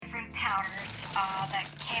powders that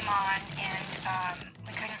came on, and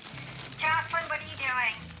we couldn't. Jocelyn, what are you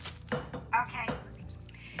doing? Okay.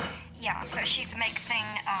 Yeah, so she's mixing.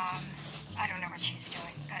 I don't know what she's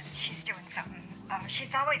doing, but she's doing something.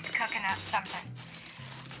 She's always cooking up something.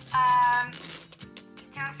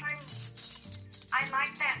 Jocelyn, I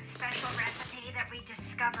like that special recipe that we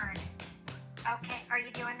discovered. Okay, are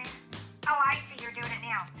you doing that? Oh, I see you're doing it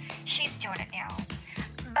now. She's doing it now.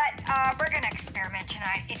 But we're going to experiment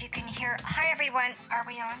tonight. If you can hear... Hi, everyone. Are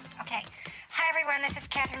we on? Okay. Hi, everyone. This is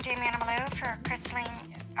Catherine J. Manimalou for Crystalline.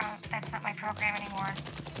 That's not my program anymore.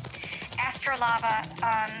 Astrolava.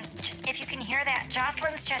 If you can hear that,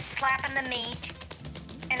 Jocelyn's just slapping the meat.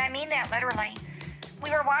 And I mean that literally.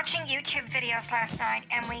 We were watching YouTube videos last night,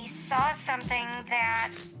 and we saw something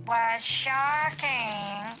that was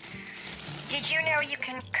shocking. Did you know you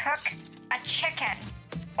can cook a chicken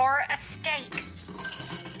or a steak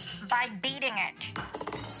by beating it?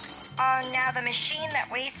 Now the machine that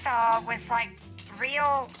we saw was like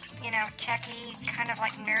real, techie, kind of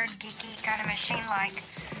like nerd geeky kind of machine like.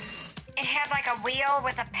 It had like a wheel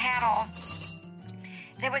with a paddle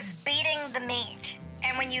that was beating the meat.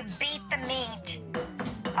 And when you beat the meat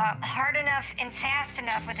hard enough and fast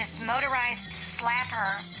enough with this motorized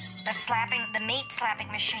slapper, the meat slapping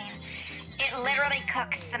machine, it literally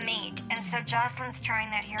cooks the meat. And so Jocelyn's trying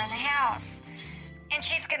that here in the house. And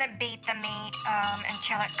she's going to beat the meat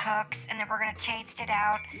until it cooks, and then we're going to taste it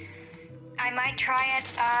out. I might try it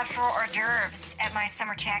for hors d'oeuvres at my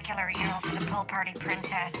Summertacular, for the Pool Party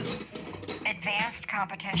Princess advanced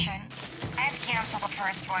competition. I had to cancel the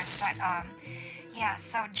first one, but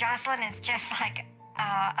so Jocelyn is just like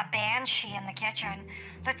a banshee in the kitchen.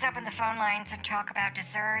 Let's open the phone lines and talk about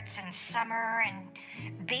desserts and summer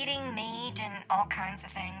and beating meat and all kinds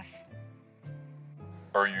of things.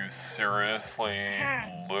 Are you seriously,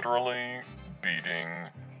 literally beating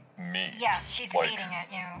meat? Yes, she's beating it,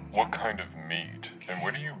 What kind of meat? And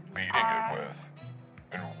what are you beating it with?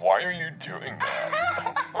 And why are you doing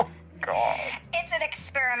that? Oh, God. It's an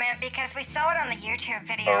experiment because we saw it on the YouTube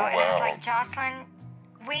video, and wow. it's like, Jocelyn,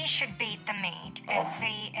 we should beat the meat and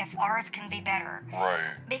see if ours can be better.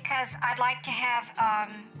 Right. Because I'd like to have,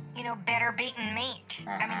 better beaten meat.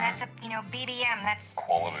 I mean, that's a, BBM, that's...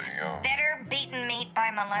 Quality, yeah. Better Beaten Meat by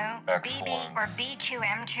Malou. Excellence. BB or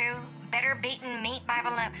B2M2. Better Beaten Meat by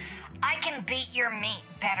Malou. I can beat your meat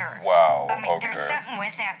better. Wow, There's something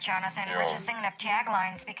with that, Jonathan. Yeah. We're just thinking of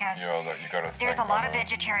taglines because that you gotta think there's a lot of it.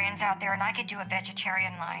 vegetarians out there, and I could do a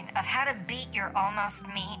vegetarian line of how to beat your almost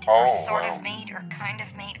meat Oh, or sort wow. of meat or kind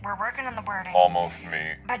of meat. We're working on the wording. Almost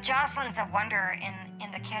meat. But Jocelyn's a wonder in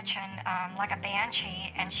the kitchen, like a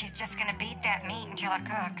banshee, and she's just going to beat that meat until it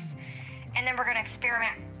cooks. And then we're going to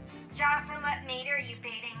experiment. Jocelyn, what meat are you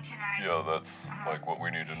beating tonight? Yeah, that's like what we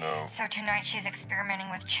need to know. So tonight she's experimenting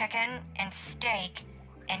with chicken and steak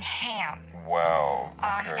and ham. Wow.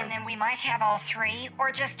 Okay. And then we might have all three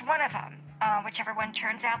or just one of them, whichever one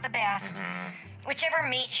turns out the best. Mm-hmm. Whichever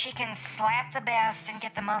meat she can slap the best and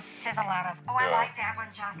get the most sizzle out of. Oh, I Yeah. like that one,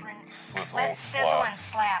 Jocelyn. Sizzle, Let's sizzle and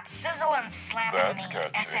slap. Sizzle and slap That's meat.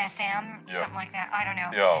 catchy. SSM, Yep. something like that. I don't know.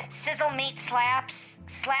 Yeah. Sizzle meat slaps.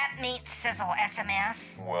 Slap meat sizzle. SMS.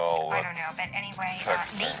 Well, I don't know, but anyway,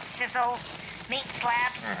 text meat it. sizzle, meat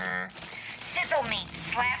slaps. Sizzle meat,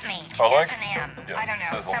 slap meat. I like S&M. yeah, I don't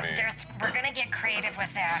know. sizzle meat. We're gonna get creative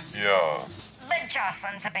with that. Yeah. But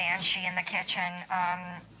Jocelyn's a banshee in the kitchen,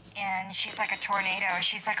 and she's like a tornado.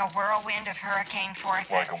 She's like a whirlwind of hurricane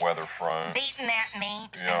forces. Like a weather front. Beating that meat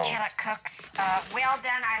Yeah. until it cooks. Well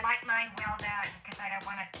done. I like mine well done because I don't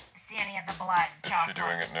want to see any of the blood. Is Jocelyn. she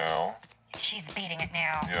doing it now? She's beating it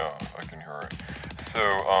now. Yeah, I can hear it. So,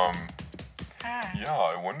 yeah,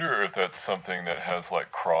 I wonder if that's something that has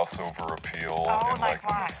like crossover appeal in like the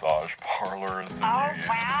what? massage parlors, and Oh, you use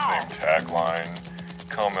wow. the same tagline.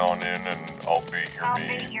 Come on in and I'll beat your I'll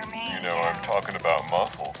meat. beat your meat, You know, yeah. I'm talking about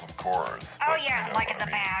muscles, of course. Oh, but, yeah, you know, like in the I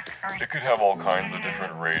mean, back. Or, it could have all kinds of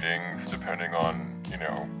different ratings depending on,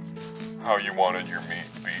 how you wanted your meat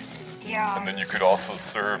beaten. yeah. And then you could also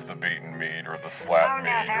serve the beaten meat or the slapped Oh, no,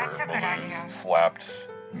 meat that's or a good idea. Malou's slapped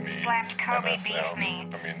meat. Slapped Kobe MSM. beef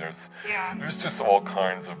meat. I mean, there's Yeah. just all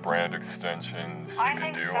kinds of brand extensions you I can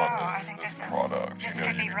think do so. on I this think this this is- product. this You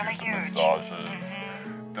could be can really do the huge. massages,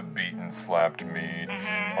 the beaten slapped meat,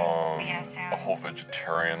 BSM. a whole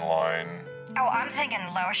vegetarian line. Oh, I'm thinking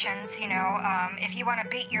lotions, if you want to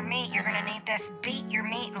beat your meat, you're going to need this beat your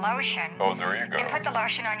meat lotion. Oh, there you go. And put the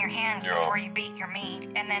lotion on your hands Yeah. before you beat your meat,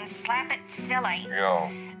 and then slap it silly. Yeah.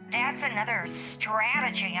 That's another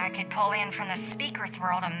strategy I could pull in from the speaker's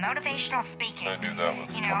world of motivational speaking. I knew that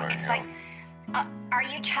was You know, coming. it's Yeah. like Are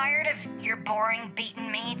you tired of your boring beaten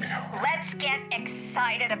meats? Let's get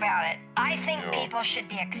excited about it. I think people should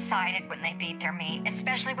be excited when they beat their meat,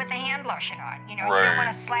 especially with the hand lotion on. You know, you don't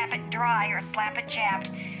want to slap it dry or slap it chapped.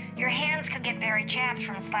 Your hands could get very chapped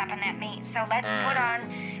from slapping that meat. So let's put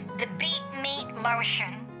on the beat meat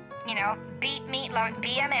lotion. You know, beat meat lotion,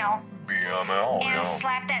 BML. BML, and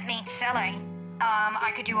slap that meat silly.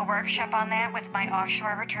 I could do a workshop on that with my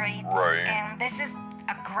offshore retreats. Right. And this is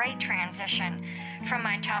a great transition from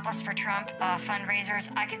my Topless for Trump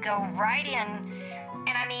fundraisers. I could go right in,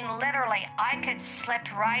 and I mean literally, I could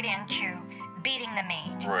slip right into beating the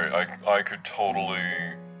meat. Right. I could totally,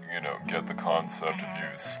 get the concept of you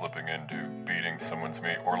slipping into beating someone's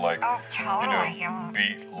meat, or like,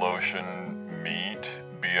 beat lotion meat.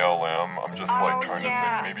 BLM. I'm just trying to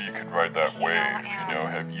think. Maybe you could ride that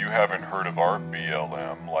wave. You haven't heard of our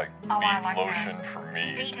BLM, beat lotion for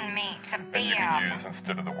meat. Beaten meat's a BLM. And you could use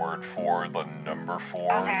instead of the word for the number 4.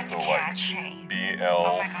 That's so catchy.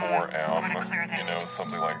 BL4M.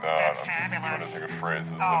 Something like that. That's I'm just trying to fabulous. think of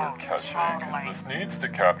phrases that are catchy because this needs to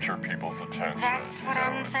capture people's attention. That's what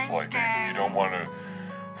I'm it's like thinking. you don't want to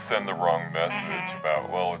send the wrong message about,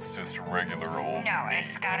 well, it's just a regular old meat,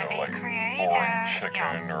 it's gotta be creative. boring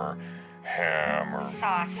chicken or ham or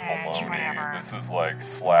sausage, bologna. whatever. This is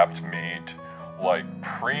slapped meat,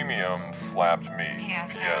 premium slapped meats,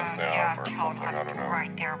 PSM or something, I don't know.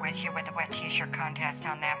 Right there with you with the wet t-shirt contest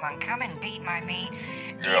on that one. Come and beat my meat.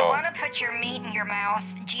 Do you Yeah. want to put your meat in your mouth?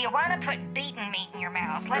 Do you want to put beaten meat in your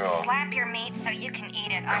mouth? Let's Yeah. slap your meat so you can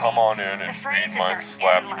eat it. Come on in the and phrases beat my are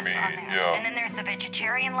slapped endless meat, on this. yeah. And then there's the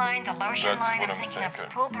vegetarian line, the lotion That's line. what I'm I'm thinking thinking. of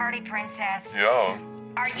Pool Party Princess. Yeah,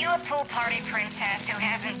 Are you a pool party princess who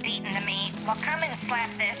hasn't beaten the meat? Well, come and slap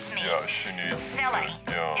this meat. yeah, she needs Silly.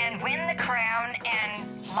 to, yeah. And win the crown and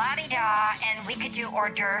la-di-da, and we could do hors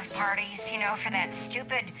d'oeuvre parties, for that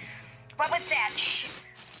stupid, what was that?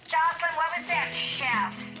 Jocelyn, what was that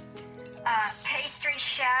chef? Pastry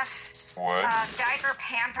chef? What? Diaper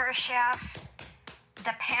pamper chef?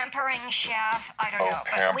 The pampering chef? I don't Oh, know.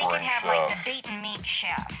 But we could pampering have the chef. beaten meat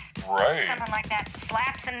chef. Right. Something like that.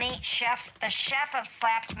 Slap the meat chef, the chef of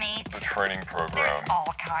slapped meat. The training There's program,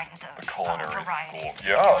 all kinds of the culinary varieties. school.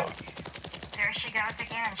 Yeah, There she goes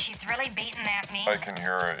again. She's really beating that meat. I can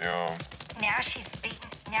hear it, yeah. Now she's beating.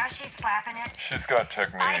 Now she's slapping it. She's got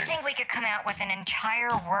techniques. I think we could come out with an entire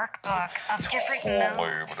workbook That's of different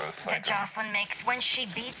totally moves what I was that thinking. Jocelyn makes when she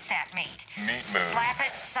beats that meat. Meat moves. Slap it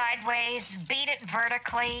sideways, beat it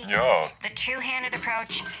vertically. Yeah. The two-handed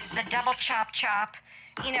approach, the double chop.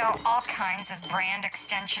 All kinds of brand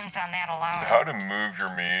extensions on that alone. How to move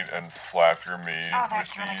your meat and slap your meat Oh, with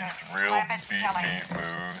that's really these good. real Slap it beat silly. meat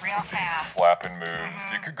moves, Real with these fast. slapping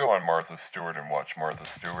moves. You could go on Martha Stewart and watch Martha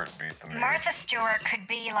Stewart beat the meat. Martha Stewart could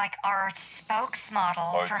be like our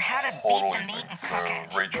spokesmodel I for how to beat totally the meat think and so. cook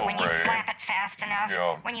it. Rachel when you Ray. slap it fast enough,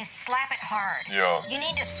 Yeah. when you slap it hard. Yeah. You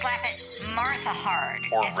need to slap it Martha hard.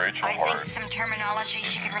 Or It's, Rachel I hard. think some terminology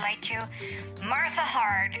she could relate to. Martha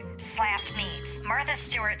hard slapped meats. Martha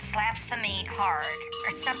Stewart slaps the meat hard.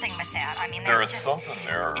 Or something with that. I mean, There there's is just, something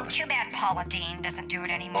there. and too bad Paula Dean doesn't do it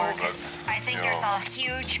anymore. Oh, 'cause that's- I think yeah. there's a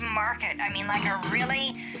huge market. I mean, like a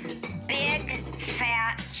really big,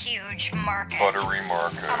 fat, huge market. Buttery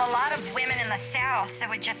market. Of a lot of women in the South that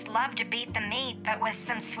would just love to beat the meat, but with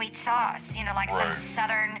some sweet sauce. Right.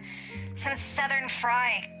 some southern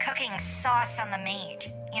fry cooking sauce on the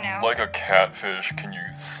meat. Like a catfish, can you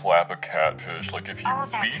slap a catfish? Like if you Oh,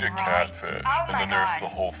 that's beat a right. catfish, Oh, and my then there's God. the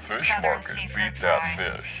whole fish Southern market, seafood beat that fry.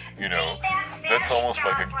 fish. that That's fish, almost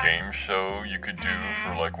like a Jocelyn. game show you could do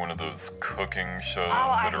for like one of those cooking shows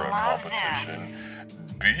Oh, that I are in love competition.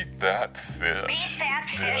 Beat that fish. Beat that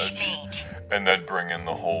fish bitch. meat. And then bring in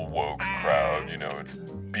the whole woke crowd. It's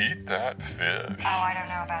beat that fish. Oh, I don't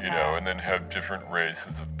know about that. And then have different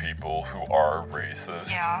races of people who are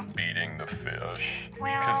racist Yeah. beating the fish.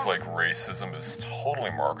 Well- Because, racism is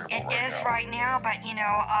totally marketable It right is now. right now, but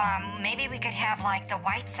maybe we could have the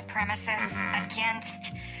white supremacists Mm-hmm.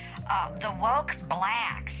 against the woke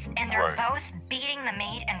blacks, and they're Right. both beating the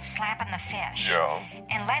meat and slapping the fish. Yeah.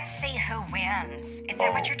 And let's see who wins. Is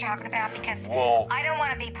that what Oh. you're talking about? Because Well- I don't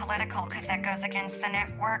want to be political because that goes against the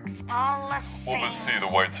network's policy. Well, but see, the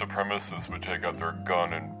white supremacists would take out their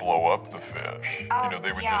gun and blow up the fish. Oh,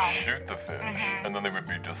 They would yeah. just shoot the fish, and then they would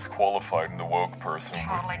be disqualified, and the woke person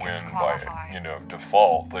Totally would win by, disqualified.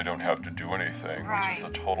 default. They don't have to do anything, which is a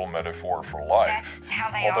Right. total metaphor for life. That's how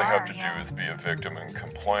they All they are, have to yeah. do is be a victim and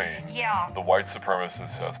complain. Yeah. The white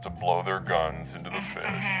supremacist has to blow their guns into the fish,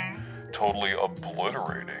 totally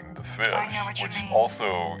obliterating the fish, I know what you which mean.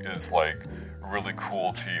 also is really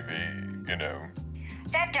cool TV,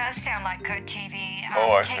 That does sound like good TV.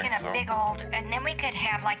 I taking think so. a big old, and then we could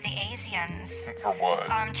have like the Asians. For what?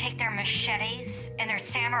 Take their machetes and their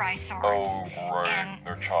samurai swords. Oh, right. And,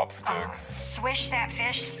 their chopsticks. Swish that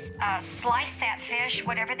fish, slice that fish,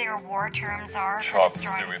 whatever their war terms are. Chop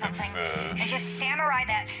destroying suey the something. fish. And just samurai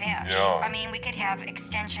that fish. Yeah. I mean, we could have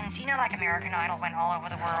extensions. You know, like American Idol went all over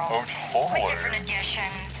the world. Oh, totally. With different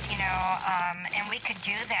editions, you know, and we could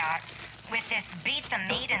do that with this beat the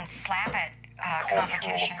meat and slap it Cultural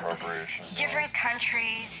competition. appropriation. Different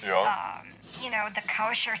countries, Yeah. you know, the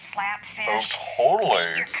kosher slap fish. Oh,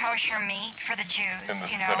 totally. Your kosher meat for the Jews. In the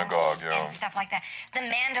you know, synagogue, yeah. And stuff like that. The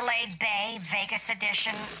Mandalay Bay Vegas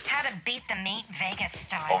edition. How to beat the meat Vegas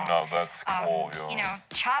style. Oh, no, that's cool, yeah. You know,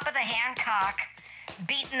 chop of the Hancock.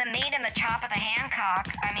 Beating the meat in the chop of the Hancock.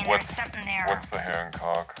 I mean, there's something there. What's the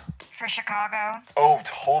Hancock? For Chicago. Oh,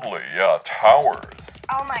 totally, yeah. Towers.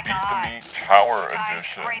 Oh my Beat God. the meat tower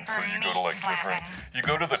edition. Skyscraper So you go to like meat different. slapping. You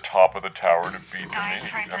go to the top of the tower to beat the meat.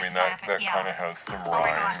 Skyscraper I mean that slapping, yeah. kind of has some Oh my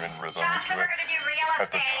rhyme God. and rhythm Johnson, to we're it. gonna do real At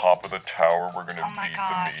the estate. top of the tower, we're gonna Oh my beat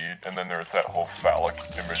God. the meat, and then there's that whole phallic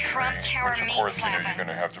imagery, Trump Tower which of meat course slapping. you're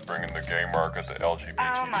gonna have to bring in the gay market, the Oh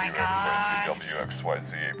my God.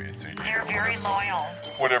 LGBTQXYZ, They're very loyal.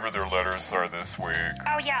 whatever their letters are this week.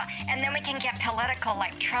 Oh yeah, and then we can get political,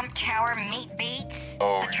 like Trump Tower meat beats.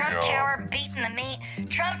 Oh, the Trump yeah. Tower beating the meat.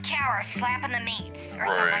 Trump Tower slapping the meats, or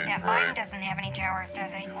something like that. Right. Biden doesn't have any towers,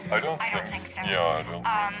 does he? I don't think so. Yeah, I don't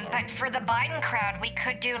think so. But for the Biden crowd, we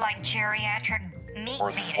could do like geriatric meat Or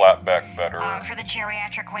beating. slap back better. For the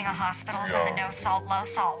geriatric wing of hospitals Yeah. and the no salt, low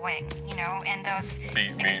salt wing, you know, and those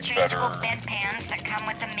Beat meat exchangeable better. bedpans that come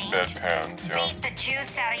with the meat. Bedpans, yeah. Beat the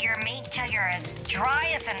juice out of your meat till you're as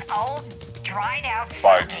dry as an old, dried out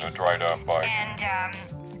Biden, fogey. the dried out Biden. And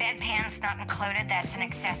bedpans not included. That's an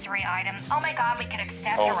accessory item. Oh my God, we could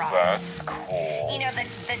accessorize. Oh, that's cool. You know,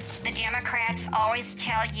 the Democrats always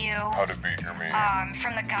tell you How to beat your meat.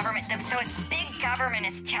 from the government. So it's big government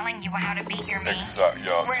is telling you how to beat your meat. Yeah,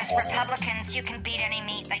 Whereas totally. Republicans, you can beat any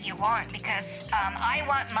meat that you want because I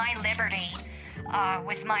want my liberty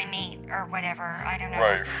with my meat or whatever. I don't know.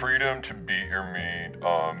 Right, freedom to beat your meat.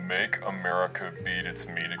 Make America beat its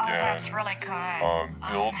meat again. Oh, that's really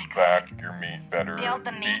good. Build back your meat better. Build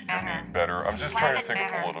the meat beat better. your meat better. I'm just Slap trying to it think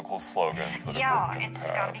better. of political slogans that Yeah, have worked in the it's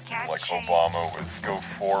gotta be past. Like catchy. Obama was "Go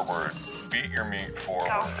forward, beat your meat forward."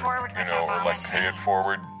 Go forward you with know, or Obama, like "Pay too. it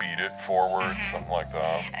forward, beat it forward," something like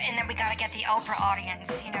that. And then we gotta get the Oprah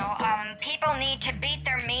audience, you know. People need to beat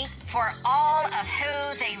their meat for all of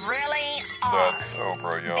who they really are. That's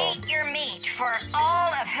Oprah, yeah. Beat your meat for all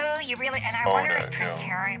of who you really. And I Own wonder it, if Prince yeah.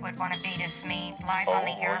 Harry would want to beat his meat live on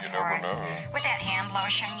the Oh, air you for never us know. with that hand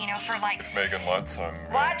lotion, you know, for like If Megan lets him.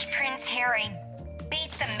 yeah. watch Prince Harry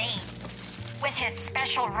beat the meat with his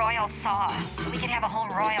special royal sauce. We could have a whole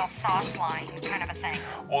royal sauce line kind of a thing.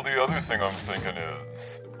 Well, the other thing I'm thinking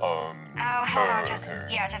is, Oh, hold on. okay.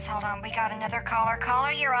 Just hold on. We got another caller.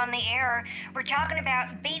 Caller, you're on the air. We're talking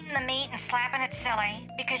about beating the meat and slapping it silly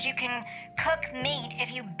because you can cook meat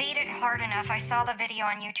if you beat it hard enough. I saw the video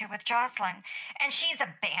on YouTube with Jocelyn, and she's a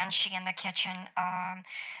banshee in the kitchen.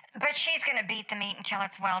 But she's going to beat the meat until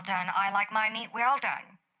it's well done. I like my meat well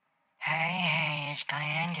done. Hey, it's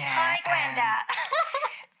Glenda. Hi, Glenda.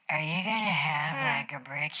 Are you gonna have like a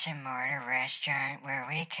bricks and mortar restaurant where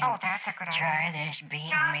we can Oh, that's a good idea. try this beaten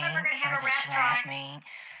Jocelyn, meat we're gonna have or a the slap restaurant. meat?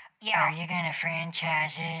 Yeah. Are you gonna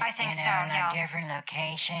franchise it? I think you know, so, like yeah. different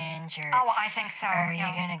locations, or Oh, I think so. are you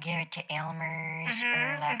yeah. gonna give it to Elmer's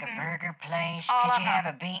or like a burger place? All Could of you have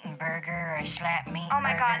them. a beaten burger or a slap meat Oh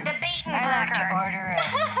my God, burger? the beaten I'd like to burger. order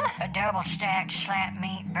a double stacked slap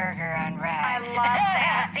meat burger on I rye. love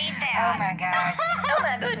that. Beat that. Oh my God. Oh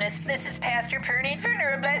my goodness, this is Pastor Perney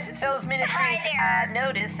Inferno of Blessed Souls Ministries. Hi there. I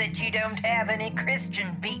notice that you don't have any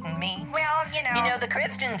Christian beaten meats. Well, you know. You know, the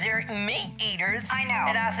Christians are meat eaters. I know.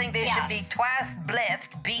 And I think they Yes. should be twice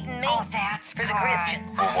blessed beaten meats Oh, that's for the good.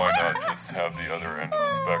 Christians. Well, why not just have the other end of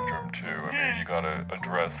the spectrum too? I mean, you gotta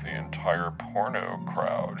address the entire porno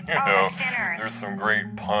crowd. You Oh, know, the sinners. there's some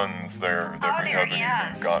great puns there that Oh, we there haven't is.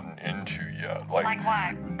 even gotten into yet. Like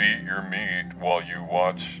what? Beat your meat while you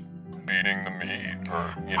watch beating the meat,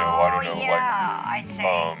 or you know, Oh, I don't know, yeah, I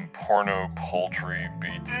see. porno poultry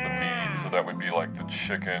beats the meat. So that would be like the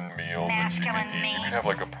chicken meal that you Masculine could eat. You meats. could have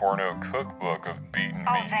like a porno cookbook of beaten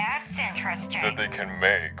Oh, meats that's interesting. that they can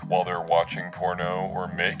make while they're watching porno or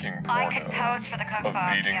making porno. I could pose for the cookbook. Of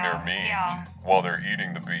beating yeah, their meat Yeah. while they're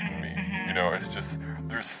eating the beaten meat. You know, it's just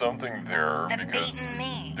there's something there because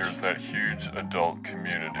there's that huge adult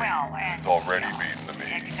community who's already beaten the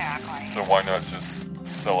meat. Exactly. So why not just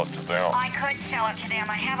sell it to them? I could sell it to them.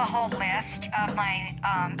 I have a whole list of my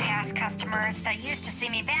past customers that used to see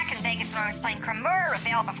me back in Vegas when I was playing Cremora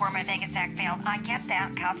Reveal before my Vegas act failed. I kept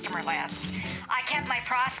that customer list. I kept my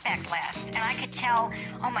prospect list, and I could tell,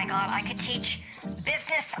 oh my God, I could teach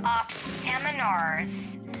business ops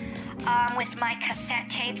seminars with my cassette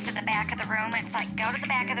tapes at the back of the room. It's like, go to the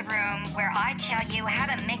back of the room where I tell you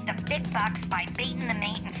how to make the big bucks by beating the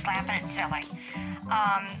meat and slapping it silly.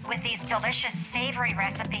 With these delicious savory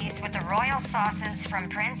recipes with the royal sauces from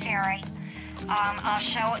Prince Harry. I'll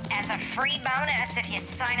show as a free bonus if you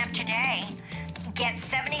sign up today. Get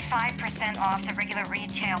 75% off the regular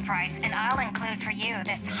retail price, and I'll include for you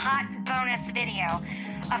this hot bonus video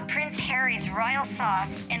of Prince Harry's royal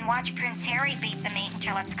sauce, and watch Prince Harry beat the meat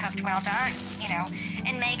until it's cooked well done,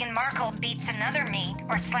 and Meghan Markle beats another meat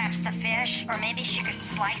or slaps the fish, or maybe she could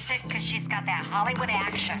slice it because she's got that Hollywood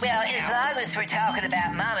action. Well, as long as we're talking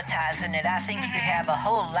about monetizing it, I think you could have a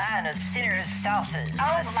whole line of Sinners sauces.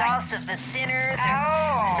 The sauce of the Sinners or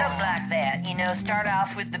something like that. Start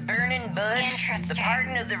off with the burning bush, the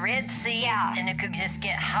parting of the Red Sea, and it could just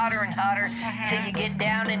get hotter and hotter till you get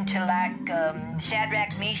down into like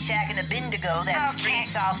Shadrach, Meshach, and Abednego. That's three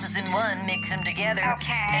sauces in one. Mix them together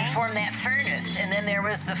and form that furnace. And then there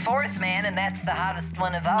was the fourth man, and that's the hottest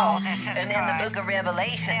one of all. And then the Book of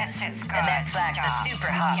Revelations, and that's like the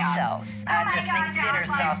super hot sauce. I just think Sinner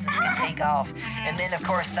sauces can take off. And then, of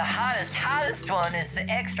course, the hottest one is the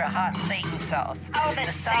extra hot Satan sauce.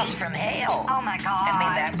 The sauce from hell. Oh my God! I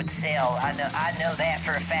mean, that would sell. I know that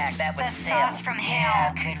for a fact. That would sell. The sauce from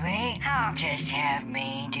hell. Could we just have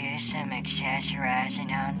me do some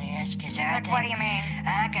accessorizing on this? Because I think what do you mean?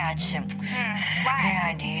 I got some good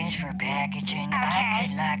ideas for packaging.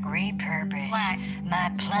 I could repurpose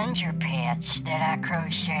my plunger pets that I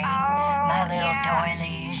crochet. My little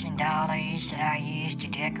doilies and dollies that I use to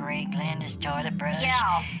decorate Glenda's toilet brush.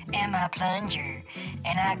 And my plunger.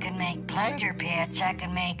 And I could make plunger pets. I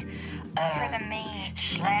could make for the meat.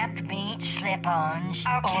 Slapped meat slip-ons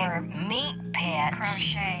or meat pets.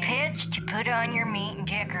 Crochet. Pets to put on your meat and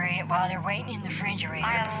decorate it while they're waiting in the refrigerator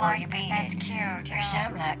before you beat That's it. Cute. Or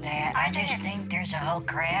something like that. I just think there's a whole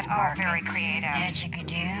craft market very creative. that you could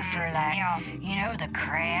do for the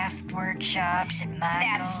craft workshops at Michael's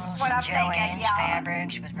That's what and I'm thinking, Joanne's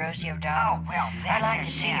Fabrics with Rosie O'Donnell. I'd like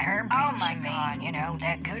to see her beat some meat.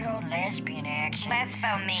 That good old lesbian action.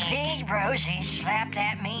 Lesbo meat. See Rosie slap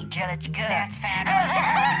that meat till it's good. That's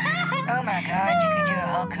fabulous. Oh my God, you can do a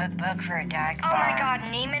whole cookbook for a dyke bar. Oh my God,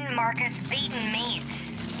 Neiman Marcus beaten meats.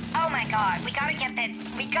 Oh my God, we gotta get that.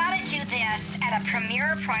 We gotta do this at a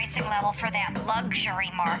premier pricing level for that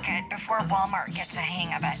luxury market before Walmart gets a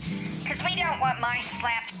hang of it. Because we don't want my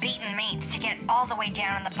slapped beaten meats to get all the way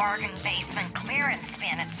down in the bargain basement clearance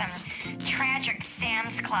bin at some tragic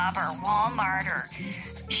Sam's Club or Walmart or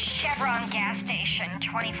Chevron gas station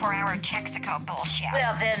 24-hour Texaco bullshit.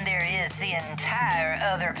 Well, then there is the entire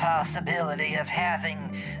other possibility of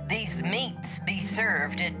having these meats be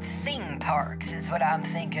served at theme parks, is what I'm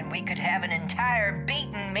thinking. We could have an entire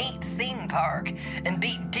beaten meat theme park and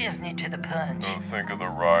beat Disney to the punch. Think of the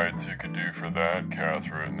rides you could do for that,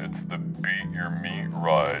 Catherine. It's the Beat Your Meat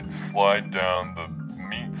ride. Slide down the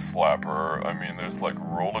meat slapper. I mean, there's like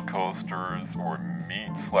roller coasters or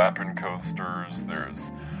meat slapping coasters.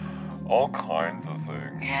 There's all kinds of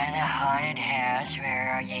things. Yeah, the haunted house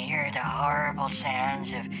where you hear the horrible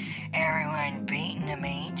sounds of everyone beating the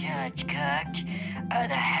meat till it's cooked.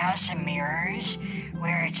 The House of Mirrors,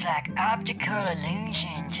 where it's like optical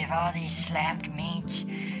illusions of all these slapped meats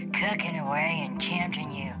cooking away and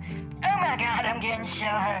tempting you. Oh my God, I'm getting so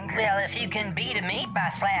hungry. Well, if you can beat a meat by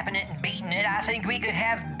slapping it and beating it, I think we could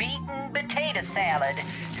have beaten potato salad.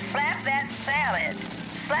 Slap that salad.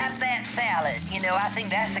 Slap that salad. I think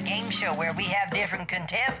that's a game show where we have different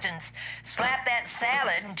contestants. Slap that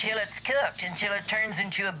salad until it's cooked, until it turns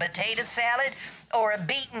into a potato salad or a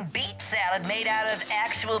beaten beet salad made out of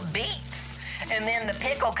actual beets. And then the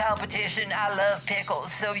pickle competition, I love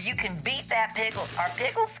pickles, so you can beat that pickle. Are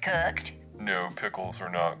pickles cooked? No, pickles are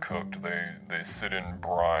not cooked. They sit in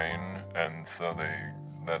brine, and so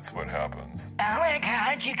that's what happens. Oh my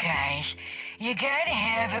God, you guys. You gotta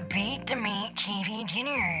have a Beat the Meat TV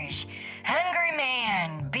dinners. Hungry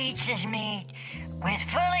man beats his meat with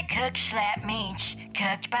fully cooked slap meats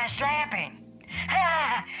cooked by slapping.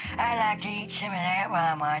 Ha! I like to eat some of that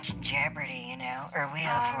while I'm watching Jeopardy, or Wheel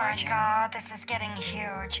of Fortune. Oh my God, this is getting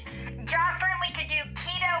huge. Jocelyn, we could do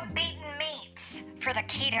keto beaten meats. this for the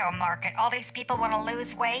keto market. All these people want to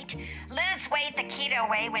lose weight. Lose weight the keto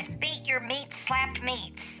way with beat your meat, slapped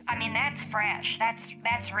meats. I mean, that's fresh.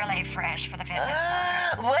 That's really fresh for the fitness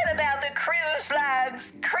market. What about the cruise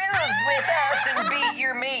lines? Cruise with us and beat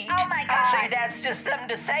your meat. Oh my God. See, that's just something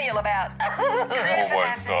to sail about. Well, why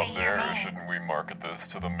has to stop be your there? meat. Shouldn't we market this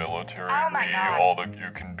to the military? Oh my Be God. all that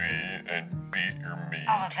you can be and beat your meat.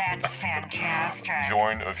 Oh, that's fantastic.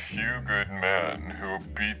 Join a few good men who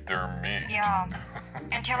beat their meat. Yeah,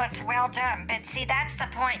 until it's well done. But see, that's the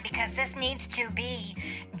point, because this needs to be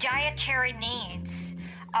dietary needs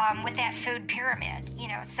with that food pyramid.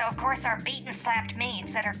 So of course our beaten slapped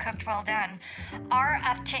meats that are cooked well done are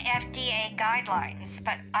up to FDA guidelines.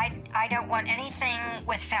 But I don't want anything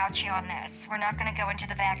with Fauci on this. We're not going to go into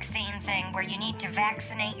the vaccine thing where you need to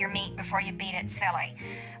vaccinate your meat before you beat it silly.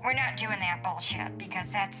 We're not doing that bullshit, because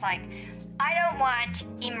that's like, I don't want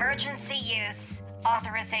emergency use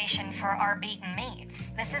authorization for our beaten meats.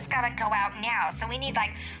 This has got to go out now. So we need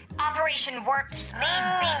like Operation Warp Speed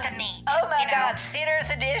beat the meat. Oh my God, Sinners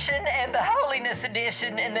Edition and the Holiness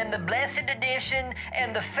Edition and then the Blessed Edition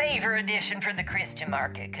and the Favor Edition for the Christian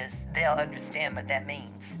market, because they'll understand what that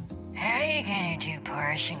means. How are you gonna do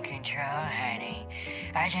portion control, honey?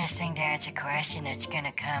 I just think that's a question that's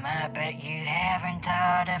gonna come up, but you haven't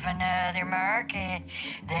thought of another market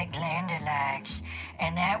that Glenda likes,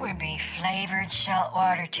 and that would be flavored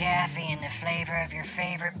saltwater taffy in the flavor of your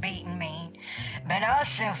favorite beaten meat, but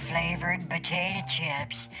also flavored potato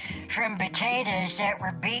chips from potatoes that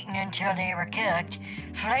were beaten until they were cooked,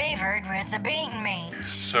 flavored with the beaten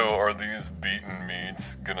meats. So are these beaten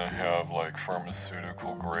meats gonna have like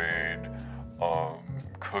pharmaceutical grade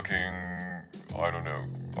cooking? I don't know.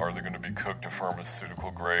 Are they going to be cooked to pharmaceutical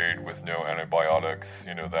grade with no antibiotics?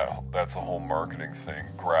 That's a whole marketing thing.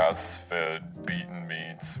 Grass-fed beaten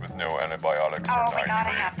meats with no antibiotics or we gotta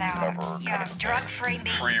have nitrates that. ever. Yeah, kind of a drug-free thing.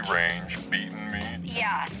 meat. Free-range beaten meats.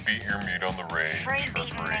 Yes. Beat your meat on the range Free for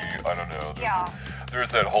beaten free. meat. I don't know. Yeah.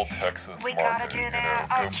 There's that whole Texas We market. gotta do that.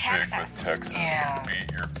 Oh, Go big Texas. with Texas. Yeah. Beat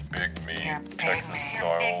your big meat, Your big Texas meat. Your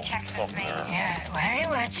style, big Texas something meat. there. Yeah, hey,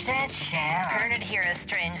 what's that sound? Heard it hear a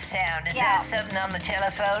strange sound. Is Yeah. that something on the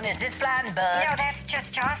telephone? Is it sliding bug? No, that's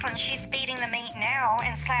just Jocelyn. She's beating the meat now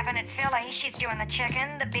and slapping it silly. She's doing the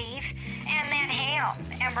chicken, the beef, and that ham.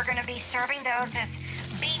 And we're going to be serving those as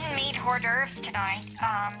beaten meat hors d'oeuvres tonight.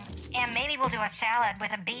 And maybe we'll do a salad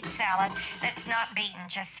with a beet salad that's not beaten,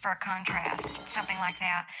 just for contrast, something like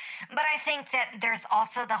that. But I think that there's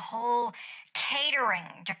also the whole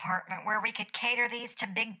catering department where we could cater these to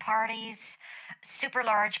big parties, super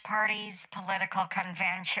large parties, political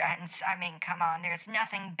conventions. I mean, come on, there's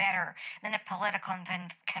nothing better than a political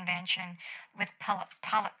convention with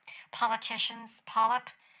politicians.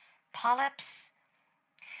 Polyps?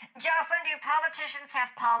 Jocelyn, do politicians have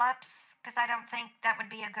polyps? Because I don't think that would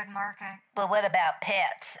be a good market. Well, what about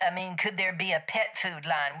pets? I mean, could there be a pet food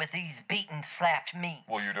line with these beaten, slapped meats?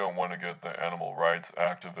 Well, you don't want to get the animal rights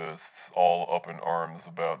activists all up in arms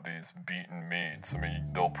about these beaten meats. I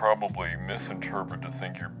mean, they'll probably misinterpret to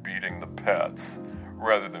think you're beating the pets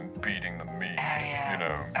rather than beating the meat,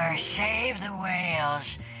 Or save the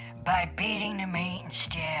whales by beating the meat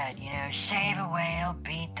instead. Save a whale,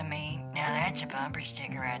 beat the meat. Now that's a bumper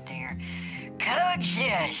sticker right there.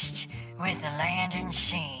 Coexist with the land and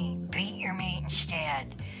sea. Beat your meat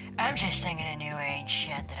instead. I'm just thinking of new age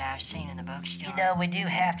shit that I've seen in the bookstore. We do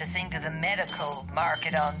have to think of the medical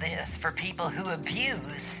market on this for people who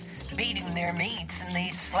abuse beating their meats in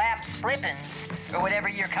these slapped slippins, or whatever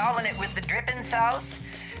you're calling it with the dripping sauce.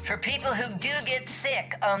 For people who do get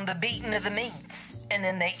sick on the beating of the meats, and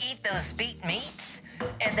then they eat those beat meats,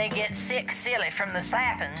 and they get sick silly from the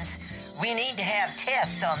slappings, we need to have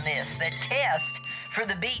tests on this that test for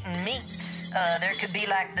the beaten meats. There could be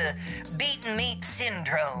like the beaten meat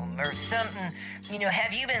syndrome or something.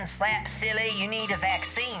 Have you been slapped silly? You need a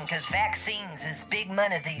vaccine, because vaccines is big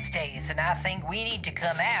money these days, and I think we need to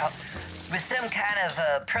come out with some kind of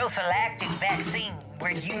a prophylactic vaccine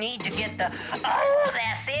where you need to get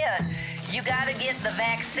that's it. You gotta get the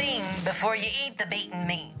vaccine before you eat the beaten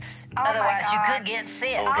meats. Oh Otherwise, you my God. could get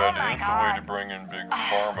sick. Oh, that my is the way to God. bring in big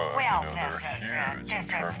pharma. Well, They're huge in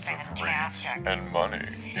terms of fantastic. reach and money.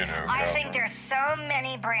 I think there's so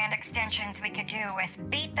many brand extensions we could do with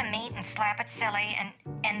beat the meat and slap it silly,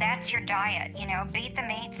 and that's your diet. Beat the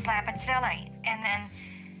meat, slap it silly, and then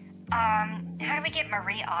how do we get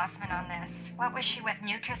Marie Osmond on this? What was she with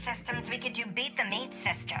Nutrisystems? We could do beat the meat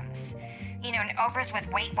systems. And Oprah's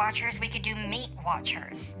with Weight Watchers. We could do meat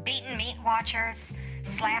watchers, beaten meat watchers,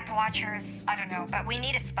 slap watchers. I don't know, but we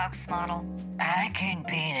need a spokesmodel. I can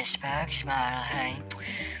be the spokesmodel, honey.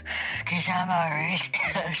 Because I'm already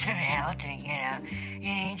so healthy, you know.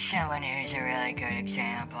 You need someone who's a really good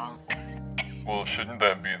example. Well, shouldn't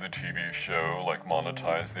that be the TV show? Like,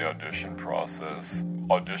 monetize the audition process.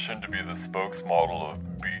 Audition to be the spokesmodel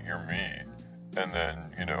of Beat Your Meat. And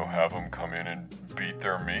then, you know, have them come in and beat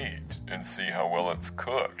their meat and see how well it's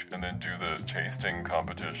cooked. And then do the tasting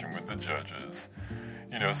competition with the judges.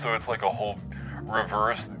 You know, so it's like a whole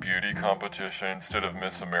reverse beauty competition. Instead of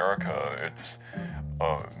Miss America, it's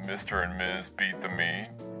Mr. and Ms. Beat the Meat,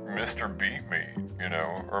 Mr. Beat Me, you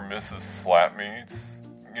know, or Mrs. Slap Meats.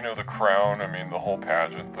 You know, the crown, I mean, the whole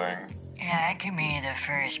pageant thing. Yeah, I could be the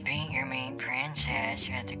first Beat Your Meat princess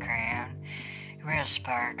with the crown. Real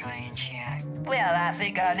sparkly and shit. Well, I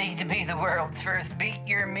think I need to be the world's first Beat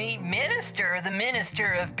Your Meat minister, or the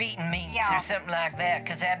minister of beaten meats, or something like that,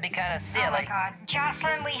 because that'd be kind of silly. Oh my God.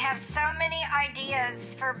 Jocelyn, we have so many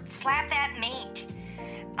ideas for Slap That Meat.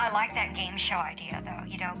 I like that game show idea, though.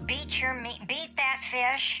 You know, beat your meat, beat that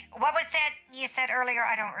fish. What was that you said earlier?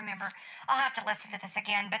 I don't remember. I'll have to listen to this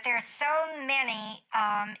again. But there's so many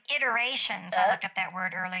iterations. I looked up that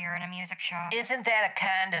word earlier in a music show. Isn't that a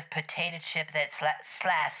kind of potato chip that's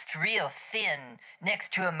sliced real thin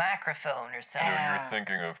next to a microphone or something? You're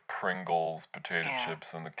thinking of Pringles potato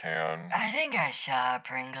chips in the can. I think I saw a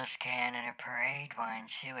Pringles can in a parade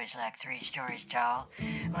once. It was like 3 stories tall.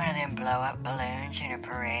 One of them blow-up balloons in a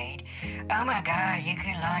parade. Oh my God, you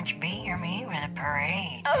could launch Beat Your Meat with a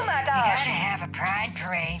parade. Oh my You gosh. gotta have a pride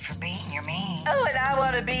parade for beating your meat. Oh, and I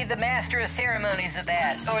want to be the master of ceremonies of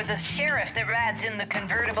that. Or the sheriff that rides in the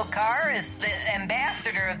convertible car is the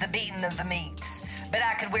ambassador of the beating of the meats. But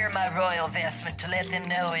I could wear my royal vestment to let them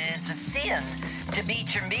know it is a sin to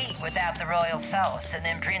beat your meat without the royal sauce. And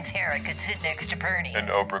then Prince Harry could sit next to Bernie. And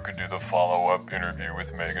Oprah could do the follow-up interview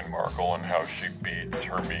with Meghan Markle and how she beats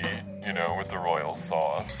her meat, you know, with the royal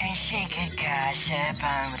sauce. And she could gossip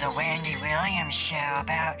on the Wendy Williams show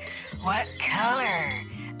about what color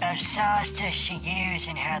of sauce does she use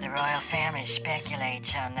and how the royal family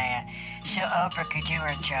speculates on that. So Oprah could do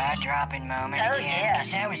her jaw-dropping moment Oh, again. yes.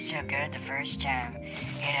 Because that was so good the first time,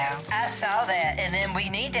 you know? I saw that, and then we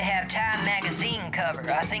need to have Time Magazine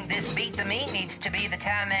cover. I think this Beat the Meat needs to be the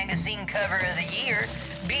Time Magazine cover of the year.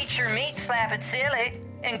 Beat your meat, slap it silly,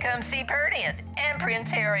 and come see Bernie and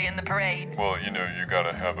Prince Harry in the parade. Well, you know, you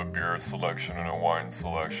gotta have a beer selection and a wine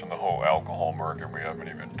selection. The whole alcohol market we haven't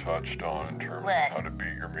even touched on in terms What? of how to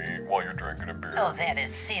beat your meat while you're drinking a beer. Oh, that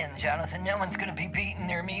is sin, Jonathan. No one's gonna be beating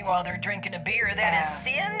their meat while they're drinking a beer. That is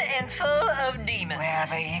sin and full of demons. Well,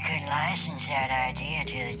 but you could license that idea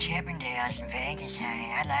to the Chippendales in Vegas,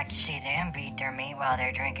 honey. I'd like to see them beat their meat while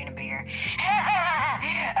they're drinking a beer.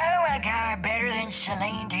 Oh my God, better than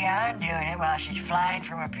Celine Dion doing it while she's flying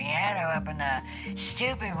from a piano up in the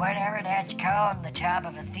stupid whatever that's called in the top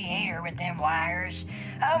of a theater with them wires.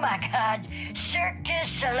 Oh my God, Cirque du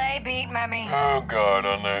Soleil beat my meat. Oh God,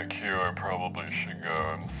 on that cue I probably should go.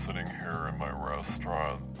 I'm sitting here in my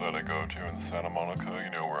restaurant that I go to in Santa Monica,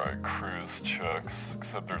 you know, where I cruise chicks,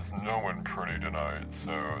 except there's no one pretty tonight,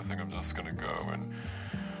 so I think I'm just gonna go and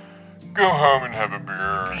go home and have a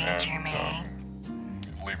beer Beat your meat.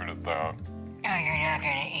 and leave it at that. Oh, you're not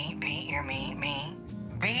gonna eat beat your meat.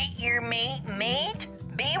 Beat your meat, meat?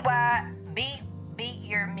 Beat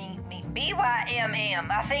your meat.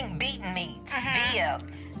 BYMM. I think beaten meats. BM.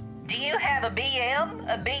 Do you have a BM?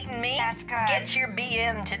 A beaten meat? That's good. Get your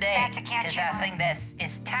BM today. That's a catchy Because I one. think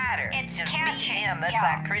it's tighter. It's just catchy, BM. That's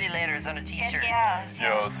yeah. like pretty letters on a It t-shirt. is.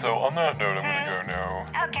 Yeah, so on that note, I'm gonna go now.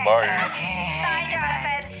 Okay. Bye. Okay. Bye,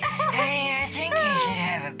 Jonathan. Hey, I think you should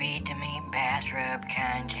have a beat the meat bathrobe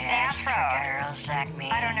contest for Bathrobe? girls like me.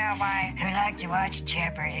 I don't know why. Who like to watch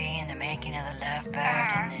Jeopardy and the making of the Love Boat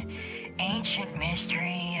and the ancient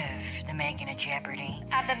mystery of the making of Jeopardy.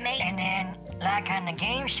 Of the meat. And then, like on the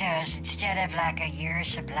game shows, instead of like a year's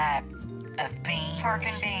supply of beans Pork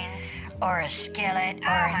and beans. or a skillet or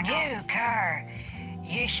Oh a my new car,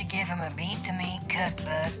 you should give them a beat the meat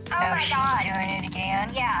cookbook. Oh my she's God. doing it again.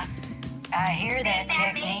 Yes. I hear that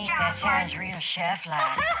that meat, technique. That Jocelyn. sounds real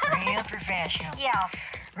chef-like, real professional, Yeah.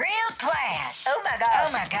 real class. Oh my gosh.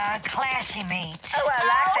 Oh my God, classy meats. Oh, I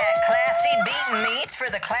like that. Classy beaten meats for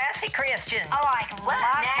the classy Christian. Oh, I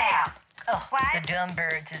love that. Oh, What? the dumb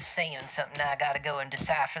birds is saying something. I gotta go and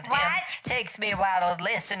decipher them. What? Takes me a while to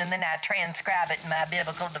listen, and then I transcribe it in my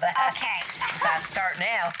biblical device. Okay. If I start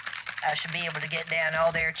now. I should be able to get down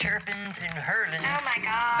all their chirpings and hurlings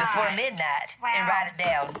before midnight and write it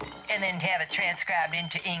down and then have it transcribed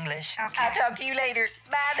into English. Okay. I'll talk to you later.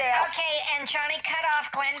 Bye now. Okay, and Johnny, cut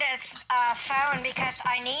off Glenda's phone because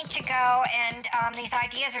I need to go, and these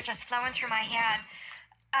ideas are just flowing through my head.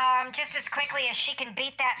 Just as quickly as she can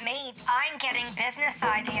beat that meat, I'm getting business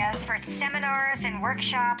ideas for seminars and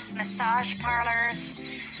workshops, massage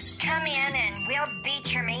parlors. Come in and we'll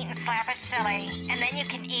beat your meat and slap it silly, and then you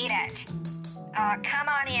can eat it. Come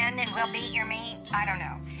on in and we'll beat your meat. I don't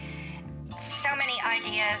know. So many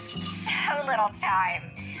ideas, so little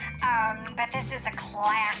time. But this is a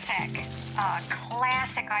classic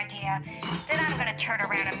idea that I'm going to turn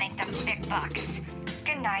around and make them big bucks.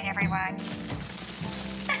 Good night, everyone.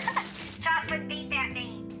 Jocelyn, beat that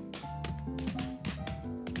meat.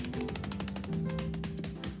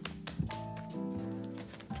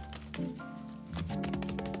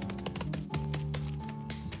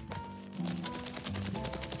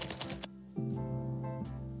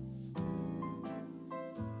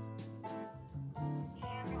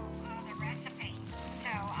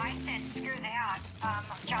 Screw that.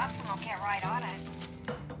 Jocelyn will get right on it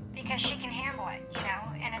because she can handle it, you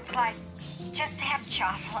know. And it's like, just have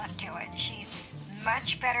Jocelyn do it. She's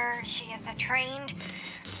much better. She is a trained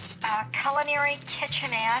culinary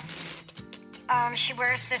kitchenette. She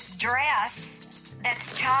wears this dress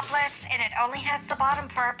that's topless and it only has the bottom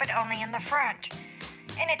part, but only in the front,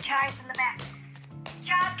 and it ties in the back.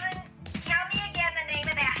 Jocelyn, tell me again the name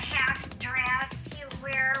of that half dress you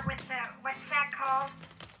wear with the, what's that called?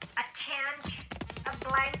 A tent, a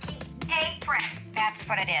blanket, apron. That's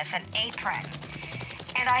what it is, an apron.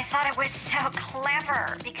 And I thought it was so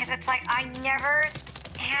clever because it's like I never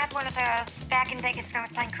had one of those back in Vegas when I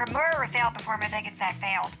was playing Cremora failed before my Vegas act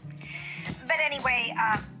failed. But anyway,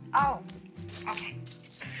 okay.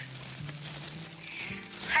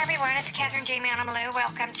 Hi everyone, it's Catherine J. Manimalou.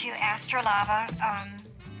 Welcome to Astrolava.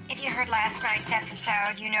 If you heard last night's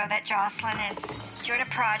episode, you know that Jocelyn is doing a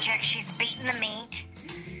project. She's beating the meat.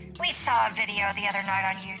 We saw a video the other night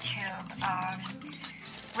on YouTube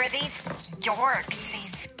where these dorks,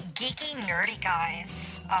 these geeky, nerdy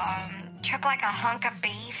guys, took like a hunk of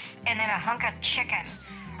beef and then a hunk of chicken,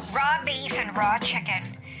 raw beef and raw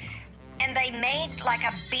chicken, and they made like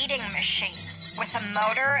a beating machine with a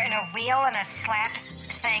motor and a wheel and a slap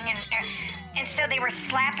thing, and so they were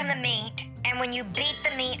slapping the meat, and when you beat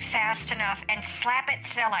the meat fast enough and slap it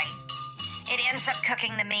silly, it ends up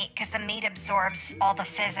cooking the meat because the meat absorbs all the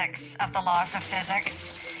physics of the laws of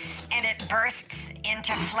physics, and it bursts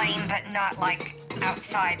into flame, but not like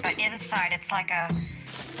outside, but inside. It's like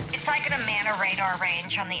an Amana radar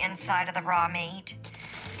range on the inside of the raw meat.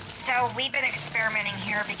 So we've been experimenting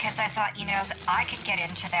here because I thought, you know, that I could get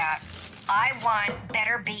into that. I want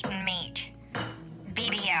better beaten meat,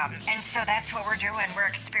 BBM, and so that's what we're doing. We're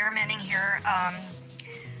experimenting here.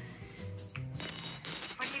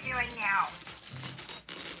 What are you doing now?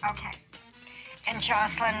 Okay. And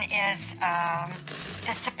Jocelyn is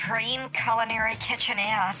the supreme culinary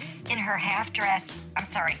kitchenette in her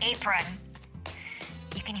apron.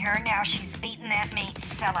 You can hear her now. She's beating that meat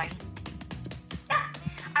silly.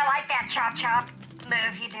 I like that chop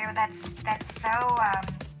move you do. That's so,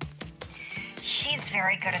 she's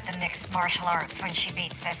very good at the mixed martial arts when she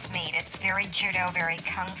beats this meat. It's very judo, very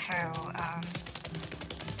kung fu.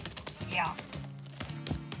 Yeah.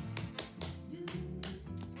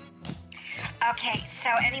 Okay,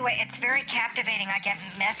 so anyway, it's very captivating. I get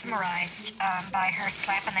mesmerized by her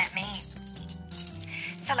slapping that meat.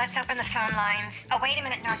 So let's open the phone lines. Oh, wait a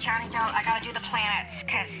minute. No, Johnny, don't. I gotta do the planets,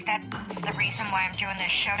 because that's the reason why I'm doing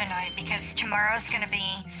this show tonight, because tomorrow's gonna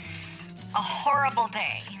be a horrible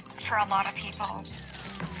day for a lot of people.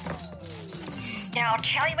 Now, I'll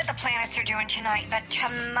tell you what the planets are doing tonight, but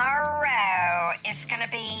tomorrow is gonna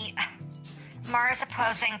be Mars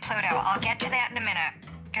opposing Pluto. I'll get to that in a minute,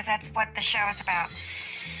 because that's what the show is about.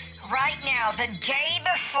 Right now, the day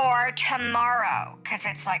before tomorrow, because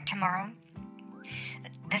it's like tomorrow,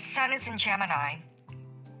 the sun is in Gemini,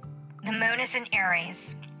 the moon is in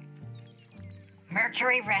Aries,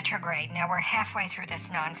 Mercury retrograde. Now we're halfway through this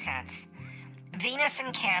nonsense. Venus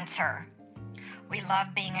in Cancer. We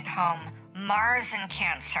love being at home. Mars in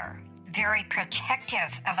Cancer. Very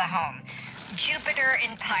protective of the home. Jupiter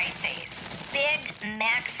in Pisces. Big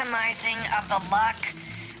maximizing of the luck,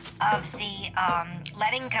 of the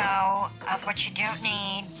letting go of what you don't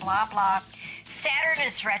need, blah, blah. Saturn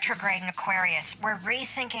is retrograde in Aquarius. We're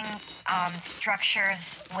rethinking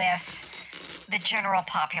structures with the general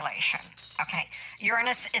population. Okay,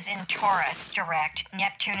 Uranus is in Taurus, direct.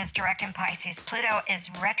 Neptune is direct in Pisces. Pluto is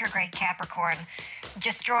retrograde Capricorn,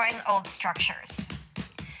 destroying old structures.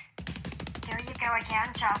 go again,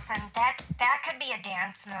 Jocelyn. That could be a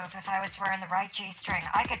dance move if I was wearing the right G-string.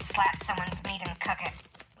 I could slap someone's meat and cook it,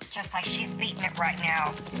 just like she's beating it right now.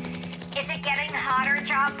 Is it getting hotter,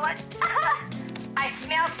 Jocelyn? I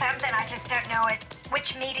smell something, I just don't know it.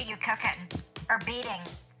 Which meat are you cooking or beating?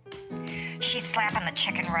 She's slapping the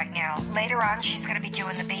chicken right now. Later on, she's going to be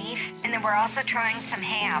doing the beef, and then we're also trying some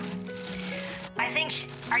ham. I think,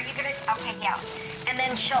 are you going to, okay, yeah. And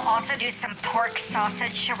then she'll also do some pork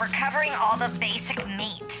sausage. So we're covering all the basic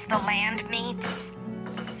meats, the land meats.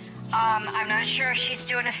 I'm not sure if she's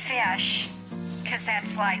doing a fish, because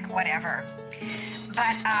that's like whatever.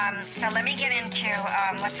 But, so let me get into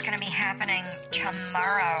what's going to be happening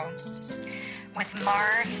tomorrow with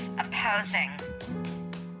Mars opposing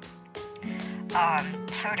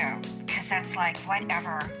Pluto, because that's like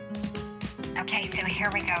whatever. Okay, so here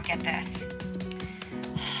we go, get this.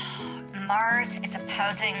 Mars is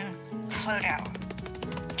opposing Pluto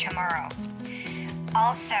tomorrow.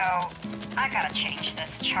 Also, I gotta change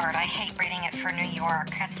this chart. I hate reading it for New York,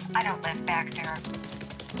 because I don't live back there.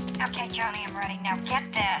 Okay, Johnny, I'm ready. Now get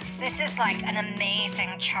this. This is like an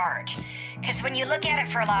amazing chart. Because when you look at it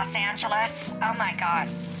for Los Angeles, oh my God,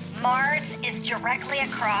 Mars is directly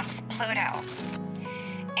across Pluto.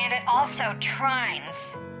 And it also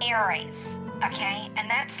trines Aries, okay? And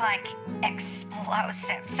that's like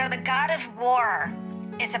explosive. So the god of war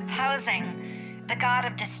is opposing the god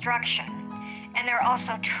of destruction. And they're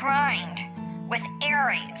also trined with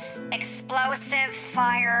Aries, explosive,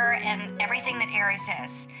 fire, and everything that Aries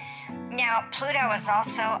is. Now, Pluto is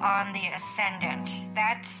also on the ascendant.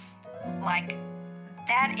 That's like,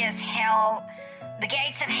 that is hell. The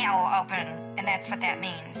gates of hell open, and that's what that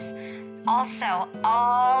means. Also,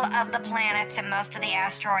 all of the planets and most of the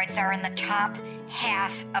asteroids are in the top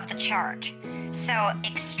half of the chart. So,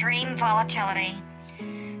 extreme volatility.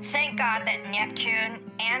 Thank God that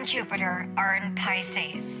Neptune and Jupiter are in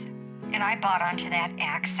Pisces. And I bought onto that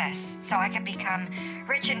axis so I could become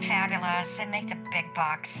rich and fabulous and make the big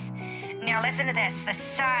bucks. Now listen to this. The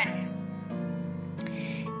sun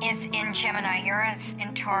is in Gemini, Uranus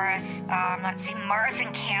in Taurus. Let's see, Mars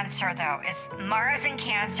in Cancer, though. Is Mars in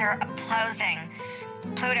Cancer opposing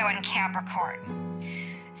Pluto in Capricorn.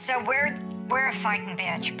 So we're a fighting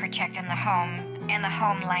bitch protecting the home and the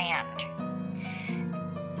homeland.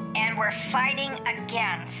 And we're fighting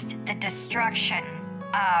against the destruction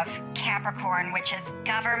of Capricorn, which is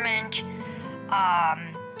government,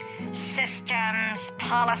 systems,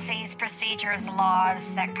 policies, procedures,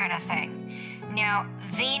 laws, that kind of thing. Now,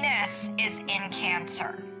 Venus is in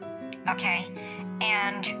Cancer, okay?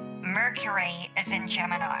 And Mercury is in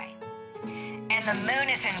Gemini. And the moon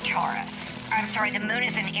is in Taurus. I'm sorry, the moon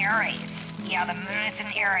is in Aries. Yeah, the moon is in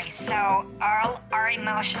Aries. So our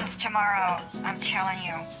emotions tomorrow, I'm telling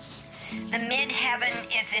you. The midheaven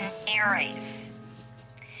is in Aries.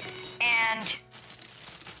 And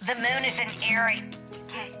the moon is in Aries.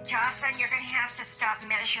 Okay, Jocelyn, you're going to have to stop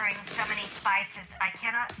measuring so many spices. I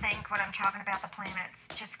cannot think when I'm talking about the planets.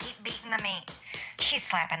 Just keep beating the meat. She's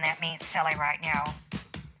slapping that meat silly right now.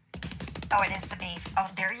 Oh, it is the beef. Oh,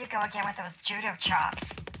 there you go again with those judo chops.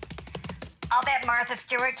 I'll bet Martha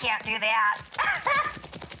Stewart can't do that.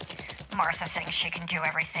 Martha thinks she can do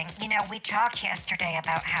everything. You know, we talked yesterday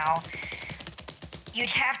about how you'd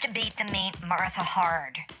have to beat the meat Martha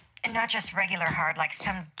hard. And not just regular hard like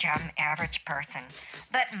some dumb average person,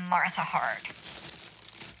 but Martha hard.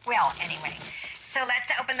 Well, anyway, so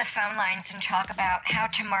let's open the phone lines and talk about how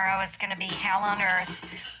tomorrow is going to be hell on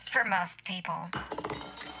earth for most people.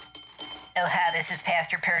 Oh, hi, this is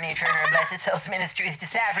Pastor Perny from her Blessed Souls Ministries,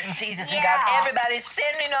 deciphering Jesus and God. Everybody's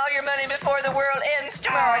sending all your money before the world ends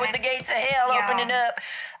tomorrow with the gates of hell opening up.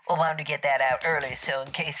 Well, wanted to get that out early, so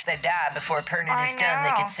in case they die before Perny is done,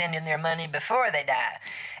 they could send in their money before they die.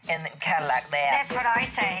 And kind of like that. That's what I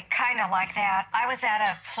say, kind of like that. I was at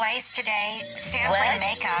a place today sampling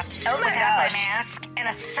makeup without my mask, and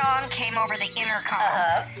a song came over the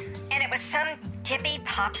intercom. And it was some dippy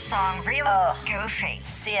pop song, real goofy.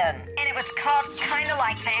 Sin. And it was called Kinda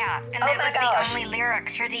Like That. And that was the only lyric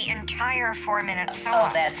through the entire 4-minute song.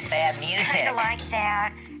 Oh, that's bad music. Kinda like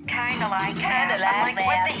that. Kinda like that. I'm like,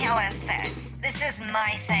 what the hell is this? This is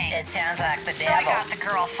my thing. It sounds like the devil. So I got the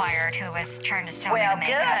girl fired who was trying to sell me the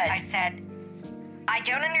makeup. Good. I said, I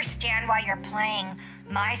don't understand why you're playing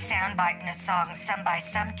my soundbite in a song sung by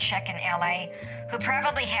some chick in LA who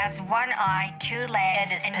probably has one eye, 2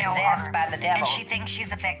 legs, and no arms. By the devil. And she thinks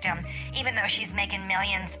she's a victim, even though she's making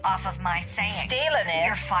millions off of my saying. Stealing it.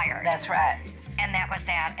 You're fired. That's right. And that was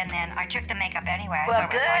that. And then I took the makeup anyway. I Well,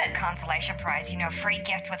 thought it was like good. a consolation prize. You know, free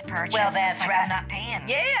gift with purchase. Well, that's It's like, right. I'm not paying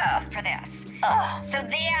Yeah. for this. Oh. So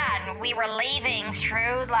then we were leaving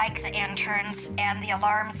through like the entrance and the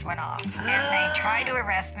alarms went off. And they tried to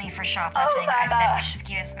arrest me for shoplifting. Oh, my I gosh.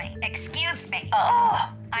 said, excuse me.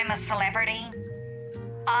 Oh. I'm a celebrity.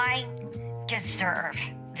 I deserve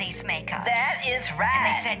these makeups. That is And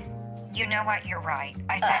right. they said, you know what, you're right.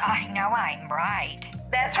 I said, I know I'm right.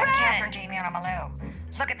 That's I'm right. Catherine Jamie Malou.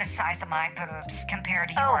 Look at the size of my boobs compared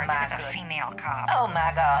to Oh, yours my as a good- female cop. Oh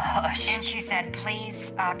my gosh. And she said,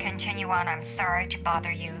 please continue on. I'm sorry to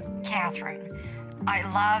bother you, Catherine. I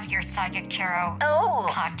love your Psychic Tarot Oh.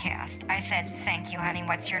 podcast. I said, thank you, honey.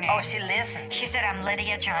 What's your name? Oh, she listens. She said, I'm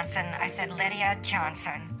Lydia Johnson. I said, Lydia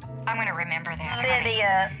Johnson. I'm going to remember that, honey.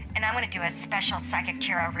 Lydia. And I'm going to do a special Psychic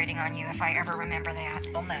Tarot reading on you if I ever remember that.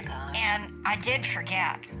 Oh my gosh. And I did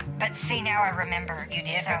forget. But see, now I remember. You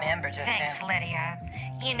did So, remember just thanks, now. Lydia.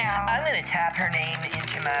 You know. I'm going to type her name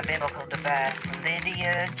into my biblical device,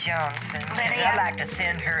 Lydia Johnson. 'cause Lydia? I like to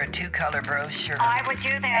send her a 2-color brochure. I would do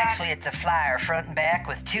that. Actually, it's a flyer, front and back,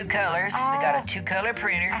 with 2 colors. We got a 2-color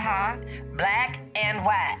printer, Uh-huh. black and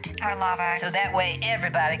white. I love it. So that way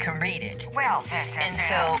everybody can read it. Well, this is And it.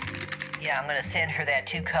 so, yeah, I'm going to send her that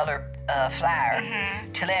 2-color flyer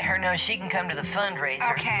to let her know she can come to the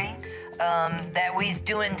fundraiser. Okay. That we's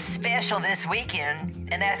doing special this weekend,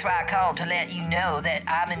 and that's why I called to let you know that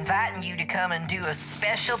I'm inviting you to come and do a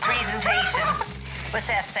special presentation. What's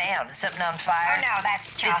that sound? Is something on fire? Oh, no,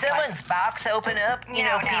 that's Did chocolate. someone's box open up? You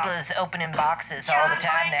know, No. people is opening boxes all the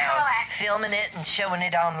time Chocolate now, collect. filming it and showing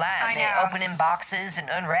it online. I They're know. opening boxes and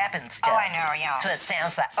unwrapping stuff. Oh, I know, yeah. That's what it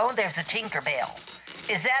sounds like. Oh, there's a Tinkerbell.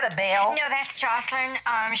 Is that a bell? No, that's Jocelyn.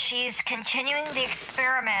 She's continuing the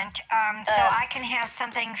experiment so I can have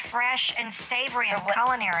something fresh and savory and what-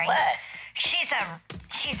 culinary. what? She's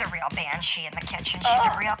a real banshee in the kitchen. She's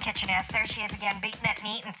a real kitchenette. There she is again, beating it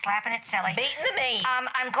neat and slapping it silly. Beating the meat.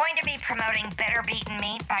 I'm going to be promoting Better Beaten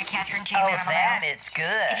Meat by Catherine G. Oh, Manilow. that is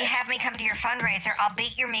good. If you have me come to your fundraiser, I'll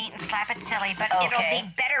beat your meat and slap it silly, but it'll Okay. be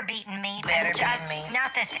better beaten meat. Better and beaten just meat.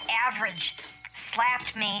 Not this average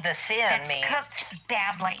slapped meat The sin that's meat. cooked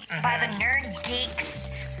badly by the nerd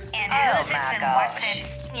geeks and Oh, who's my it's and gosh. what's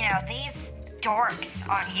it's. You know, these dorks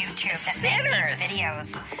on YouTube that Sinners. make these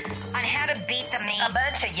videos on how to beat the meat A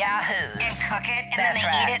bunch of and yahoos. cook it, and That's then they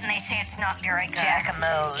right. eat it and they say it's not very good.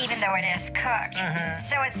 Jackamos. Even though it is cooked.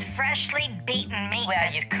 So it's freshly beaten meat Well,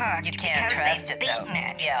 that's you cooked you can't because trust they've it though. beaten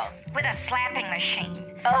it Yeah. with a slapping machine.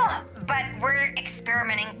 Oh, But we're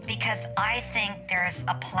experimenting because I think there's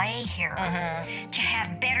a play here to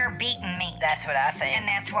have better beaten meat. that's what I think. And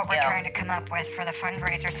that's what we're Yeah. trying to come up with for the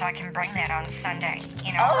fundraiser so I can bring that on Sunday,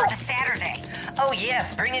 Oh. or to Saturday. Oh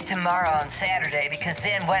yes, bring it tomorrow on Saturday, because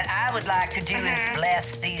then what I would like to do is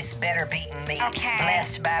bless these better beaten meats, Okay.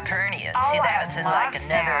 blessed by Pernia. Oh, See, I that's like love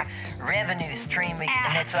another that. revenue stream,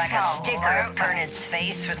 and it's like a sticker of Absolutely. Pernod's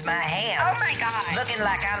face with my hand. Oh my God. Looking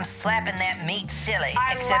like I'm slapping that meat silly,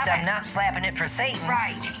 I except love I'm it. not slapping it for Satan.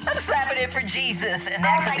 Right. I'm slapping it for Jesus, and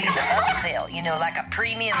that Oh could my be the God. upsell, like a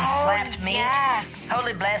premium Oh, slapped meat. yes.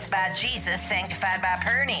 Totally blessed by Jesus, sanctified by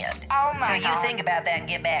Pernia. Oh my So you God. think about that and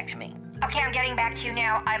get back to me. Okay, I'm getting back to you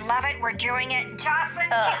now. I love it. We're doing it. Jocelyn,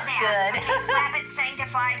 Oh, do that. good. Okay, slap it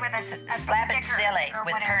sanctified with a Slap it sticker silly or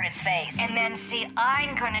with whatever. Pernod's face. And then, see,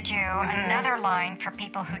 I'm going to do another line for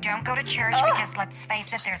people who don't go to church Oh. because, let's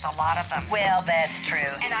face it, there's a lot of them. Well, that's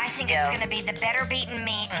true. And I think Yeah. it's going to be the Better Beaten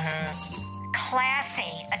Meat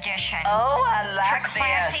Classy edition. Oh, I for like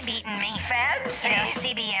Classy this. Beaten Meat. Fancy.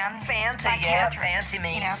 CBM. Fancy, by yeah, Catherine. fancy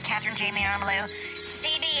meats. Catherine J. Manilow.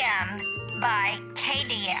 CBM by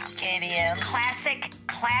KDM. KDM.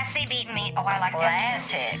 Classy Beaten Meat. Oh, I like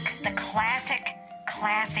Classic. that. The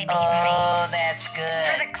classy beaten Oh, meat. that's For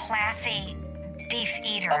good. the classy beef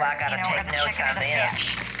eater. Oh, I gotta or take the notes chicken or on the this.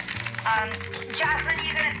 fish. Jocelyn,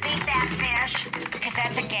 you gonna beat that fish? Because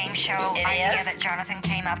that's a game show It idea is? that Jonathan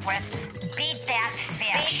came up with. Beat that fish.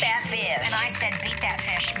 Beat that fish. And I said beat that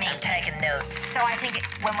fish I'm meat. taking notes. So I think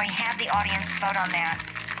when we have the audience vote on that,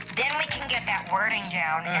 then we can get that wording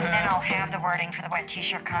down, and then I'll have the wording for the wet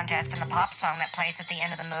t-shirt contest and the pop song that plays at the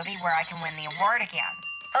end of the movie where I can win the award again.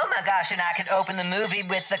 Oh my gosh, and I could open the movie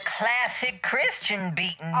with the classic Christian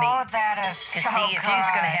beaten meat. Oh, that is so Because see, if good.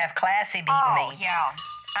 you's gonna have classy beaten Oh, meats, yeah.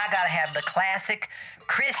 I gotta have the classic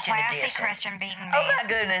Christian Classy edition. Christian beaten meat. Oh my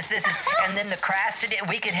goodness, this is, and then the Christ edition,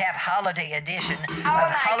 we could have holiday edition Oh of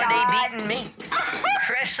my holiday God. beaten meats.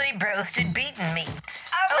 Freshly roasted beaten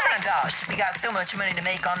meats. Oh my gosh, we got so much money to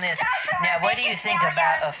make on this. Now, what do you think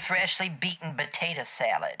about a freshly beaten potato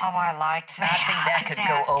salad? Oh, I like that. I think that could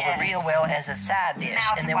go over real well as a side dish,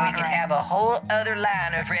 and then we could have a whole other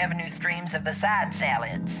line of revenue streams of the side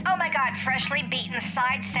salads. Oh my God, freshly beaten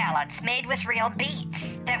side salads made with real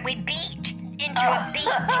beets that we beat into a beet.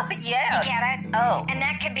 Yes. You get it? Oh. And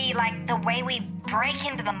that could be like the way we break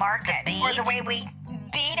into the market, or the way we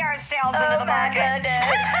beat ourselves into the market.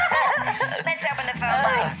 Let's open the phone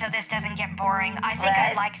lines so this doesn't get boring. I think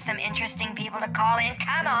I'd like some interesting people to call in.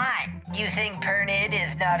 Come on. You think Pernod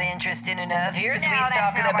is not interesting enough? Here's No, me that's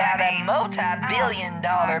talking not what about I mean. a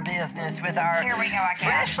multi-billion-dollar business with our Here we go again.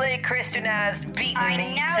 freshly Christianized beaten I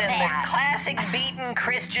meats know and that. the classic beaten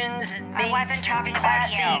Christians and I meats wasn't and talking about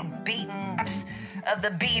classic you. beatens of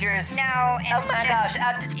the beaters. No, it's Oh my just...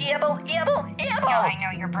 gosh, ibble. No, I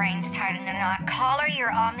know your brain's tied in a knot. Caller,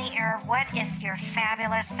 you're on the air. What is your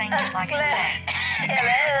fabulous thing you'd like to say?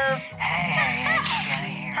 Hello. Hey, it's still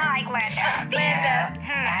here. Hi, Glenda.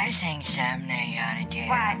 I think something that you ought to do.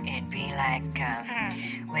 What? It'd be like,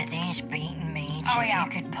 with these beaten meats, Oh, if yeah.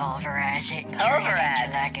 you could pulverize it, turn it Pulverize?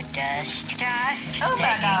 into like a dust. Dust? Oh my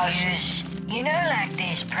that gosh. you use, you know, like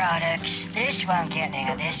these products. This won't get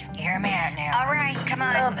now. This, hear me out now. All right, come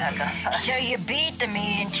on. Oh my gosh. So you beat the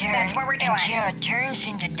meat until, That's what we're doing. until it turns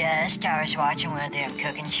into dust. I was watching one of them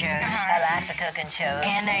cooking shows. I like the cooking shows.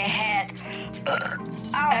 And they had, Good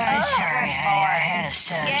I boy. had a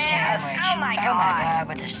sub Yes. sandwich. Oh, my God.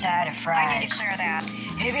 With a side of fries. I need to clear that.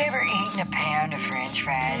 Have you ever eaten a pound of French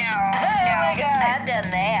fries? No. I've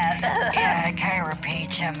done that. Yeah, it kind of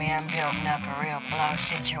repeats. I mean, I'm building up a real blow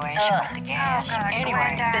situation with the gas. God, Anyway,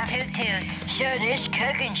 Glenda. The toot toots. so this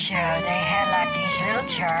cooking show, they had like these little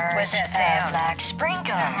jars What's that of sound? like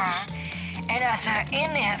sprinkles. And I thought,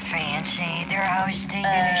 isn't that fancy? They're always thinking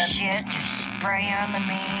of shit to spray on the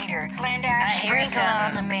meat or Glenda, hear sprinkle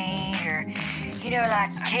on something. the meat or, you know,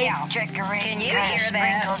 like cake decorating Can you kind hear of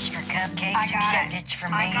that? sprinkles for cupcakes, I got except it. it's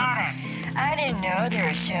for I meat. got it. I didn't know there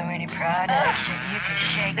were so many products that you could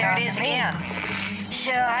shake There on it is the meat. again.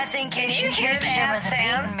 So I think Can you you should hear take some that of the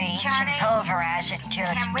sound? beaten meats Johnny? and pulverize it until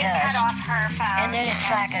it's Can we cut dust. off her phone? And then it's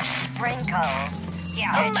like a sprinkle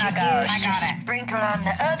Yeah. that my you gosh. use I got to it. sprinkle on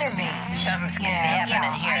the other meat. Something's Yeah. happening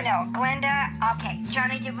Yeah, here. I know. Glenda, okay.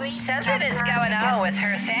 Johnny, did we... Something is jump her? going on with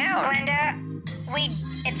her sound. Glenda,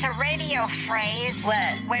 it's a radio phrase.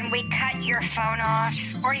 What? When we cut your phone off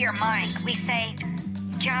or your mic, we say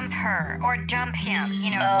jump her or jump him.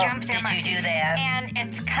 You know, jump their did you mic. do that? And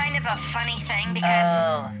it's kind of a funny thing because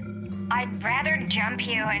Oh, I'd rather jump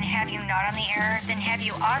you and have you not on the air than have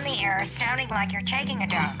you on the air sounding like you're taking a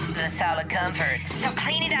dump. the solid comforts. So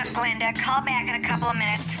clean it up, Glenda. Call back in a couple of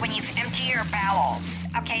minutes when you've emptied your bowels.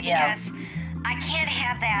 Okay, Yeah. because I can't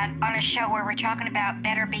have that on a show where we're talking about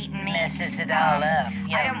better beaten meat. Messes it all up. I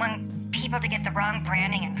Yeah. don't want people to get the wrong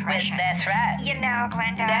branding impression. That's right. You know,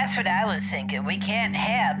 Glenda. That's what I was thinking. We can't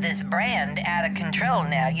have this brand out of control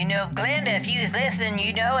now. You know, Glenda, if you was listening,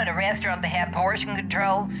 you know at a restaurant they have portion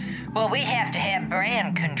control. Well, we have to have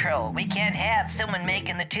brand control. We can't have someone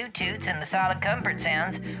making the toot toots and the solid comfort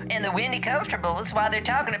sounds and the windy comfortables while they're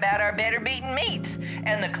talking about our better beaten meats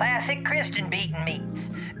and the classic Christian beaten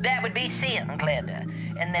meats. That would be sin, Glenda.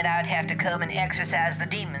 And then I'd have to come and exorcise the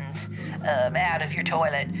demons out of your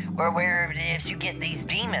toilet or wherever it is you get these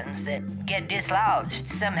demons that get dislodged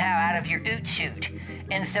somehow out of your oot chute.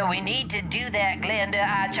 And so we need to do that, Glenda.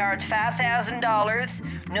 I charge $5,000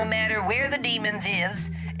 no matter where the demons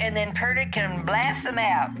is, and then Perdit can blast them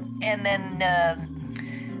out. And then,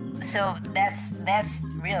 so that's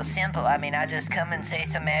real simple. I mean, I just come and say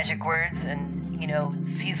some magic words and, you know,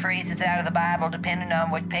 a few phrases out of the Bible depending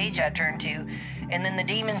on what page I turn to. And then the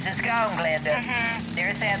demons is gone, Glenda.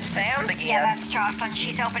 There's that sound again. Yeah, that's Jocelyn.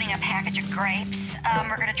 She's opening a package of grapes.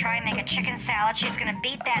 We're gonna try and make a chicken salad. She's gonna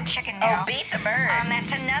beat that chicken now. Oh, beat the bird.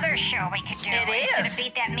 That's another show we could do. It Instead is. of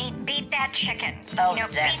beat that meat, beat that chicken. Oh, you know,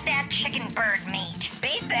 that- beat that chicken bird meat.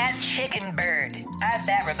 Beat that chicken bird.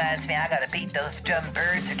 That reminds me, I gotta beat those dumb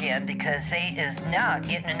birds again because they is not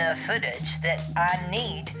getting enough footage that I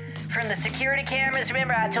need from the security cameras.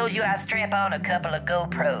 Remember I told you I strap on a couple of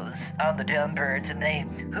GoPros on the dumb birds and they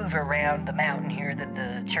hoover around the mountain here that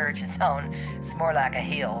the church is on. It's more like a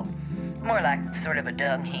hill. More like sort of a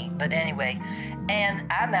dung heap, but anyway. And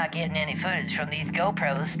I'm not getting any footage from these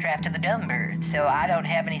GoPros strapped to the dumb bird, so I don't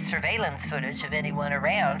have any surveillance footage of anyone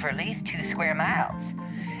around for at least 2 square miles.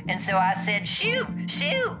 And so I said, shoo,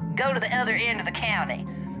 go to the other end of the county.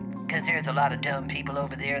 Because there's a lot of dumb people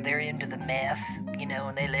over there. They're into the meth, you know,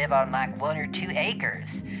 and they live on like 1 or 2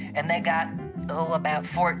 acres. And they got, about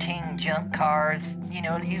 14 junk cars, you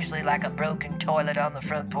know, usually like a broken toilet on the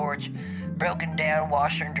front porch, broken down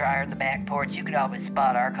washer and dryer in the back porch. You could always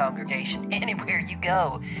spot our congregation anywhere you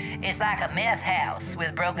go. It's like a meth house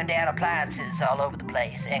with broken down appliances all over the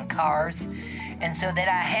place and cars. And so that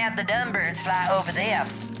I have the numbers fly over them.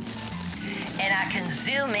 And I can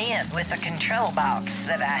zoom in with a control box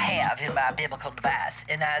that I have in my biblical device.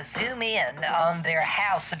 And I zoom in on their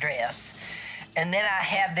house address. And then I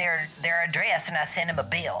have their address and I send them a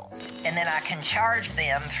bill. And then I can charge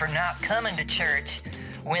them for not coming to church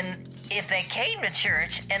when, if they came to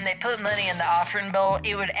church and they put money in the offering bowl,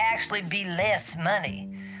 it would actually be less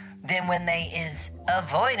money than when they is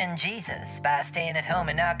avoiding Jesus by staying at home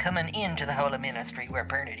and not coming into the holy ministry where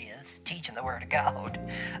Bernard is, teaching the word of God,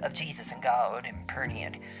 of Jesus and God and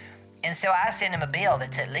Pernian. And so I send them a bill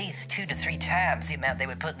that's at least 2 to 3 times the amount they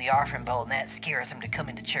would put in the offering bowl, and that scares them to come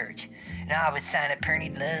into church. And I always sign it,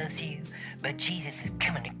 Pernian loves you, but Jesus is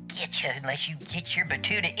coming to get you unless you get your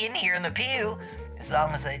batuta in here in the pew, as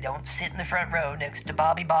long as they don't sit in the front row next to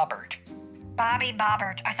Bobby Bobbert. Bobby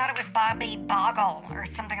Bobbert. I thought it was Bobby Boggle or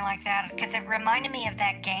something like that, because it reminded me of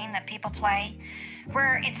that game that people play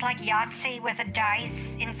where it's like Yahtzee with a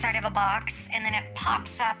dice inside of a box, and then it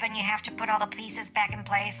pops up and you have to put all the pieces back in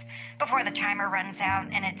place before the timer runs out,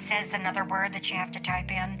 and it says another word that you have to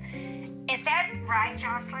type in. Is that right,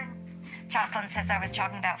 Jocelyn? Jocelyn says I was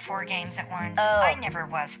talking about 4 games at once. Oh. I never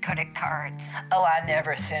was good at cards. Oh, I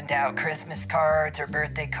never send out Christmas cards or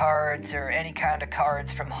birthday cards or any kind of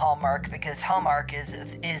cards from Hallmark, because Hallmark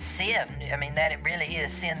is sin. I mean, that it really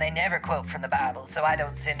is sin. They never quote from the Bible, so I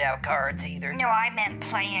don't send out cards either. No, I meant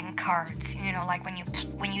playing cards. You know, like when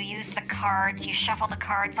you use the cards, you shuffle the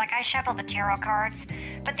cards. Like I shuffle the tarot cards,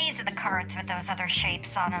 but these are the cards with those other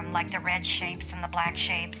shapes on them, like the red shapes and the black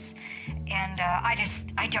shapes. And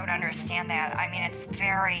I don't understand that. I mean, it's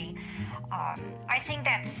very, I think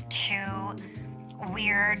that's too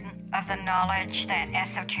weird of the knowledge, that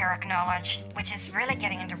esoteric knowledge, which is really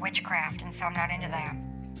getting into witchcraft, and so I'm not into that.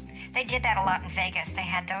 They did that a lot in Vegas. They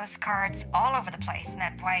had those cards all over the place, and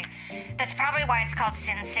that's probably why it's called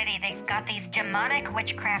Sin City. They've got these demonic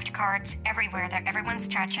witchcraft cards everywhere that everyone's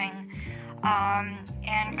touching.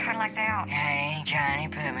 And kind of like that. Honey, Johnny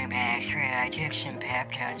put me back through. I took some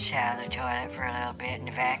Peptones out of the toilet for a little bit and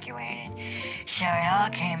evacuated. So it all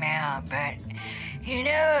came out, but you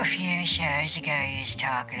know, a few shows ago you was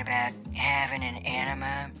talking about having an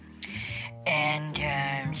enema.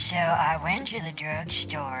 And so I went to the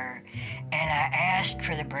drugstore and I asked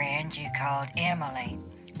for the brand you called Emily.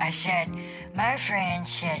 I said, my friend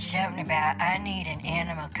said something about I need an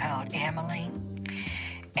enema called Emily.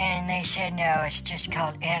 And they said, no, it's just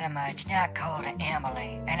called enema. It's not called an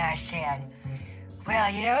Emily. And I said, well,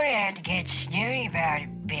 you don't have to get snooty about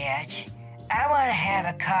it, bitch. I want to have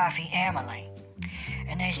a coffee Emily.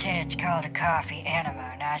 And they said it's called a coffee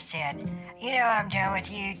enema. And I said, you know, I'm done with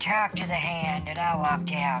you. Talk to the hand. And I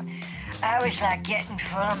walked out. I was like getting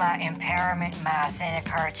full of my empowerment, my authentic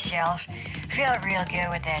heart self. Felt real good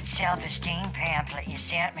with that self-esteem pamphlet you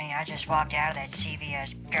sent me. I just walked out of that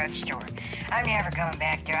CVS drugstore. I'm never going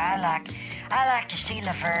back there. I like to see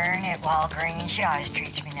Laverne at Walgreens. She always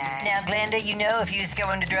treats me nice. Now, Glenda, you know if you was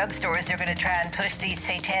going to drugstores, they're going to try and push these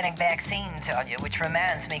satanic vaccines on you, which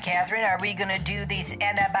reminds me, Catherine, are we going to do these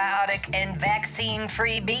antibiotic and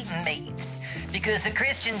vaccine-free beaten meats? Because the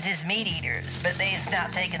Christians is meat eaters, but they's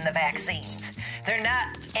not taking the vaccines. They're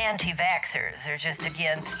not anti-vaxxers. They're just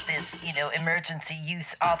against this, emergency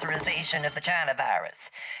use authorization of the China virus,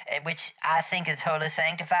 which I think is wholly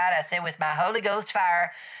sanctified. I said with my Holy Ghost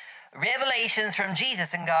fire, revelations from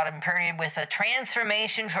Jesus and God imprinted with a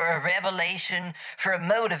transformation for a revelation for a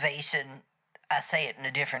motivation. I say it in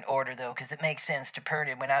a different order, though, because it makes sense to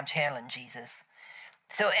Purdy when I'm channeling Jesus.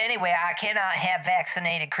 So anyway, I cannot have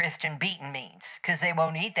vaccinated Christian beaten meats, because they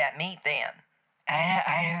won't eat that meat then.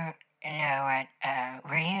 I don't know what,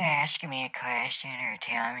 were you asking me a question or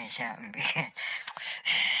telling me something? Because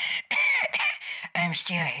I'm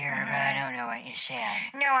still here, but I don't know what you said.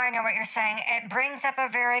 No, I know what you're saying. It brings up a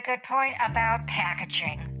very good point about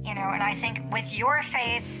packaging, and I think with your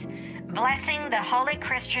face blessing the holy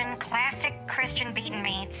Christian, classic Christian beaten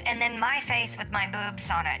meats, and then my face with my boobs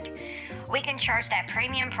on it, we can charge that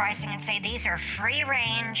premium pricing and say these are free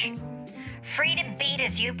range, free to beat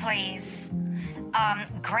as you please,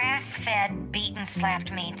 grass-fed, beaten,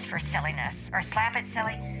 slapped meats for silliness. Or slap it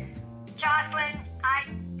silly. Jocelyn,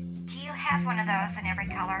 do you have one of those in every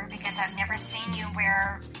color? Because I've never seen you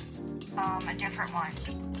wear a different one.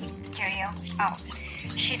 Do you? Oh,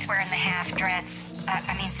 she's wearing the half dress.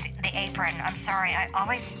 The apron. I'm sorry. I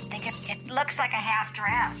always think it looks like a half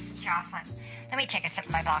dress, Jocelyn. Let me take a sip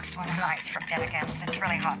of my boxed one of ice from Delicans. It's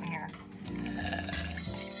really hot in here.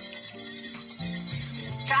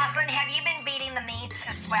 Jocelyn, have you been beating the meats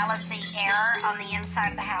as well as the air on the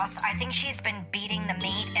inside of the house? I think she's been beating the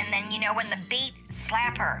meat, and then, when the beat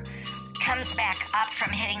slapper comes back up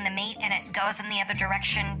from hitting the meat and it goes in the other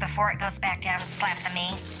direction before it goes back down and slap the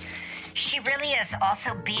meat, she really is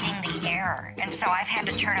also beating the air. And so I've had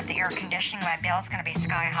to turn up the air conditioning. My bill's going to be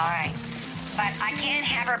sky high. But I can't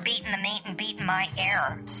have her beating the meat and beating my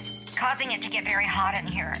air, causing it to get very hot in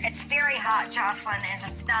here. It's very hot, Jocelyn, and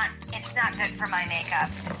it's not good for my makeup.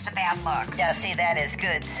 It's a bad look. Now, see, that is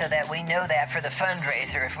good, so that we know that for the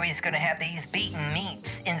fundraiser, if we're going to have these beaten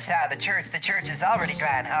meats inside the church is already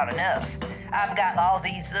dry and hot enough. I've got all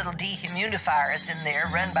these little dehumidifiers in there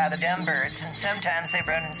run by the dumb birds, and sometimes they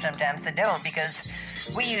run and sometimes they don't, because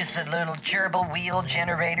we use the little gerbil wheel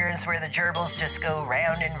generators where the gerbils just go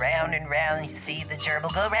round and round and round. You see the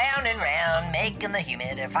gerbil go round and round, making the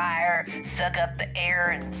humidifier suck up the air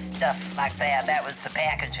and stuff like that. That was the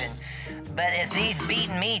packaging. But if these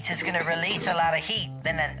beaten meats is going to release a lot of heat,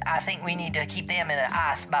 then I think we need to keep them in an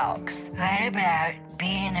ice box. What about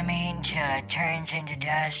beating the meat until it turns into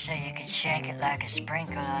dust so you can shake it like a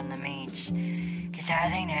sprinkle on the meats? Because I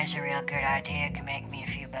think that's a real good idea. It can make me a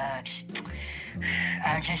few bucks.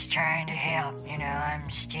 I'm just trying to help, I'm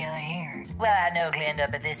still here. Well, I know, Glenda,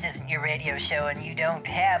 but this isn't your radio show, and you don't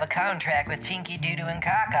have a contract with Tinky Doodoo and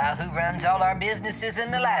Kaka, who runs all our businesses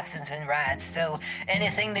and the licensing rights. So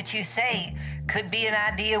anything that you say could be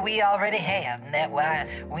an idea we already have, and that's why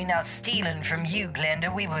we're not stealing from you, Glenda.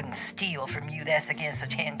 We wouldn't steal from you. That's against the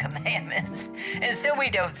 10 Commandments. And so we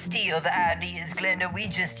don't steal the ideas, Glenda. We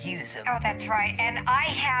just use them. Oh, that's right. And I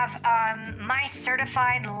have my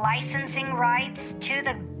certified licensing rights to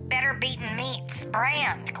the Better Beaten Meats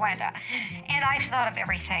brand, Glenda. And I've thought of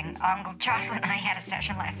everything. Jocelyn and I had a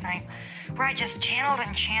session last night where I just channeled.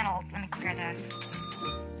 Let me clear this.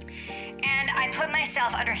 And I put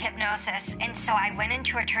myself under hypnosis, and so I went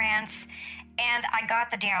into a trance, and I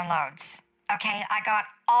got the downloads. Okay, I got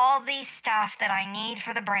all the stuff that I need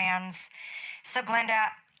for the brands. So,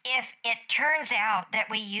 Glenda, if it turns out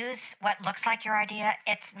that we use what looks like your idea,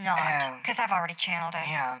 it's not, because I've already channeled it.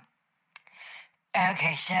 Yeah.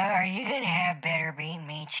 Okay, so are you going to have Better Beaten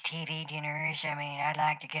Meats TV dinners? I mean, I'd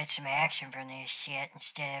like to get some action from this shit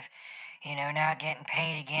instead of, not getting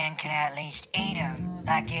paid again. Can I at least eat them?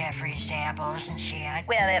 Like, do you have free samples and shit?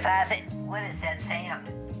 Well, if I say... What is that sound?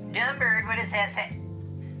 Dumbbird, what is that sound?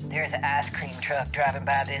 There's an ice cream truck driving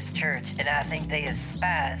by this church, and I think they are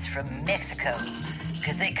spies from Mexico.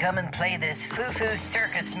 Because they come and play this foo-foo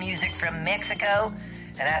circus music from Mexico,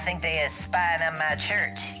 and I think they are spying on my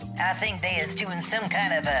church. I think they is doing some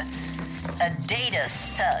kind of a data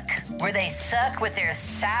suck, where they suck with their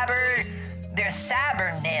cyberness.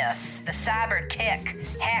 The cyber tech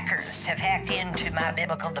hackers have hacked into my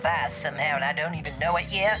biblical device somehow, and I don't even know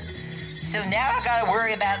it yet. So now I gotta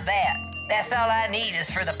worry about that. That's all I need is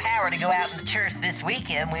for the power to go out in the church this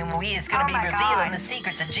weekend when we is going to be revealing the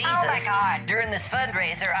secrets of Jesus during this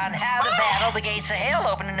fundraiser on how to battle the gates of hell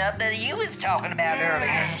opening up that you was talking about earlier.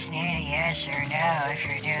 I just need a yes or no if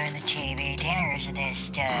you're doing the TV dinners of this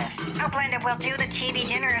stuff. Oh, Glenda, we'll do the TV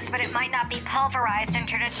dinners, but it might not be pulverized and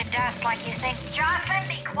turned into dust like you think. Jocelyn,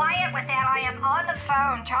 be quiet with that. I am on the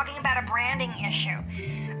phone talking about a branding issue.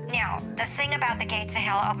 Now, the thing about the gates of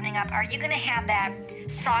hell opening up, are you going to have that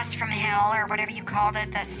sauce from hell or whatever you called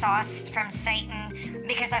it, the sauce from Satan?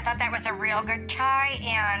 Because I thought that was a real good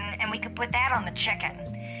tie-in, and we could put that on the chicken.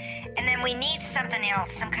 And then we need something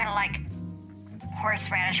else, some kind of like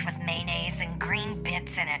horseradish with mayonnaise and green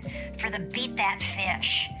bits in it for the Beat That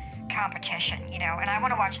Fish competition, and I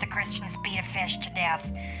want to watch the Christians beat a fish to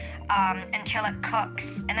death until it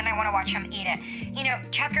cooks, and then I want to watch them eat it.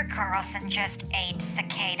 Tucker Carlson just ate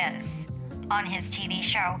cicadas on his TV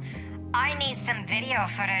show. I need some video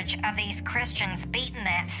footage of these Christians beating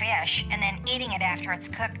that fish and then eating it after it's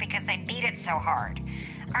cooked because they beat it so hard.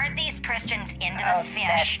 Aren't these Christians into the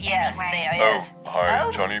fish yes, anyway? They is.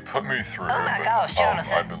 Hi, Johnny, put me through. Oh my gosh,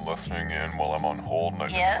 Jonathan. I've been listening in while I'm on hold, and I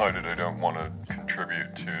decided I don't want to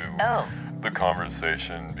contribute to the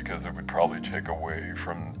conversation because it would probably take away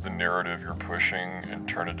from the narrative you're pushing and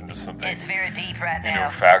turn it into something. It's very deep right now.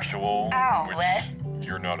 Factual. Which what?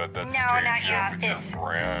 You're not at that stage yet with your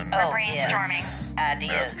brand. We're brainstorming.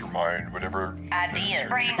 Ideas. Mastermind, whatever. Ideas.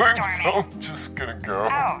 Brainstorming. So I'm just gonna go.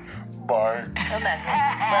 Bye. Oh my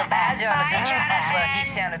God. Well, bye, Jonathan. Bye, Jonathan. Well, he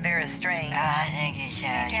sounded very strange. I think it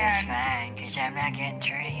sounds just fine, because I'm not getting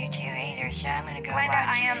through to you two either, so I'm going to go Glenda, watch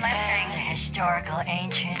I am listening. the historical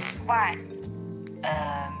ancient... What?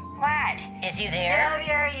 What? Is you there?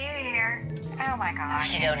 Sylvia, are you here? Oh my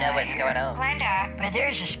gosh. She don't know what's going on. Glenda. But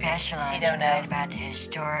there's a special on She don't tonight know. about the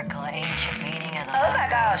historical ancient meaning of the... Oh my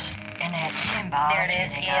gosh. And that symbology There it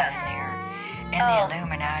is, they yeah. got in there. And the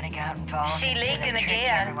Illuminati got involved. She so they leaking tricked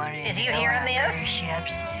again. everyone into Is you going hearing on this? cruise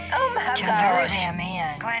ships Oh my to lure gosh. them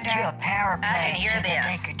in Glenda, to a power I can plant hear so that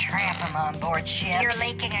this. they could trap them on board ships. you're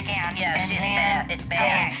leaking again. Yeah, And she's then bad. It's they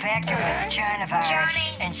bad. infect her with the China virus. Johnny.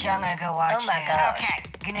 And so I'm gonna go watch Oh my that. gosh. Okay.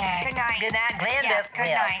 Good night. Good night. Good night, Glenda. Yeah,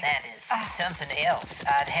 good well, night. that is something else.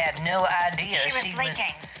 I'd had no idea She was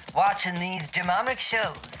leaking. watching these demonic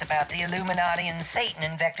shows about the Illuminati and Satan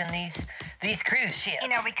infecting these cruise ships. You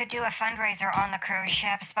know, we could do a fundraiser on the cruise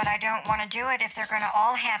ships, but I don't want to do it if they're going to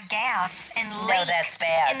all have gas and leak No, that's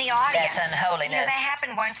bad. in the audience. That's unholiness. You know, that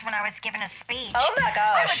happened once when I was giving a speech. Oh my I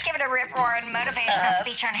gosh. was giving a rip-roaring motivational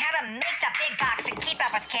speech on how to make the big bucks and keep up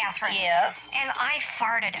with Catherine. Yeah. And I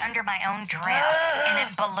farted under my own dress, and it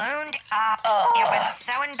ballooned up. It was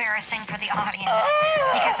so embarrassing for the audience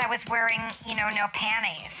because I was wearing, no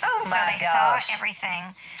panties. Oh so my they gosh. saw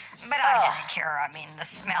everything. But I didn't care. I mean, the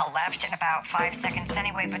smell left in about 5 seconds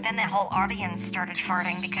anyway. But then the whole audience started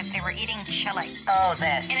farting because they were eating chili. Oh,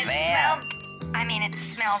 that's And it bad.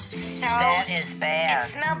 smelled so... That is bad.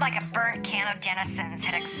 It smelled like a burnt can of Denison's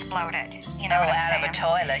had exploded. You Oh, know what I'm out of a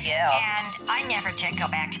saying? toilet, yeah. And I never did go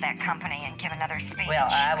back to that company and give another speech. Well,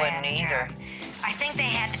 I wouldn't And, either. I think they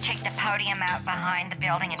had to take the podium out behind the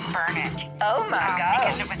building and burn it. Oh my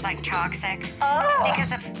Because gosh. it was like toxic. Oh.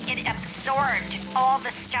 Because it absorbed all the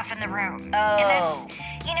stuff in the room. Oh. And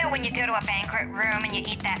that's, when you go to a banquet room and you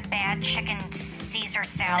eat that bad chicken Caesar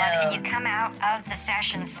salad No. and you come out of the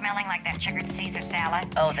session smelling like that chicken Caesar salad.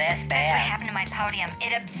 Oh, that's That's what bad. happened to my podium.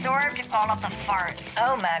 It absorbed all of the farts.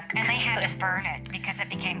 Oh my And they had to goodness. burn it because it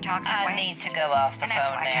became toxic I waste. need to go off the And that's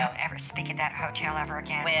phone why I now. don't ever speak at that hotel ever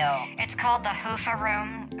again. Well. It's called the Hoofa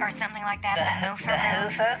Room or something like that. The Hoofa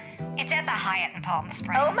Room. hoofa? It's at the Hyatt in Palm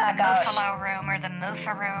Springs. Oh, my the gosh. Buffalo Room or the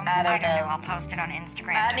Moofa Room. I don't know. I'll post it on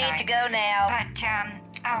Instagram I tonight. need to go now. But,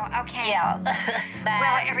 okay. Yeah. Bye.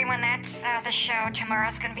 Well, everyone, that's the show.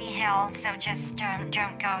 Tomorrow's going to be hell, so just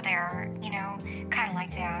don't go there, kind of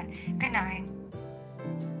like that. Good night.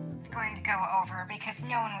 It's going to go over because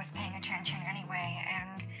no one was paying attention anyway,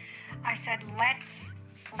 and I said,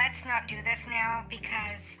 let's not do this now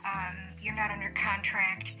because you're not under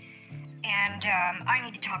contract, and I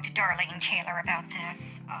need to talk to Darlene Taylor about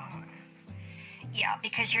this. Yeah,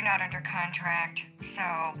 because you're not under contract,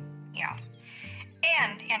 so, yeah.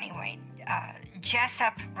 And anyway,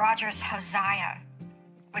 Jessup Rogers Hosea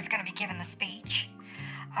was going to be given the speech.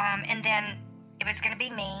 And then it was going to be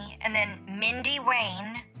me, and then Mindy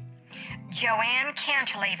Wayne, Joanne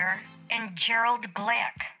Cantilever, and Gerald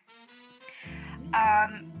Glick.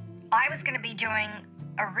 I was going to be doing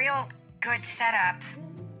a real good setup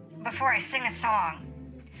before I sing a song.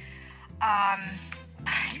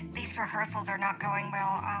 These rehearsals are not going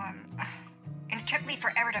well. And it took me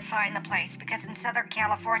forever to find the place because in Southern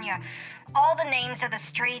California, all the names of the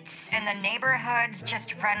streets and the neighborhoods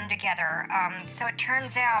just run together. So it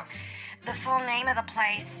turns out the full name of the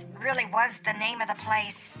place really was the name of the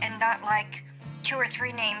place and not like 2 or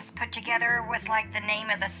 3 names put together with like the name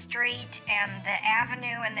of the street and the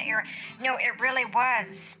avenue and the area. No, it really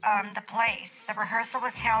was the place. The rehearsal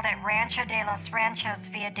was held at Rancho de los Ranchos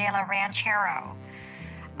Via de la Ranchero.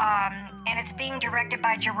 And it's being directed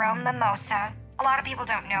by Jerome Mimosa. A lot of people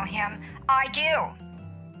don't know him. I do.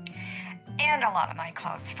 And a lot of my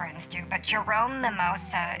close friends do. But Jerome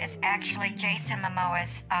Mimosa is actually Jason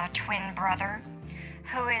Momoa's twin brother,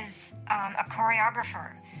 who is a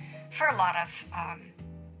choreographer for a lot of,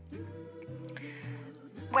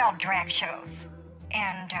 drag shows.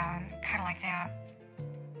 And kind of like that.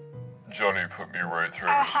 Johnny put me right through.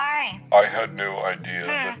 Oh, hi. I had no idea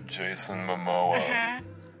that Jason Momoa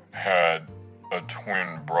had a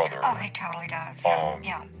twin brother. Oh, he totally does.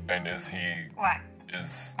 Yeah. And is he? What?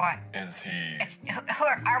 What? Is he? Who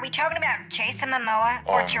are we talking about? Jason Momoa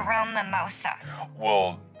or Jerome Mimosa?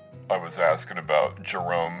 Well, I was asking about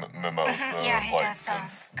Jerome Mimosa, Yeah, he like, does,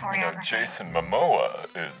 'cause, choreography. Jason Momoa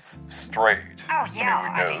is straight. Oh, yeah.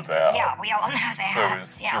 I mean, we know that. Yeah, we all know that. So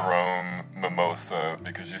is yeah. Jerome Mimosa,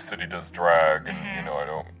 because you said he does drag, and, I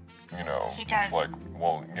don't, He does. it's like,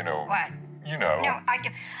 well, What? No, I do.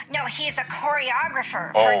 No, he's a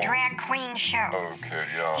choreographer Oh. for drag queen shows. Okay,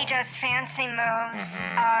 yeah. He does fancy moves,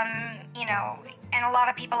 and a lot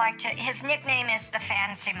of people like to. His nickname is the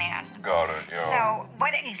Fancy Man. Got it, yeah. So,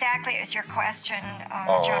 what exactly is your question,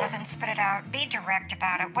 Jonathan? Spit it out. Be direct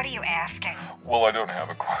about it. What are you asking? Well, I don't have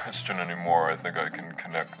a question anymore. I think I can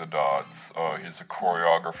connect the dots. He's a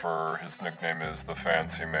choreographer. His nickname is the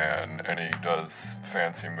Fancy Man, and he does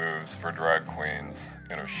fancy moves for drag queens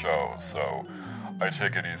in a show. So I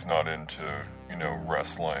take it he's not into,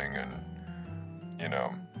 wrestling and,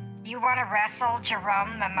 You want to wrestle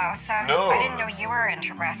Jerome Mimosa? No. I didn't know you were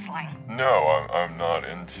into wrestling. No, I'm not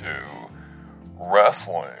into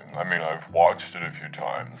wrestling. I mean, I've watched it a few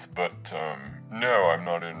times, but no, I'm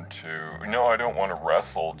not into... No, I don't want to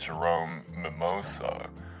wrestle Jerome Mimosa.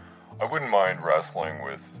 I wouldn't mind wrestling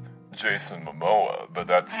with Jason Momoa, but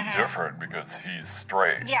that's different because he's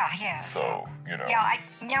straight. Yeah, he is. So, you know. Yeah,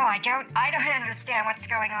 I don't understand what's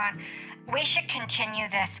going on. We should continue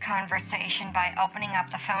this conversation by opening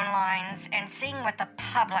up the phone lines and seeing what the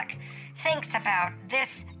public thinks about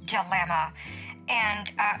this dilemma.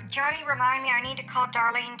 And, Johnny, remind me, I need to call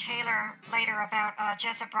Darlene Taylor later about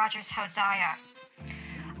Jessup Rogers Hosea.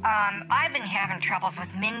 I've been having troubles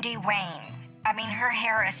with Mindy Wayne. I mean, her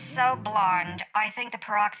hair is so blonde, I think the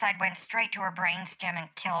peroxide went straight to her brainstem and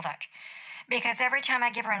killed it. Because every time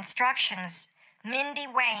I give her instructions, Mindy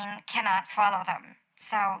Wayne cannot follow them.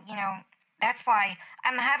 So, you know, that's why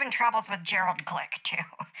I'm having troubles with Gerald Glick, too.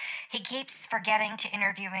 He keeps forgetting to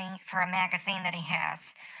interview me for a magazine that he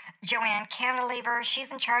has. Joanne Cantilever,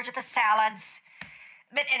 she's in charge of the salads.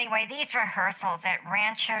 But anyway, these rehearsals at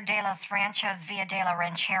Rancho de los Ranchos Via de la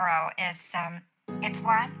Ranchero is, it's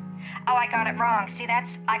what? Oh, I got it wrong. See,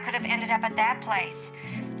 I could have ended up at that place.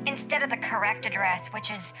 Instead of the correct address,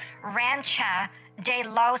 which is Rancha de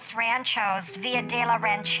los Ranchos Via de la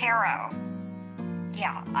Ranchero.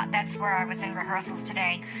 Yeah, that's where I was in rehearsals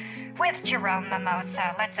today with Jerome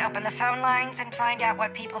Mimosa. Let's open the phone lines and find out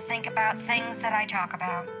what people think about things that I talk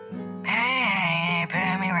about. Hey,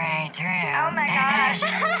 put me right through. Oh my gosh.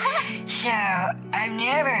 So, I've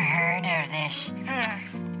never heard of this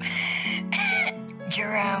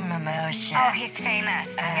Jerome Mimosa. Oh, he's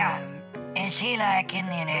famous. Yeah. Is he like in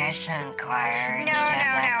the National Choir and stuff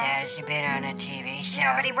like that? Has he been on a TV show?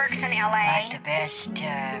 No, but he works in L.A. Like the best,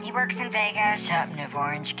 he works in Vegas. something of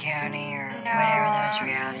Orange County or whatever those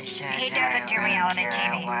reality shows He doesn't do reality TV.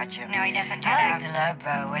 I don't watch him. No, he doesn't do I like that. the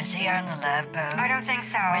Love Boat. Was he on the Love Boat? I don't think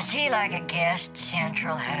so. Was he like a guest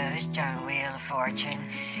central host on Wheel of Fortune?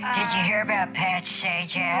 Did you hear about Pat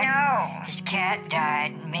Sajak? No. His cat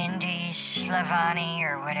died. Mindy Slavani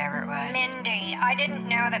or whatever it was. Mindy. I didn't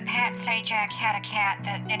know that Pat Sajak had a cat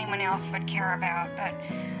that anyone else would care about, but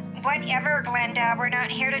whatever, Glenda. We're not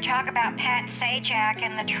here to talk about Pat Sajak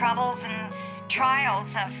and the troubles and trials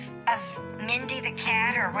of Mindy the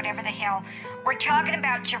cat or whatever the hell. We're talking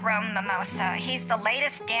about Jerome Mimosa. He's the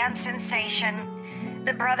latest dance sensation,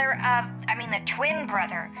 the twin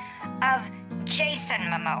brother of Jason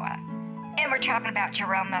Momoa. And we're talking about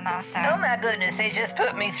Jerome Mimosa. Oh my goodness, they just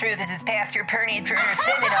put me through. This is Pastor Perny and Turner.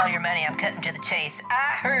 Send in all your money. I'm cutting to the chase.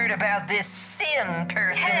 I heard about this sin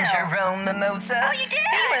person, Jerome Mimosa. Oh, you did?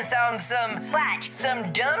 He was on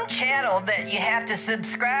some dumb channel that you have to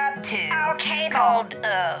subscribe to. Oh, cable. Called,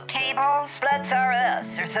 Cable? Sluts Are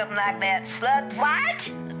Us or something like that. Sluts. What?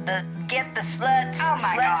 Get the sluts. Oh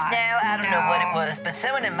my sluts God. now. I don't know what it No. was, but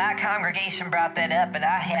someone in my congregation brought that up, and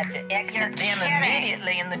I had to exit them kidding.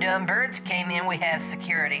 immediately. And the dumb birds came in. We have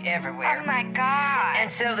security everywhere. Oh my God.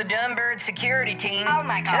 And so the dumb bird security team Oh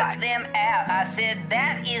my God. took them out. I said,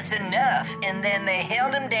 that is enough. And then they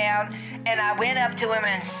held him down, and I went up to him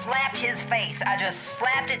and slapped his face. I just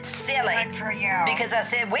slapped it silly. Good for you. Because I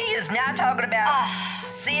said, we is not talking about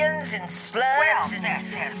sins and sluts Well, and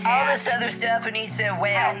this is all it. this other stuff. And he said,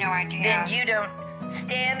 well, I had no idea. then you don't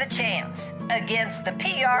stand a chance against the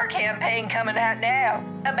PR campaign coming out now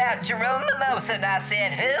about Jerome Mimosa. And I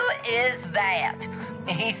said, who is that?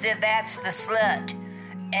 And he said, that's the slut.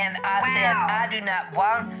 And I said, I do not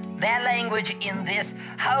want that language in this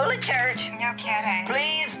holy church. No kidding.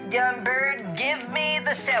 Please, dumb bird, give me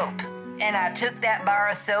the soap. And I took that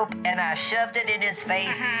bar of soap and I shoved it in his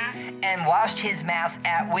face and washed his mouth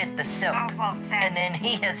out with the soap. Oh, well, and then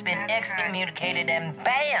he has been excommunicated and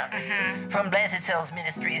banned from Blessed Souls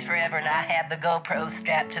Ministries forever. And I have the GoPro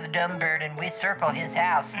strapped to the dumb bird, and we circle his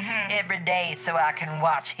house every day so I can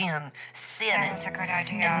watch him sinning. That's a good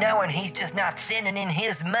idea. And knowing he's just not sending in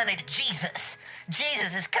his money to Jesus.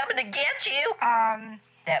 Jesus is coming to get you.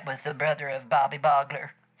 That was the brother of Bobby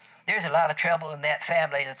Bogler. There's a lot of trouble in that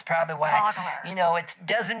family. That's probably why, Bogler. It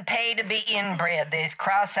doesn't pay to be inbred. They're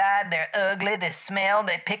cross-eyed, they're ugly, they smell,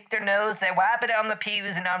 they pick their nose, they wipe it on the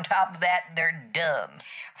pews, and on top of that, they're dumb.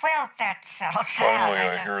 Well, that settles Finally,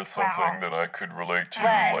 out. I hear something that I could relate to,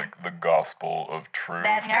 What? like the gospel of truth.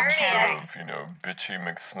 That's instead perfect. of, Bitchy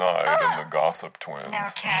McSnide and the Gossip Twins. No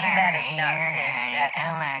kidding. That is not serious.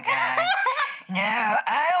 Oh my God. No,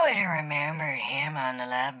 I would have remembered him on the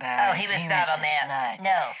Love Boat. Oh, he was not on that. Slut.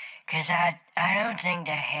 No. Because I I don't think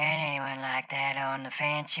they had anyone like that on the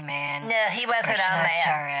Fancy Man. No, he wasn't on Sluts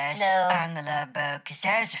that. R Us No. on the Love Boat, because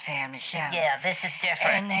that was a family show. Yeah, this is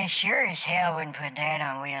different. And they sure as hell wouldn't put that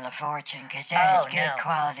on Wheel of Fortune, because that is good no.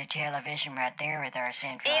 quality television right there with our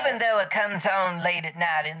Central. Even though it comes on late at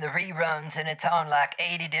night in the reruns and it's on like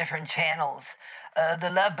 80 different channels, the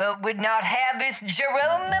Love Boat would not have this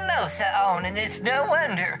Jerome Mimosa on, and it's no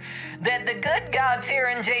wonder that the good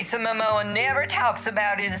God-fearing Jason Momoa never talks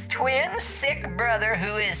about his twin sick brother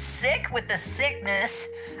who is sick with the sickness.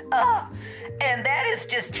 Oh, and that is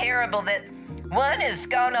just terrible that one has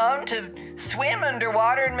gone on to swim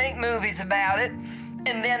underwater and make movies about it,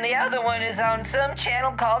 and then the other one is on some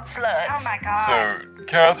channel called Sluts. Oh my God. So,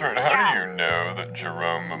 Catherine, how do you know that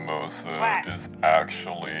Jerome Mimosa is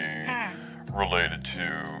actually related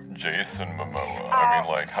to Jason Momoa? I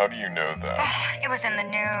mean, like, how do you know that? It was in the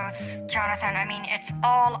news, Jonathan. I mean, it's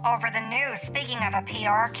all over the news. Speaking of a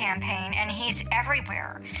PR campaign, and he's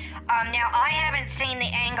everywhere. Now, I haven't seen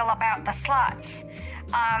the angle about the sluts,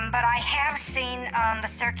 but I have seen the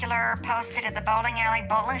circular posted at the Bowling Alley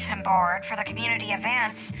Bulletin Board for the community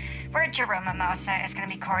events where Jerome Mimosa is going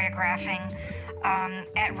to be choreographing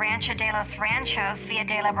at Rancho de los Ranchos Via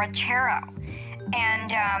de la Ranchero.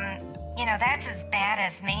 And, you know, that's as bad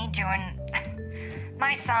as me doing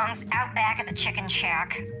my songs out back at the Chicken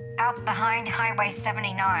Shack, out behind Highway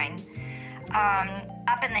 79,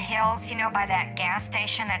 up in the hills, you know, by that gas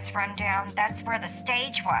station that's run down. That's where the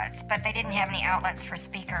stage was, but they didn't have any outlets for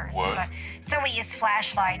speakers. What? But, so we used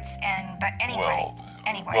flashlights, but anyway.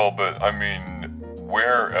 Well, but I mean,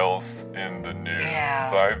 where else in the news?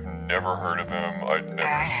 Because I've never heard of him. I'd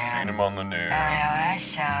never seen him on the news. I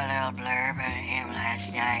saw a little blurb of him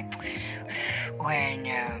last night when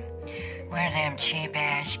one of them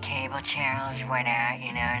cheap-ass cable channels went out,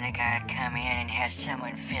 you know, and they gotta come in and have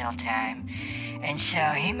someone fill time. And so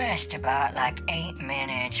he must have bought like 8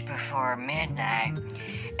 minutes before midnight.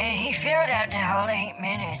 And he filled out the whole 8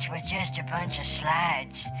 minutes with just a bunch of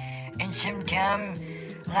slides and some dumb,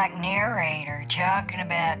 like, narrator talking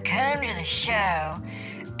about, come to the show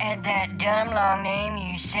at that dumb long name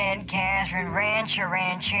you said, Catherine,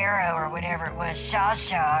 Ranchero, or whatever it was,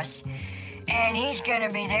 Sauce. And he's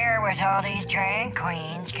gonna be there with all these drag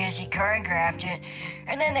queens because he choreographed it.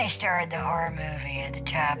 And then they started the horror movie at the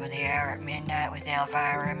top of the hour at midnight with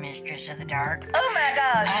Elvira, Mistress of the Dark. Oh my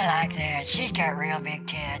gosh. I like that. She's got real big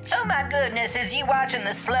tits. Oh my goodness, is you watching the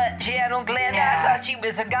Slut channel, Glenda? I thought you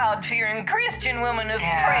was a God-fearing Christian woman of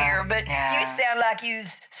prayer, but you sound like you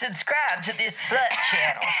subscribe to this Slut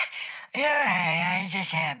channel. Yeah, I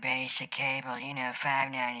just have basic cable, you know,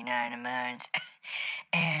 $5.99 a month.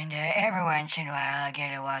 And every once in a while I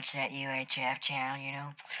get to watch that UHF channel, you know.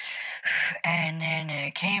 And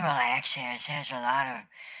then cable access has a lot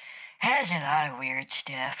of weird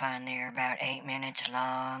stuff on there, about 8 minutes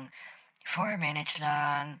long, 4 minutes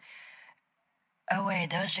long. Oh wait,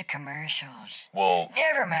 those are commercials. Well,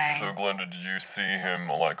 never mind. So Glenda, did you see him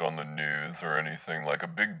like on the news or anything, like a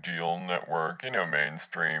Big Deal Network, you know,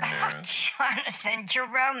 mainstream news? Jonathan,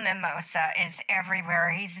 Jerome Mimosa is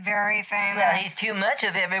everywhere. He's very famous. Well, he's too much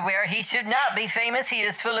of everywhere. He should not be famous. He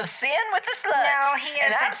is full of sin with the sluts. No, he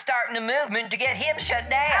isn't. And I'm starting a movement to get him shut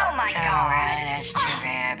down. Oh my God. Oh, well, that's too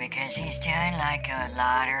bad because he's doing like a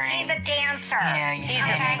lottery. He's a dancer. You know, you He's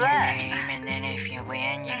a send slut. your name, and then if you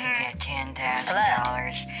win, you can get $10,000.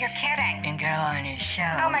 You're kidding. And go on his show.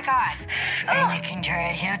 Oh my God. And you can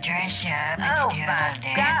he'll dress you up and you do a little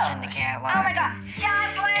dance in the catwalk. Oh my God.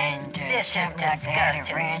 Jocelyn. And This is something like that at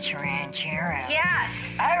disgusting. Ranchero.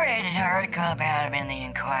 Yes. I read an article about him in the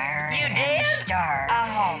Inquirer. You and did? The Star.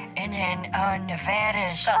 Oh. And then on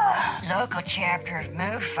Nevada's local chapter of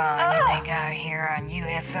MUFON that they got here on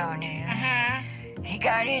UFO News. He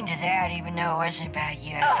got into that even though it wasn't about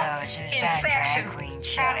UFOs. It was infection. about drag queen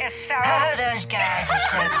show. That is so. Oh, those guys are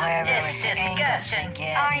so clever It's with the angles disgusting. they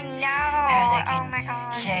get. I How know. they can Oh my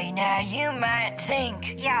God. say, now you might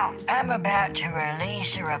think Yeah. I'm about to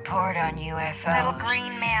release a report on UFOs. Little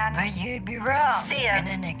green man. But you'd be wrong. See ya. And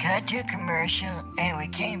then they cut to a commercial, and we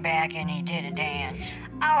came back, and he did a dance.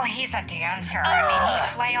 Oh, he's a dancer. I mean, he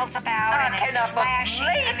flails about I and it's cannot flashy.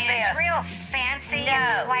 believe I mean, this. it's real fancy No,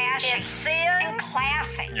 and flashy it's sin. and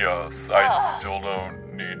classy. Yes, I still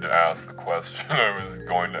don't need to ask the question I was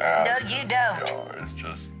going to ask. No, you don't. Yeah, it's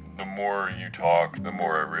just the more you talk, the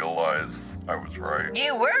more I realize I was right.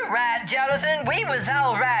 You were right, Jonathan. We was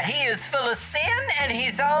all right. He is full of sin, and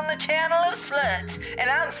he's on the channel of sluts. And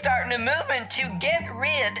I'm starting a movement to get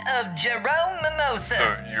rid of Jerome Mimosa.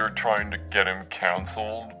 So you're trying to get him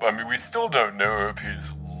canceled? I mean, we still don't know if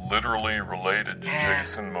he's literally related to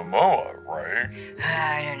Jason Momoa, right?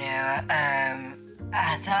 I don't know.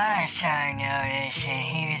 I thought I saw a notice that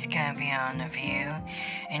he was gonna be on The View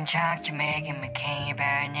and talk to Megan McCain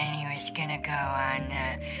about it, and then he was gonna go on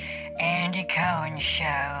the Andy Cohen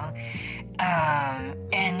show.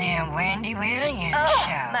 And then Wendy Williams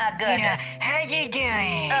show. My goodness. How you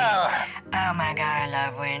doing? Oh my God, I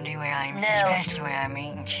love Wendy Williams, especially when I'm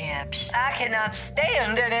eating chips. I cannot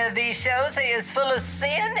stand any of these shows. He is full of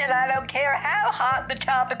sin, and I don't care how hot the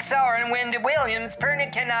topics are. And Wendy Williams, Bernie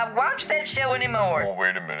cannot watch that show anymore. Well,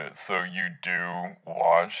 wait a minute. So you do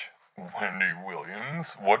watch Wendy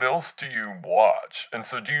Williams? What else do you watch? And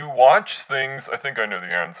so do you watch things? I think I know the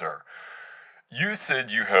answer. You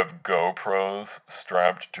said you have GoPros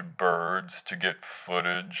strapped to birds to get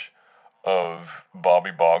footage of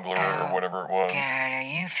Bobby Bogler or whatever it was. God, are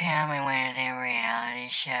you filming one of them reality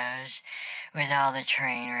shows with all the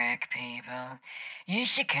train wreck people? You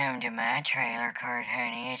should come to my trailer court,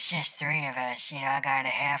 honey. It's just 3 of us. I got a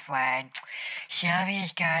half wide.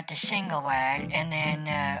 Sylvia's got the single wide. And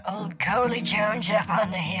then old Coley Jones up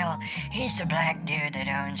on the hill. He's the black dude that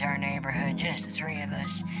owns our neighborhood, just the 3 of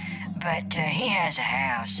us. But he has a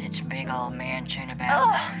house. It's a big old mansion,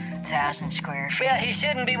 about 1,000 square feet. Well, he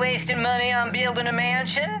shouldn't be wasting money on building a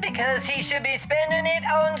mansion because he should be spending it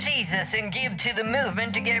on Jesus and give to the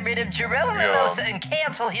movement to get rid of Jerome Mimosa and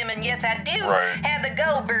cancel him. And yes, I do have the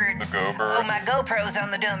Go-Birds. The Go-Birds? Oh, my GoPro's on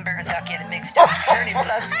the dumb birds. I'll get it mixed up. 30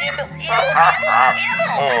 plus.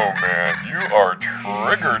 Oh, man, you are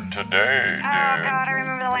triggered today, dude. Oh, God, I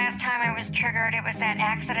remember the last time I was triggered. It was that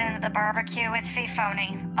accident at the barbecue with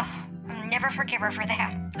Fifoni. Oh, I'll never forgive her for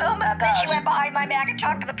that. Oh, my Then gosh. she went behind my back and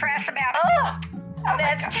talked to the press about it. Oh,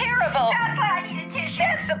 that's terrible. That's why I needed tissue.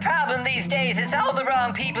 That's the problem these days. It's all the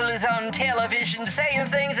wrong people is on television saying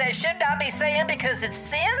things they should not be saying because it's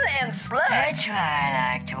sin and sludge. That's why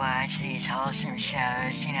I like to watch these wholesome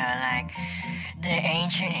shows, like the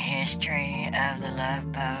ancient history of the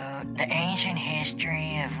Love Boat, the ancient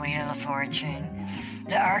history of Wheel of Fortune,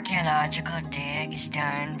 the archaeological digs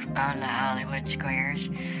done on the Hollywood squares.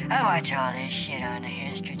 I watch all this shit on the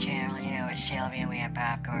History Channel, with Sylvia and we have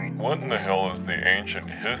popcorn. What in the hell is the ancient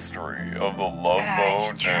history of the Love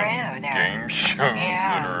Boat it's true, and though. game shows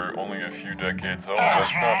that are only a few decades old? That's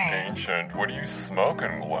That's not right. ancient. What are you smoking,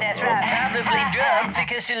 Glenda? That's right, probably drugs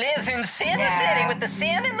because she lives in Sin City with the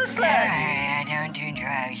sin and the sludge. I don't do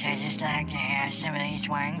drugs. I just like to have some of these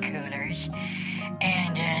wine coolers.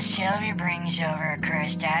 And Sylvia brings over a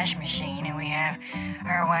crushed ice machine, and we have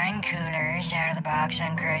our wine coolers out of the box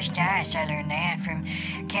on crushed ice. I learned that from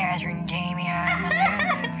Catherine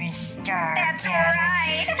Damian, the movie star. That's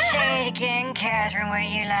Catherine. right. Say it again, Catherine, what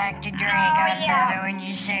you like to drink. Oh, I love it when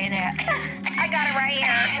you say that. I got it right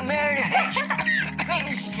here.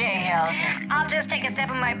 Motivate. Stay healthy. I'll just take a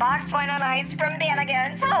sip of my box wine on ice from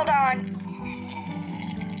Bannigan's. Hold on.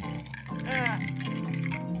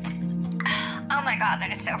 Oh my God,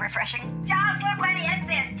 that is so refreshing. Jocelyn, what is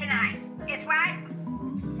this tonight? It's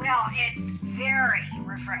what? Well, it's very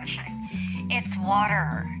refreshing. It's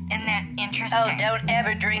water. Isn't that interesting? Oh, don't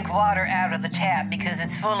ever drink water out of the tap because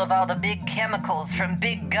it's full of all the big chemicals from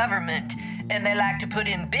big government. And they like to put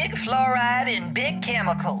in big fluoride and big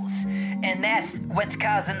chemicals. And that's what's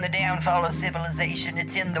causing the downfall of civilization.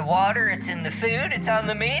 It's in the water, it's in the food, it's on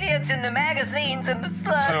the media, it's in the magazines and the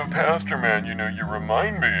slugs. So, Pastor Man, you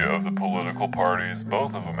remind me of the political parties,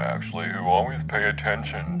 both of them actually, who always pay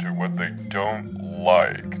attention to what they don't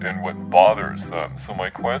like and what bothers them. So my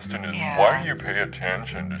question is, why do you pay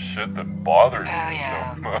attention to shit that bothers you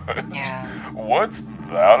so much? Yeah. What's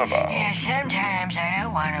that about? Yeah, sometimes I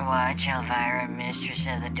don't want to watch Elvira, Mistress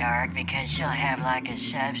of the Dark, because she'll have like a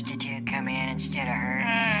substitute come in instead of her.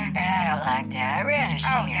 And I don't like that. I'd rather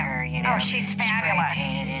see her, Oh, she's fabulous. spray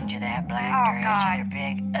painted into that black Oh, dress God. with her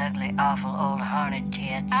big, ugly, awful old haunted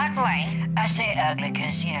tits. Ugly. I say ugly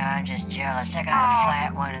because, I'm just jealous. I got a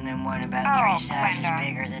flat one and then one about 3 sizes Glenda.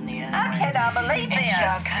 bigger than the other I one. cannot believe And this. so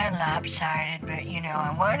I'm kind of lopsided, but,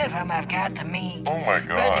 on one of them I've got the meat. Oh my But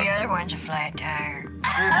God. the other one's a flat tire. Good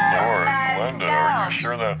Lord, Glenda, are you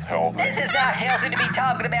sure that's healthy? This is not healthy to be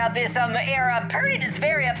talking about this on the air. Perdit is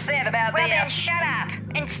very upset about Well, then this. shut up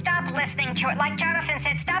and stop listening to it. Like Jonathan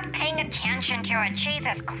said, stop paying attention to it.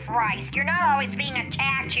 Jesus Christ. You're not always being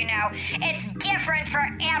attacked, It's different for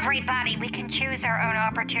everybody. We can choose our own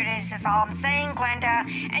opportunities, is all I'm saying, Glenda.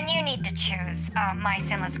 And you need to choose my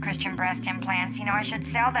Sinless Christian breast implants. I should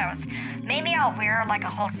sell those. Maybe I'll wear like a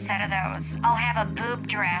whole set of those. I'll have a boob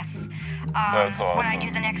dress. That's awesome. When I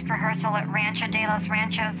do the next rehearsal at Rancho de los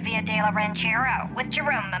Ranchos Via de la Ranchero with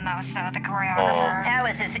Jerome Mimosa, the choreographer. How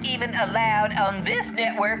is this even allowed on this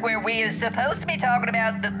network where we are supposed to be talking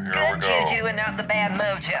about the good juju and not the bad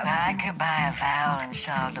mojo? I could buy a vowel and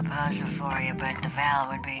solve the puzzle for you, but the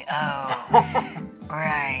vowel would be O.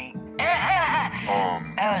 Right. Oh,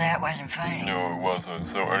 that wasn't funny. No, it wasn't.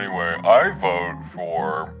 So anyway, I vote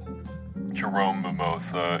for Jerome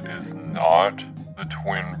Mimosa is not the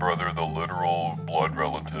twin brother, the literal blood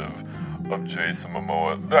relative of Jason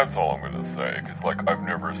Momoa. That's all I'm going to say, because, like, I've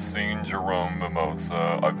never seen Jerome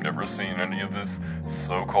Mimosa. I've never seen any of this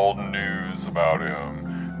so-called news about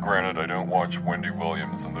him. Granted, I don't watch Wendy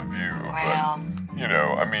Williams and The View, Well, but, you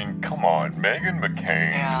know, I mean, come on. Meghan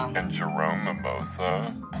McCain and Jerome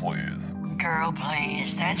Mimosa, please. Girl,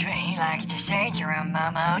 please. That's what he likes to say, Jerome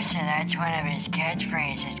Mimosa. That's one of his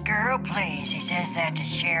catchphrases. Girl, please. He says that to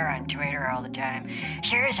Cher on Twitter all the time.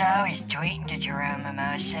 Cher's always tweeting to Jerome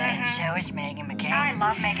Mimosa, and so is Meghan McCain. I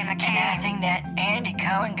love Meghan McCain. And I think that Andy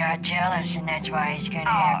Cohen got jealous, and that's why he's going to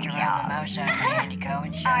have Jerome Mimosa on the Andy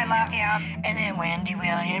Cohen show. I love him. And then Wendy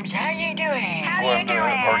Williams. How you doing? How you Glenda, doing?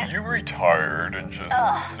 are you retired and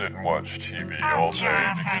just sit and watch TV all day?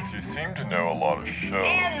 Jonathan. Because you seem to know a lot of shows.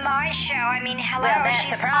 And my show. I mean, hello, Well, that's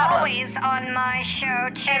she's the problem. always on my show,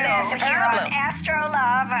 too. And that's the here problem. on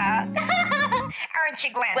Astrolava. Aren't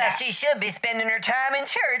you, Glenda? Well, she should be spending her time in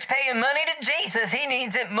church paying money to Jesus. He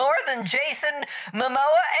needs it more than Jason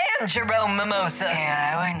Momoa and Jerome Mimosa.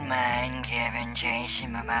 Yeah, I wouldn't mind giving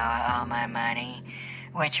Jason Momoa all my money,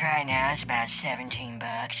 which right now is about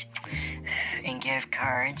 $17, and gift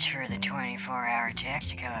cards for the 24-hour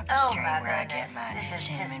Texaco up the Oh, street my where I goodness. get my This is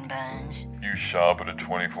cinnamon buns. You shop at a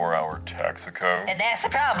 24-hour Texaco? And that's the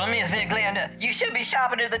problem, isn't it, Glenda? You should be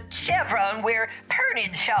shopping at the Chevron where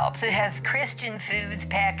Pernod shops. It has Christian foods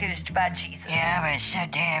packaged by Jesus. Yeah, but it's so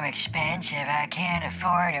damn expensive, I can't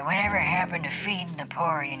afford it. Whatever happened to feeding the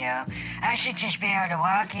poor, you know? I should just be able to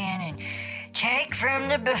walk in and take from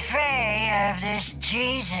the buffet of this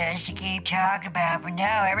Jesus you keep talking about, but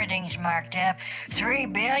no, everything's marked up 3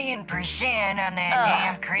 billion% on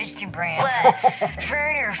that damn Christian brand.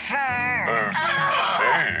 Further Farm.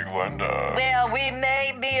 Touche, Glenda. Well, we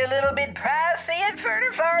may be a little bit pricey at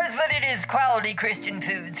Further Farms, but it is quality Christian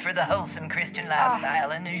foods for the wholesome Christian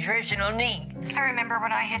lifestyle and nutritional needs. I remember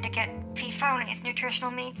when I had to get Fifoni's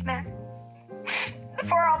nutritional needs met.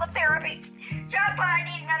 Before all the therapy. Just when I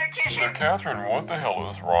need another tissue. So, Catherine, what the hell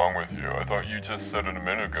is wrong with you? I thought you just said it a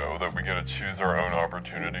minute ago that we gotta choose our own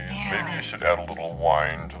opportunities. Yeah. Maybe you should add a little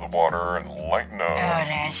wine to the water and lighten Oh, up.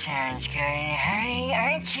 that sounds good. And honey,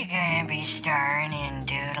 aren't you gonna be starring in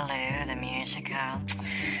Doodaloo, the musical?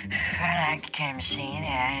 I'd like to come see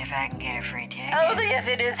that if I can get a free ticket. Only if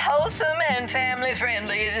it is wholesome and family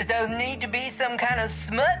friendly. It doesn't need to be some kind of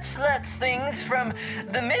smut sluts things from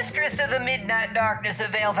the Mistress of the Midnight Darkness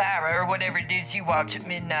of Elvira or whatever it is you watch at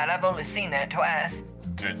midnight. I've only seen that twice.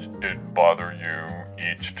 Did it bother you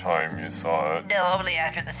each time you saw it? No, only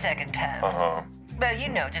after the second time. Uh-huh. Well, you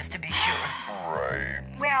know, just to be sure. Right.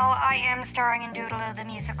 Well, I am starring in Doodaloo the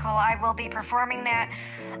musical. I will be performing that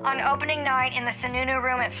on opening night in the Sununu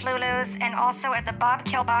Room at Flulu's and also at the Bob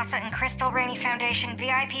Kilbasa and Crystal Rainey Foundation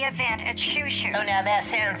VIP event at Shoo Shoo. Oh, now that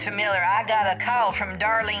sounds familiar. I got a call from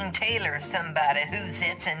Darlene Taylor, somebody who's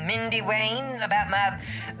it's, and Mindy Wayne about my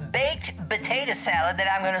baked potato salad that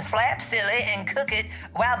I'm going to slap silly and cook it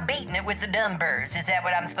while beating it with the dumb birds. Is that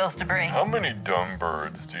what I'm supposed to bring? How many dumb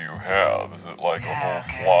birds do you have? Is it like a whole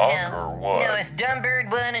flock or what? No, it's Dumb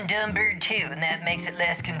Bird 1 and Dumb Bird 2, and that makes it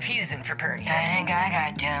less confusing for Perny. I think I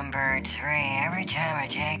got Dumb Bird 3. Every time I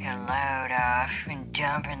take a load off and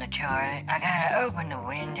dump in the toilet, I gotta open the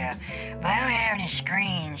window. But I don't have any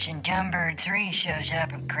screens, and Dumb Bird 3 shows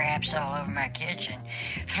up and craps all over my kitchen.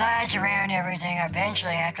 Flies around everything. I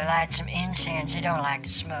eventually have to light some incense. They don't like to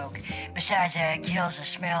smoke. Besides that, it kills the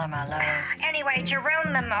smell of my load. Anyway,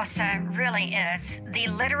 Jerome Mimosa really is the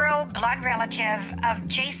literal blood relative of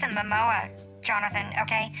Jason Momoa, Jonathan,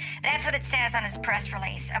 okay? That's what it says on his press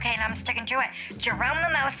release, okay? And I'm sticking to it. Jerome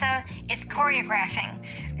Mimosa is choreographing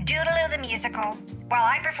Doodaloo the musical while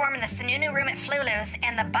I perform in the Sununu Room at Flulu's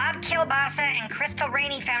and the Bob Kilbasa and Crystal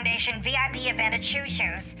Rainey Foundation VIP event at Shoo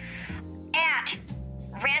Shoo's at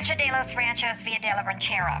Rancho de los Ranchos Via de la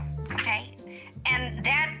Ranchera, okay? And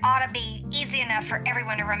that ought to be easy enough for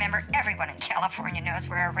everyone to remember. Everyone in California knows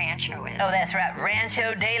where a rancho is. Oh, that's right.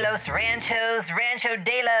 Rancho de los Ranchos, Rancho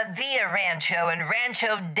de la Via Rancho, and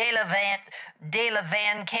Rancho de la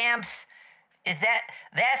Van Camps.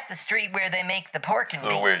 That's the street where they make the pork and So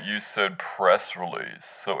beans. wait, you said press release.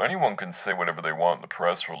 So anyone can say whatever they want in the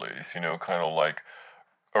press release, you know, kind of like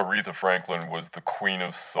Aretha Franklin was the queen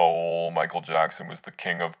of soul. Michael Jackson was the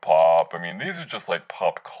king of pop. I mean, these are just like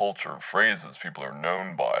pop culture phrases people are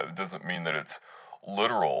known by. It doesn't mean that it's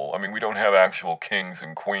literal. I mean, we don't have actual kings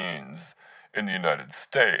and queens in the United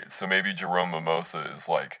States. So maybe Jerome Mimosa is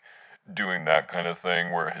like doing that kind of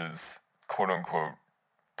thing where his quote-unquote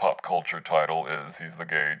pop culture title is he's the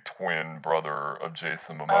gay twin brother of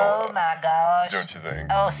Jason Momoa. Oh my gosh. Don't you think?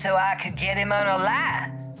 Oh, so I could get him on a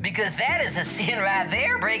lie. Because that is a sin right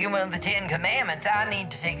there, breaking one of the 10 Commandments. I need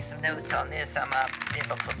to take some notes on this on my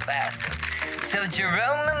biblical class. So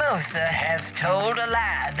Jerome Mimosa has told a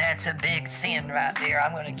lie. That's a big sin right there.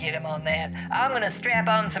 I'm going to get him on that. I'm going to strap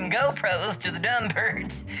on some GoPros to the dumb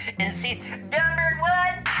birds and see. Dumb bird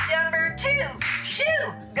 1, dumb bird 2. Shoo!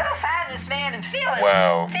 Go find this man and feel him.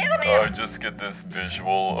 Wow. Film him. Just get this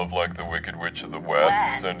visual of like the Wicked Witch of the West What?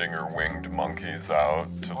 sending her winged monkeys out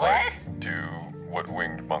to like do what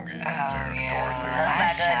winged monkeys do to Yeah, Dorothy.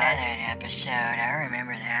 I saw goodness. that episode. I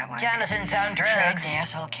remember that one. Jonathan's on Fred drugs.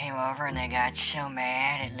 Dassel came over and they got so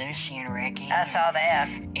mad at Lucy and Ricky. I saw that.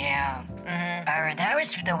 Yeah. That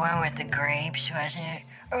was the one with the grapes, wasn't it?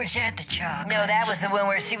 Or was that the chocolate? No, that was the one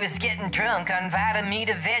where she was getting drunk on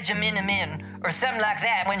Vitamita Vegeminimin or something like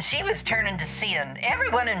that when she was turning to sin.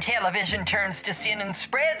 Everyone in television turns to sin and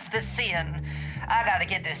spreads the sin. I gotta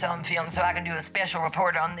get this on film so I can do a special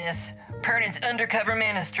report on this. Pernod's Undercover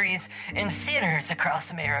Ministries and sinners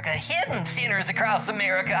across America. Hidden sinners across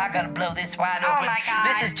America. I gotta blow this wide open. Oh my God.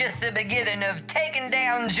 This is just the beginning of taking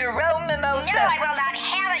down Jerome Mimosa. No, I will not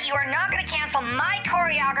have it. You are not going to cancel my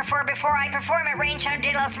choreographer before I perform at Rancho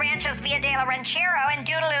de los Ranchos Via de la Ranchero and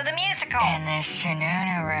Doodaloo the musical. And the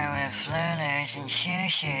Sonoma room with Flulus and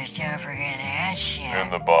Shoo-Shoos, don't forget that shit.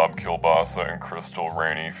 And the Bob Kilbasa and Crystal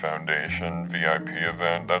Rainey Foundation VIP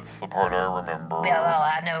event. That's the part I remember. Well, all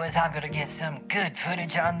I know is I'm gonna get some good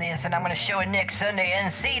footage on this, and I'm gonna show it next Sunday.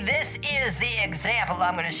 And see, this is the example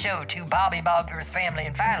I'm gonna show to Bobby Bogner's family,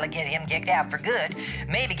 and finally get him kicked out for good.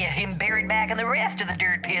 Maybe get him buried back in the rest of the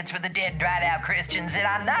dirt pits with the dead, dried-out Christians. And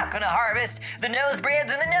I'm not gonna harvest the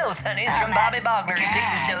nosebreads and the nose honeys from Bobby Bogner. He picks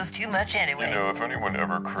his nose too much anyway. You know, if anyone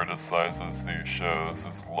ever criticizes these shows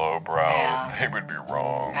as lowbrow, they would be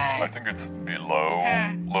wrong. I think it's below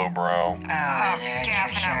lowbrow. Oh, that's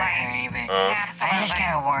for sure, honey, but I just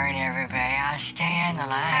gotta warn everybody, I'll stay on the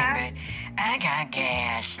line, but I got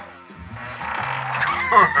gas.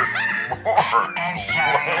 I'm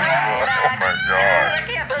sorry, guys. Oh my god. I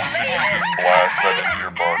can't believe it. Just blast that into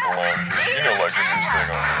your barca lounger. You know, like when you're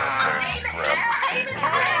sitting on an airplane, you grab the seat and you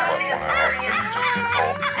let one out, and it just gets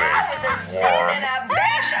all baked and warm. And I'm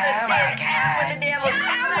bashing the sin out with the devils,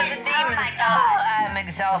 out with the demons. Oh, I'm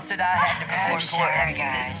exhausted. I had to perform 4 sorry,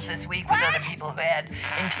 exorcisms this week with other people who had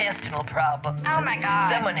intestinal problems. Oh, my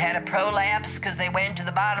God. Someone had a prolapse because they went to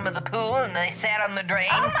the bottom of the pool and they sat on the drain.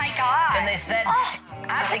 Oh, my God. And they said,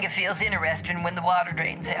 I think it feels interesting when the water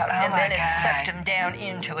drains out. And my then it God. sucked them down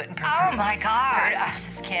into it. And Oh, my God.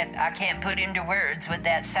 I can't put into words what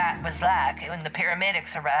that sight was like when the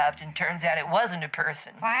paramedics arrived and turns out it wasn't a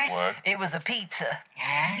person. What? It was a pizza.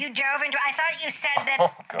 You dove into. I thought you said that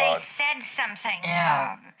Oh, they God. said something.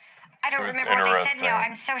 Yeah. I don't It was remember what they said interesting. now.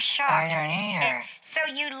 I'm so shocked. I don't either. So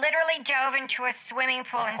you literally dove into a swimming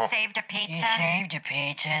pool and saved a pizza? You saved a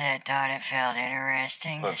pizza that thought it felt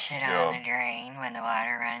interesting to That's- sit yeah. on the drain when the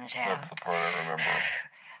water runs out. That's the part I remember.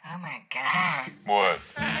 Oh my god. What?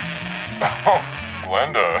 Oh,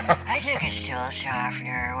 Glenda. I took a stool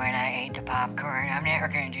softener when I ate the popcorn. I'm never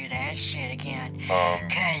gonna do that shit again.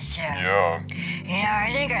 Cause, Yeah. you know, I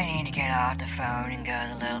think I need to get off the phone and go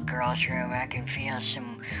to the little girl's room. I can feel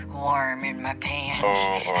some warm in my pants.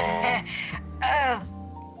 Oh,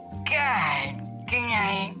 God. Good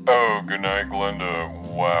night. Oh, good night, Glenda.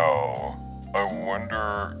 Wow. I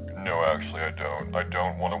wonder. No, actually, I don't. I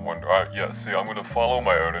don't want to wonder. See, I'm going to follow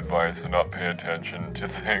my own advice and not pay attention to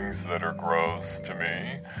things that are gross to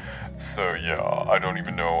me. So, yeah, I don't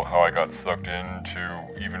even know how I got sucked into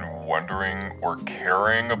even wondering or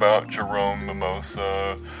caring about Jerome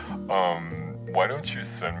Mimosa. Why don't you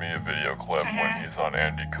send me a video clip when he's on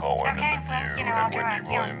Andy Cohen Okay, and The well, View I'll and do Wendy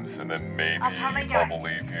it, yeah. Williams, and then maybe I'll totally do I'll it.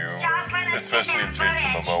 believe you. Jocelyn, let's Especially get if that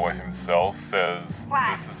Jason footage. Momoa himself says, What?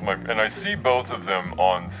 this is my... And I see both of them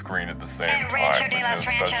on screen at the same And time. Rancho with de no los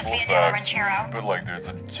Ranchos special Via de la effects. Ranchero. But, like, there's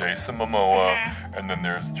a Jason Momoa, and then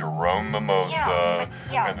there's Jerome Mimosa,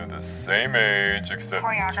 Yeah. and they're the same age, except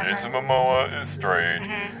Choreographer. Jason Momoa is straight,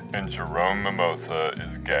 and Jerome Mimosa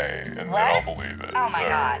is gay. And then I'll believe it. Oh, my so,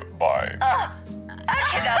 God. Bye. I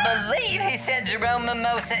cannot believe he said Jerome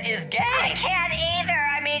Mimosa is gay. I can't either.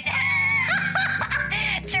 I mean,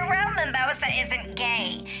 Jerome Mimosa isn't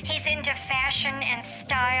gay. He's into fashion and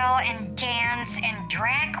style and dance and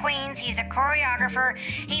drag queens. He's a choreographer.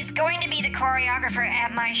 He's going to be the choreographer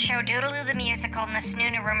at my show Doodaloo the Musical in the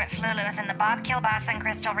Snoona Room at Flulu's and the Bob Kilbasa and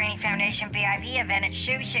Crystal Rainey Foundation VIP event at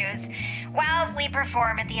Shoo Shoo's while we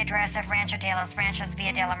perform at the address of Rancho de los Ranchos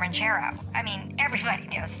Villa de la Ranchero. I mean, everybody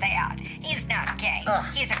knows that. He's not gay.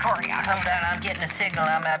 He's a choreographer. Hold on, I'm getting a signal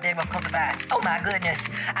on my biblical device. Oh my goodness,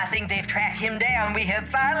 I think they've tracked him down. We have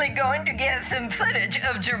finally going to get some footage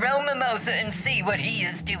of Jerome Mimosa and see what he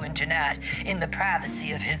is doing tonight in the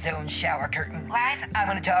privacy of his own shower curtain. What? I'm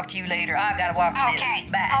going to talk to you later. I've got to watch Okay.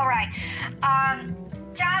 this. Bye. All right.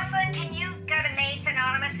 Jocelyn, can you go to Maids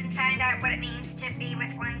Anonymous and find out what it means to be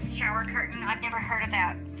with one's shower curtain? I've never heard of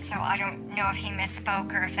that, so I don't know if he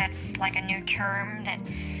misspoke or if that's like a new term that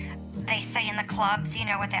they say in the clubs, you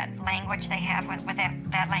know, with that language they have with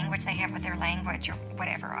that language they have with their language or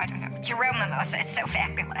whatever. I don't know. Jerome Mimosa is so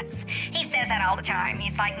fabulous. He says that all the time.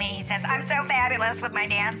 He's like me. He says, I'm so fabulous with my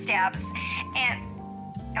dance steps. And,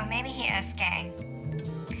 oh, maybe he is gay.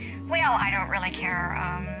 Well, I don't really care.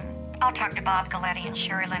 I'll talk to Bob Galletti and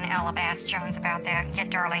Sherilyn Alabaster Jones about that and get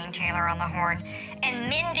Darlene Taylor on the horn. And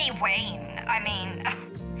Mindy Wayne, I mean,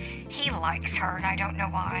 he likes her, and I don't know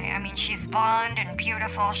why. I mean, she's blonde and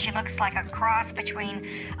beautiful. She looks like a cross between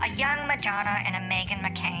a young Madonna and a Meghan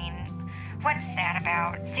McCain. What's that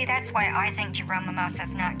about? See, that's why I think Jerome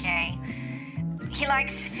Mimosa's not gay. He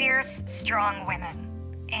likes fierce, strong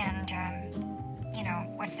women. And, you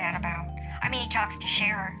know, what's that about? I mean, he talks to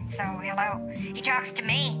Cher, so hello. He talks to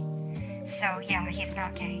me. So, yeah, he's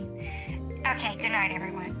not gay. Okay, good night,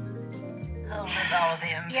 everyone. I'll with all of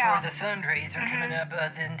them Yeah. for the fundraiser coming up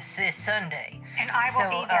this Sunday. And I will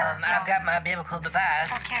be there. I've got my biblical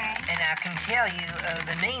device. Okay. And I can tell you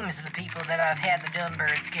the names of the people that I've had the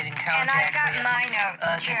Dumbbirds get in contact And I've got with my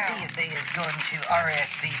notes, to too. see if they is going to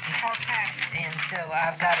RSVP. Okay. And so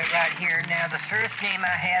I've got it right here. Now, the first name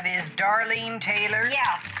I have is Darlene Taylor.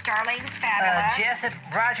 Yes, Darlene's fabulous. Jessup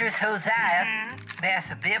Rogers Hosea.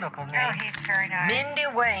 That's a biblical name. Oh, he's very nice. Mindy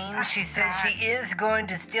Wayne, she says God. she is going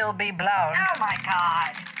to still be blonde. Oh, my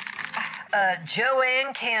God.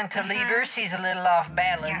 Joanne Cantilever, she's a little off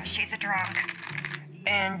balance. Yeah, she's a drunk.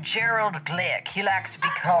 And Gerald Glick, he likes to be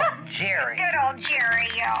called Jerry. Good old Jerry,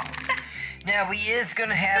 yo. Now, we is going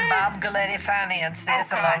to have Bob Galletti finance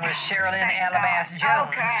this Oh, along good. with Sherilyn Thank Alabaster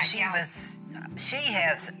God. Jones. Oh, good, She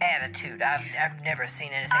has attitude. I've never seen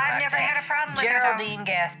anything I've like never that. had a problem with her, though. Geraldine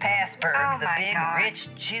Gaspasberg, Oh, the my big God. rich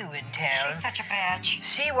Jew in town. She's such a bitch.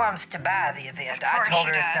 She wants to buy the event. Of I course told she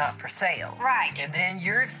her it's does. not for sale. Right. And then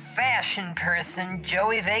your fashion person,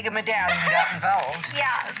 Joey Vega Medallion, got involved.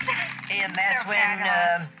 Yes. And that's So when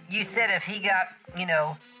fabulous. you said if he got,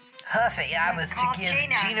 huffy, I was to Call give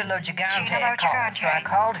Gina. Lo Gigante Gina a call. Logigante. So I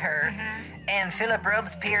called her and Philip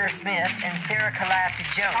Robespierre Smith and Sarah Calliope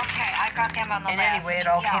Jones. Okay, I got them on the And list. anyway, it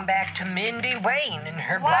all Yeah. came back to Mindy Wayne and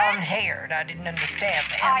her What? blonde hair, and I didn't understand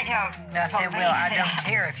that. I don't And I said, well, I believe don't it.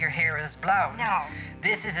 care if your hair is blonde. No.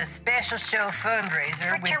 This is a special show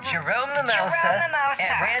fundraiser For with Jerome Jerome Mimosa Mimosa.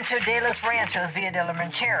 at Rancho de los Ranchos Villa de la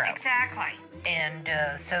Ranchero. Exactly. And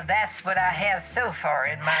so that's what I have so far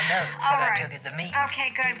in my notes All that right. I took at the meeting.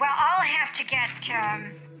 Okay, good. Well, I'll have to get,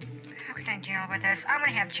 how can I deal with this? I'm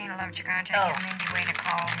going to have Gina Lo Gigante Oh. give Mindy Wayne a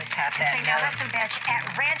call. Let me type And that say, now note. listen, bitch, at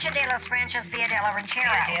Rancho de los Ranchos Villa de la Ranchero.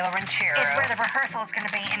 Villa de la Ranchero. Is where the rehearsal is going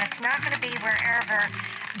to be, and it's not going to be wherever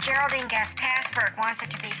Geraldine Gaspasberg wants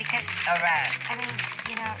it to be because, All right. I mean,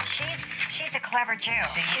 she's a clever Jew.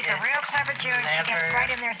 She's a is real clever Jew, and she gets clever. right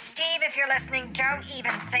in there. Steve, if you're listening, don't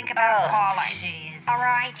even think about calling. jeez. All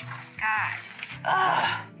right?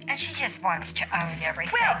 God. And she just wants to own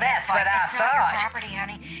everything. Well, that's But what I it's not thought. your property,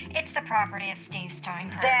 honey. It's the property of Steve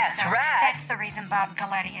Steinberg. That's so right. That's the reason Bob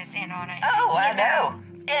Galletti is in on it. Oh, I You know.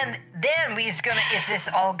 And then we's gonna, if this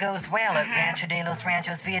all goes well at Rancho de los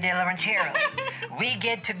Ranchos Villa de la Ranchero, we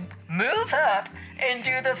get to move up and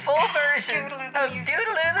do the full version Doodaloo the of musical.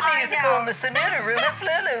 Doodaloo the I Musical know. in the Sonata Room at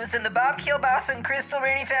Flulu's and the Bob Kilbasa and Crystal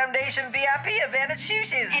Rainey Foundation VIP event at Shoo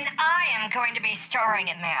Shoo's. And I am going to be starring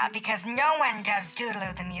in that because no one does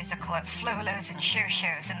Doodaloo the Musical at Flulu's and Shoo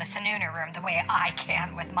Shoo's in the Sonuna Room the way I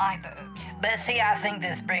can with my boobs. But see, I think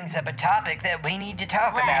this brings up a topic that we need to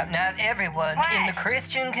talk What? about. Not everyone What? in the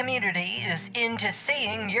Christian community is into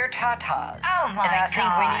seeing your tatas. Oh, my And I think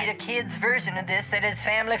God. we need a kid's version of this that is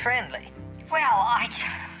family friendly. Well,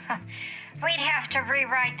 We'd have to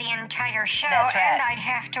rewrite the entire show, That's right. and I'd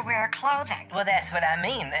have to wear clothing. Well, that's what I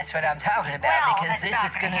mean. That's what I'm talking about. Well, because that's this not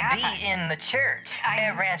is going to gonna be happen. in the church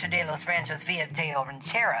at Rancho de los Ranchos Villa de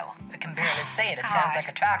Ranchero. I can barely say it. It sounds like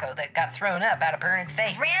a taco that got thrown up out of Bernard's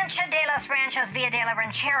face. Rancho de los Ranchos Villa de la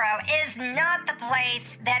Ranchero is not the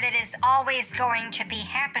place that it is always going to be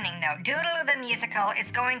happening, though. Doodle the Musical is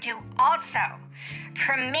going to also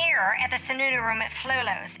premiere at the Sununu Room at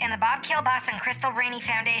Flulu's in the Bob Kilbasa and Crystal Rainey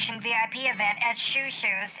Foundation VIP event at Shoo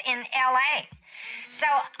Shoo's in LA. So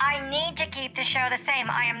I need to keep the show the same.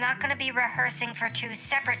 I am not going to be rehearsing for two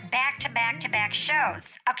separate back-to-back-to-back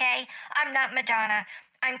shows, okay? I'm not Madonna.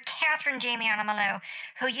 I'm Catherine Jamiana Malou,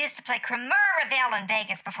 who used to play Cremor Ravel in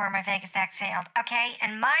Vegas before my Vegas act failed, okay?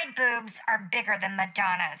 And my boobs are bigger than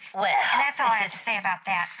Madonna's. Well, and that's all I have this to say about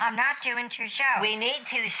that. I'm not doing two shows. We need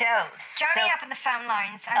 2 shows. Join me up on the phone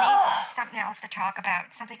lines. I need something else to talk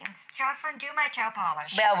about. Something else. Jocelyn, do my toe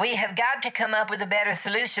polish. Well, we have got to come up with a better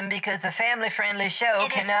solution because the family-friendly show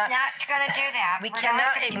It cannot... is not going to do that. We We're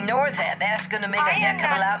cannot not gonna ignore that. That's going to make a I am heck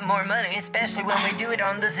of a not- lot more money, especially when we do it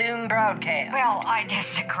on the Zoom broadcast. Well, I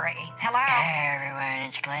disagree. Hello? Hey everyone,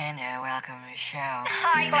 it's Glenda. Welcome to the show.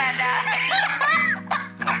 Hi, Glenda.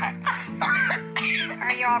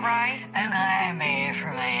 Are you all right? I'm glad I made it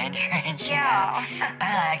for my entrance. you Yeah. know.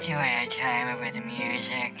 I like the way I time it with the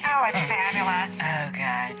music. Oh, it's fabulous. Oh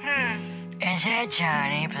God. Is that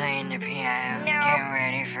Johnny playing the piano? No. Getting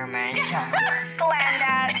ready for my song.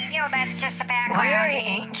 Glenda, that's just the What are background. we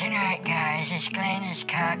eating tonight, guys? It's Glenda's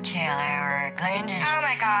cocktail hour. Glenda's Oh,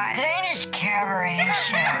 my God. Glenda's cabaret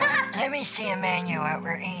show. Let me see a menu what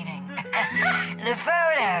we're eating. The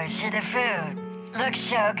photos of the food look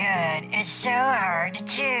so good. It's so hard to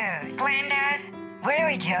choose. Glenda, What are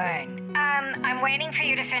we doing? I'm waiting for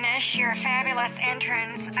you to finish your fabulous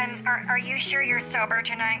entrance. And are you sure you're sober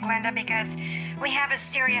tonight, Glenda? Because we have a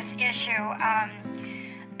serious issue.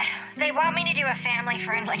 They want me to do a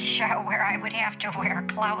family-friendly show where I would have to wear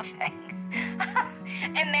clothing.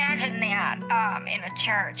 Imagine that in a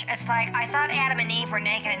church. It's like I thought Adam and Eve were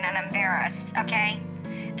naked and unembarrassed. Okay,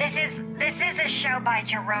 this is a show by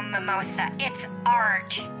Jerome Mimosa. It's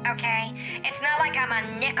art. Okay, it's not like I'm on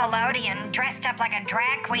Nickelodeon dressed up like a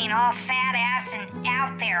drag queen, all fat ass and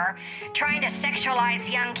out there trying to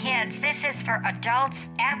sexualize young kids. This is for adults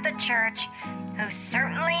at the church who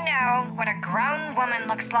certainly know what a grown woman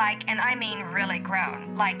looks like, and I mean really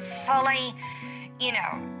grown, like fully,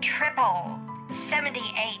 triple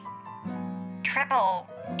 78 triple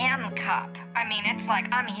M cup. I mean, it's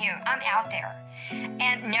like I'm huge. I'm out there.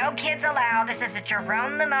 And no kids allowed. This is a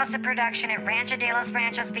Jerome Mimosa production at Rancho de los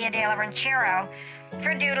Ranchos Villa de la Ranchero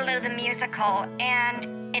for Doodaloo the Musical.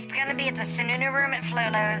 And it's going to be at the Sununu Room at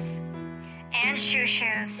Flulu's and Shoo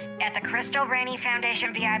Shoo's at the Crystal Rainey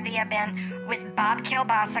Foundation VIP event with Bob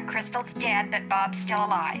Kilbasa. Crystal's dead, but Bob's still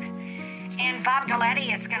alive. And Bob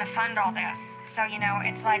Galletti is going to fund all this. So,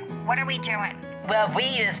 it's like, what are we doing? Well, we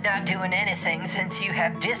is not doing anything since you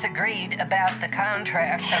have disagreed about the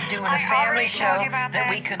contract of doing a I family already told show you about that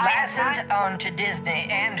this. we could I am license not- on to Disney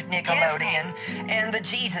and Nickelodeon and the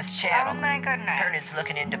Jesus Channel. Oh, my goodness. Bernard's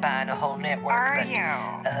looking into buying a whole network. Are but,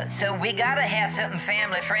 you? So we gotta have something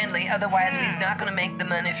family friendly, otherwise we's not gonna make the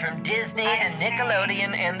money from Disney and see.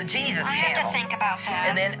 Nickelodeon and the Jesus I Channel. have to think about that.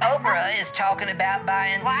 And then Oprah is talking about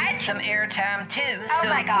buying What? some airtime too. Oh, so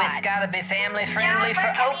my God. it's gotta be family friendly for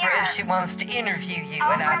Jennifer, come Oprah here. if she wants to interview you.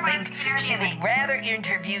 And Oprah I wants think to interview she me. would rather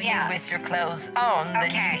interview Yes. you with your clothes on than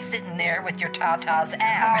Okay. you sitting there with your tatas All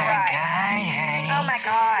out. right. God, honey. Oh my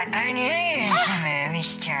God. I knew you was a movie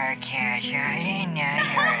star catcher. I didn't know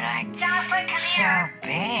you were like Jocelyn, come so here.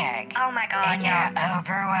 big. Oh my God, And yeah.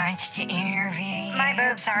 Oprah wants to interview you. My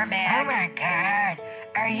boobs are big. Oh my God.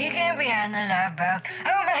 Are you gonna be on the Love Boat?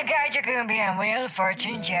 Oh my God, you're gonna be on Wheel of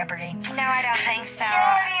Fortune Jeopardy. No, I don't think so.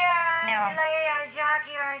 No.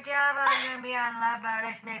 You're gonna be on Love Boat.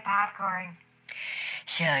 Let's make popcorn.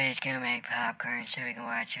 Sylvia's gonna make popcorn so we can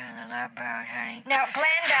watch you on the Love Boat, honey. No,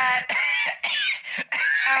 Glenda.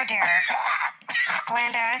 Oh dear.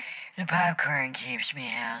 Glenda. The popcorn keeps me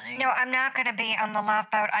healthy. No, I'm not going to be on the Love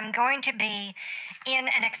Boat. I'm going to be in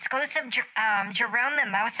an exclusive Jerome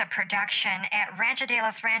Mimosa production at Rancho de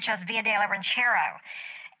los Ranchos Villa de la Ranchero.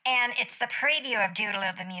 And it's the preview of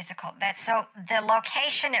Doodaloo the Musical. So the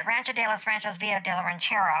location at Rancho de los Ranchos Villa de la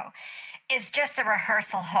Ranchero is just the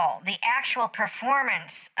rehearsal hall. The actual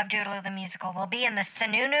performance of Doodaloo the Musical will be in the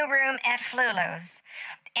Sununu Room at Flulu's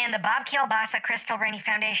and the Bob Kilbasa Crystal Rainey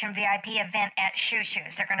Foundation VIP event at Shoo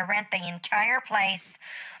Shoo's. They're going to rent the entire place,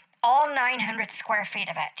 all 900 square feet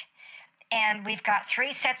of it. And we've got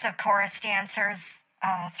 3 sets of chorus dancers,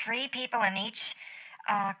 3 people in each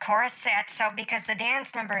chorus set. So because the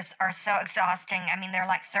dance numbers are so exhausting, I mean, they're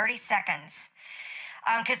like 30 seconds.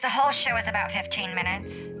 Because the whole show is about 15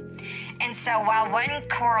 minutes. And so while one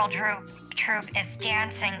choral troupe is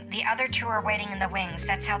dancing, the other two are waiting in the wings.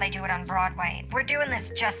 That's how they do it on Broadway. We're doing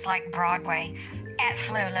this just like Broadway at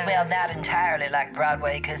Flulu's. Well, not entirely like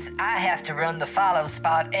Broadway, because I have to run the follow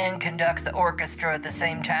spot and conduct the orchestra at the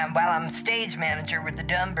same time while I'm stage manager with the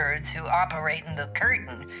Dumbbirds who operate in the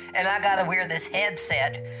curtain. And I gotta wear this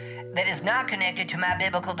headset that is not connected to my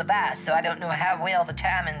biblical device, so I don't know how well the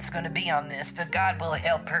timing's going to be on this, but God will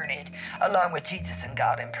help Pernod, along with Jesus and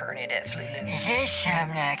God and Pernod at Flulu. Is this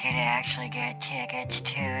something I could actually get tickets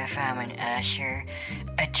to if I'm an usher?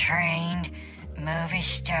 A trained movie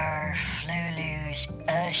star Flulu's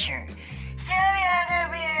usher. Sylvia, I'm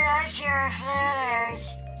gonna be an usher at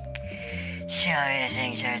Flulu's. Sylvia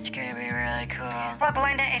thinks that's gonna be really cool. Well,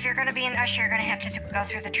 Belinda, if you're gonna be an usher, you're gonna have to go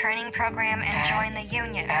through the training program and join the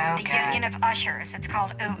union. Okay. The Union of Ushers. It's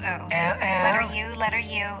called UU. Letter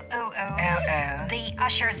U, UU. The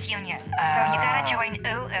Ushers Union. So you gotta join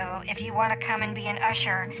UU if you want to come and be an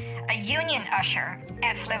usher, a union usher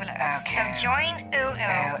at Flulu's. Okay. So join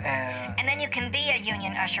UU, and then you can be a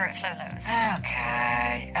union usher at Flulu's. Oh,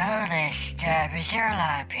 God. All this stuff. Is there a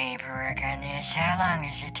lot of paperwork on this? How long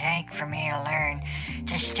does it take for me to learn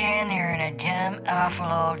to stand there in a dumb, awful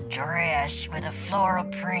old dress with a floral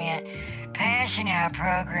print, passing out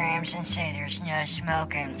programs and say there's no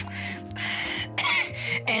smoking?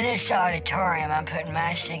 In this auditorium, I'm putting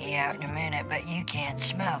my ciggy out in a minute, but you can't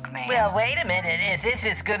smoke, man. Well, wait a minute. If this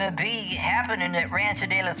is going to be happening at Rancho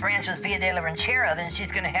de los Ranchos Villa de la Ranchera, then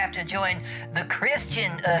she's going to have to join the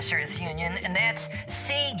Christian Ushers Union, and that's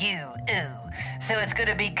C-U-U. So it's going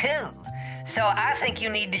to be cool. So I think you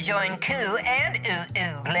need to join COO and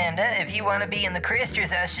UU, Glenda, if you want to be in the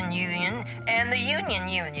Christians Ushers Union and the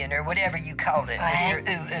Union, or whatever you called it, with your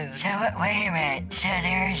UUs. So, wait a minute. So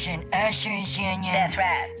there's an Ushers Union? That's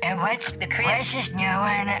right. And what's this new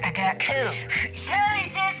one? I got... COO.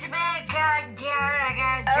 Sorry, that's my goddamn...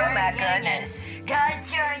 I got... Oh, my goodness. Got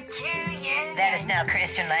join two unions. That is now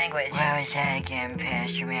Christian language. What was that again,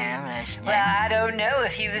 Pastor Man? I'm listening. Well, I don't know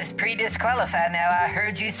if you was pre-disqualified now. I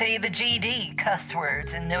heard you say the GD, cuss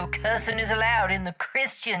words, and no cussing is allowed in the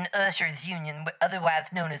Christian Ushers Union,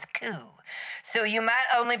 otherwise known as COO. So you might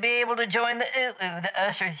only be able to join the UU, the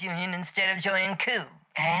Ushers Union, instead of joining COO.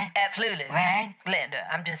 At Flulu's. What? Glenda,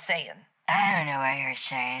 I'm just saying. I don't know what you're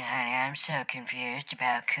saying, honey. I'm so confused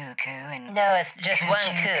about cuckoo and... No, it's just one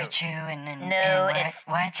COO.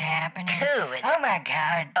 What's happening? COO. Oh, my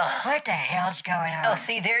God. What the hell's going on? Oh,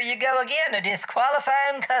 see, there you go again. A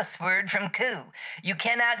disqualifying cuss word from COO. You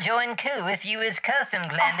cannot join COO if you is cussing,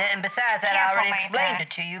 Glenda. And besides that, I already explained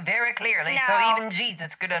it to you very clearly, so even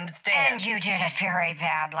Jesus could understand. And you did it very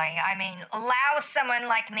badly. I mean, allow someone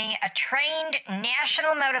like me, a trained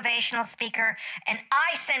national motivational speaker, and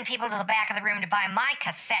I send people to the back of the room to buy my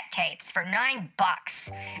cassette tapes for $9,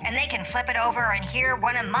 and they can flip it over and hear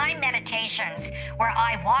one of my meditations where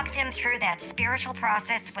I walk them through that spiritual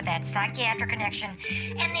process with that psychiatric connection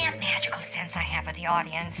and that magical sense I have with the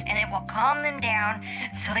audience, and it will calm them down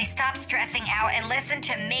so they stop stressing out and listen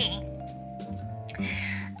to me.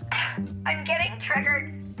 I'm getting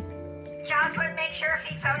triggered. Jocelyn, make sure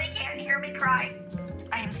Fifoni can't hear me cry.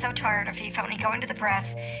 I am so tired of Fifoni going to the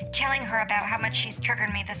press, telling her about how much she's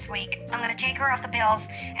triggered me this week. I'm going to take her off the pills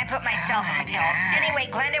and put myself on the pills. Anyway,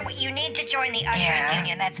 Glenda, you need to join the Ushers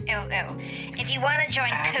Union. That's UU. If you want to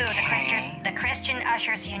join COO, the Christian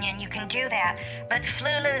Ushers Union, you can do that. But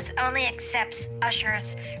Flulu's only accepts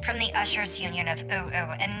ushers from the Ushers Union of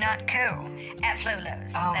UU and not COO at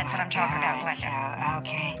Flulu's. That's what I'm talking about, Glenda.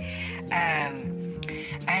 Okay.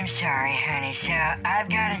 I'm sorry, honey. So I've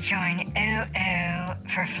got to join UU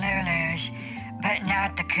for Flulu's, but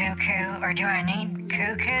not the cuckoo, or do I need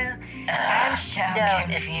cuckoo? I'm so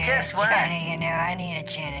confused. It's just one. Honey, you know, I need a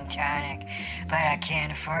gin and tonic, but I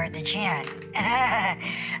can't afford the gin.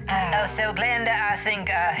 So Glenda, I think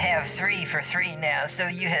I have 3 for 3 now. So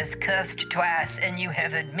you has cussed twice, and you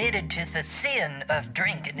have admitted to the sin of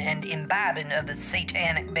drinking and imbibing of the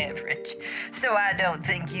satanic beverage. So I don't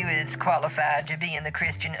think you is qualified to be in the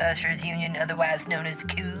Christian Ushers Union, otherwise known as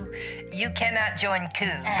COO. You cannot join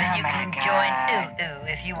COO, but you can join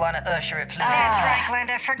UU if you want to usher at Flulu's. That's right,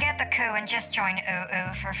 Glenda. Forget the COO and just join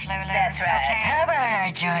UU for Flulu's. That's right. Okay? How about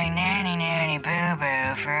I join Nanny Nanny Boo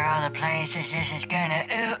Boo for all the places this is gonna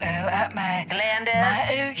up my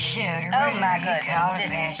oot shooter. Oh my goodness,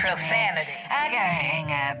 this is profanity. I gotta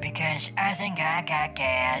hang up because I think I got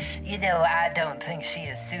gas. You know, I don't think she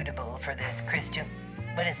is suitable for this Christian.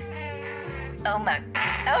 What is Oh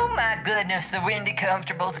my goodness, the Windy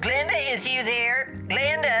Comfortables. Glenda, is you there?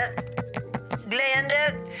 Glenda?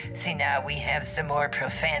 See, now we have some more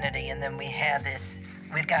profanity, and then we have this.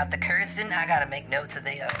 We've got the cursing. I gotta make notes of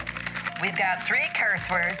this. We've got 3 curse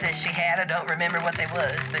words that she had. I don't remember what they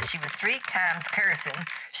was, but she was 3 times cursing.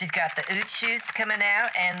 She's got the oot shoots coming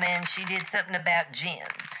out, and then she did something about gin.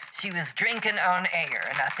 She was drinking on air,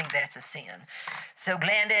 and I think that's a sin. So,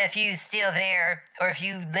 Glenda, if you still there, or if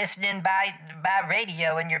you listening by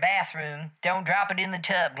radio in your bathroom, don't drop it in the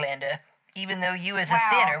tub, Glenda. Even though you as a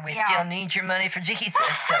sinner, we still need your money for Jesus.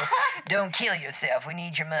 So don't kill yourself. We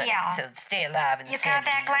need your money. Yeah. So stay alive and you got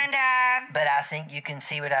that, Glenda? But I think you can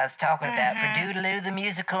see what I was talking about. For Doodaloo the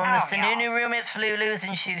musical in the Sununu room at Flulu's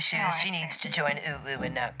and Shoo Shoes, she needs to join Ooh Ooh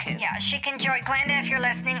and not Coo. Yeah, she can join. Glenda, if you're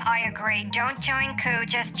listening, I agree. Don't join Coo,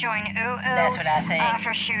 just join Ooh Ooh. That's what I think.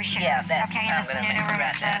 For Shoo Shoes. Yeah, that's okay, in the Sununu room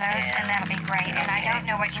at Flulu's, and that'll be great. Okay. And I don't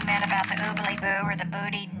know what you meant about the oobly boo or the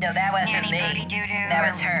booty. No, that wasn't me. Booty doo-doo. That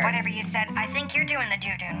was her. Whatever you said. I think you're doing the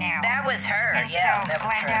doo-doo now. That was her. And yeah, so, that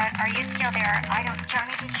was Glenda, her. are you still there?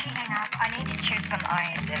 Johnny, did she hang up? I need to choose some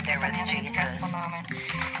ice. Then there was Jesus. Stressful moment.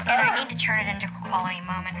 And I need to turn it into a quality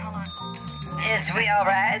moment. Hold on. Is we all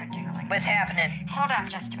right? What's happening? Hold on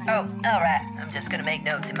just a minute. Oh, all right. I'm just going to make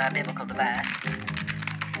notes in my biblical device.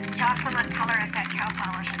 Jocelyn, what color is that toe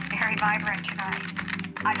polish? It's very vibrant tonight.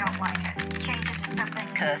 I don't like it. Change it to something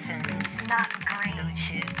Cousins. not green.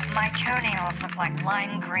 My toenails look like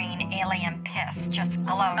lime green alien piss, just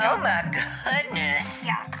glowing. Oh my goodness.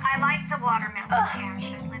 Yeah, I like the watermelon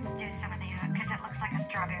passion. Let's do some of that because it looks like a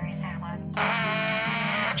strawberry salad.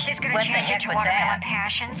 She's gonna change it to watermelon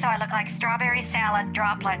passion, so I look like strawberry salad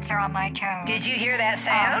droplets are on my toes. Did you hear that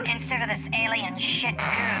sound? Instead of this alien shit goo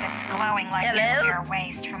that's glowing like nuclear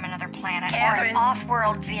waste from another planet, Catherine? or an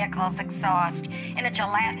off-world vehicle's exhaust in a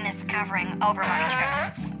gelatinous covering over my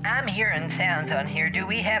toes. I'm hearing sounds on here. Do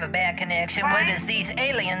we have a bad connection? What is these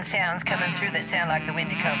alien sounds coming through that sound like the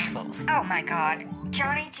Windy Comfortables? Oh my God.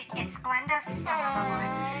 Johnny, is Glenda still on the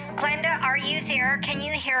line? Glenda, are you there? Can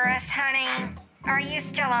you hear us, honey? Are you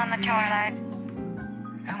still on the toilet?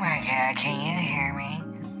 Oh my God, can you hear me?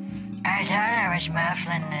 I thought I was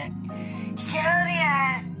muffling it.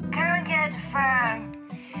 Sylvia, come and get the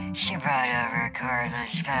phone. She brought over a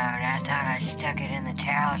cordless phone. I thought I stuck it in the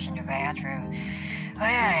towels in the bathroom. Well,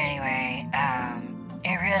 anyway,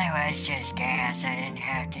 it really was just gas. I didn't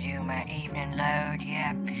have to do my evening load,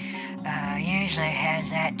 yep. Usually has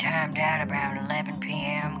that timed out around 11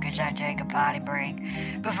 p.m. because I take a potty break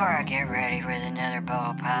before I get ready with another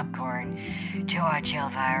bowl of popcorn to watch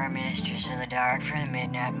Elvira Mistress of the Dark for the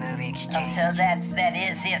Midnight Movie Exchange. Oh, so that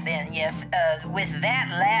is it then, yes. With that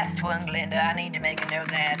last one, Glenda, I need to make a note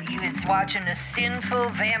that you is watching a sinful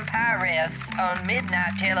vampiress on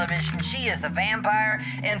midnight television. She is a vampire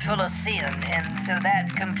and full of sin, and so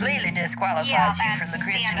that completely disqualifies you from the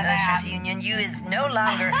Christian Ushers Union. You is no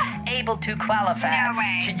longer able to qualify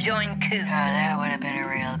to join Coo. Oh, that would have been a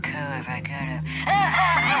real coup if I could have.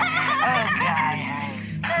 Oh, God, honey.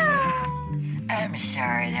 I'm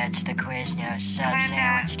sorry, that's the Quiznos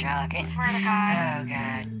sub-sandwich talking. Swear to God. Oh,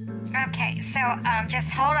 God. Okay, so, just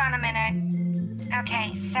hold on a minute.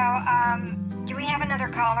 Okay, so, do we have another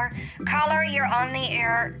caller? Caller, you're on the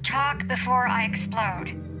air. Talk before I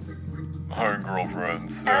explode. Hi, girlfriend.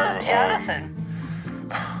 So, Jonathan.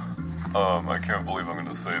 I can't believe I'm going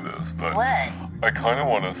to say this, but What? I kind of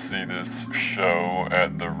want to see this show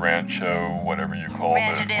at the Rancho, whatever you call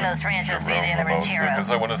Rancho de los Ranchos Via de la Ranchera. Because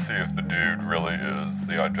I want to see if the dude really is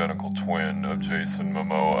the identical twin of Jason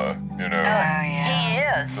Momoa, you know? Oh,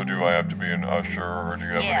 yeah. He is. So do I have to be an usher, or do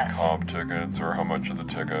you have any comp tickets, or how much are the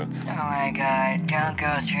tickets? Oh, my God, don't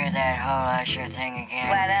go through that whole usher thing again.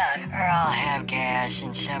 Why not? Or I'll have gas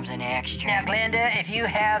and something extra. Now, Glenda, if you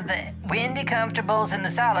have the Windy Comfortables and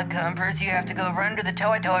the Solid Comforts, you have to go run to the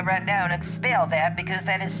toy right now and expel that because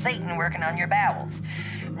that is Satan working on your bowels.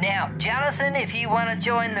 Now, Jonathan, if you want to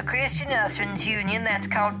join the Christian Ushers Union, that's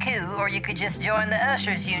called Coo, or you could just join the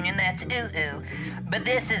Ushers Union, that's Ooh Ooh. But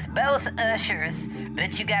this is both ushers,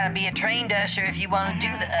 but you gotta be a trained usher if you want to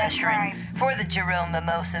do the ushering for the Jerome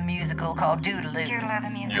Mimosa musical called Doodaloo. Doodaloo the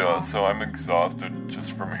musical. Yeah, so I'm exhausted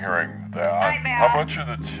just from hearing that. Hi, Belle. How much are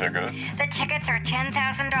the tickets? The tickets are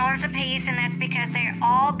 $10,000 a piece, and that's because they're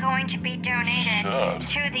all going to be donated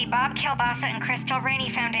to the Bob Kilbasa and Crystal Rainey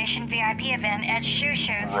Foundation VIP event at Shoo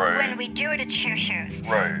Shoes when we do it at Shoo Shoes.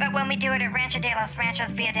 Right. But when we do it at Rancho de los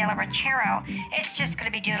Ranchos Via de la Ranchero, it's just going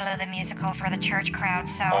to be Doodaloo the musical for the church crowd.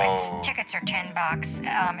 So tickets are $10.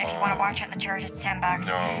 If you want to watch it in the church, it's $10.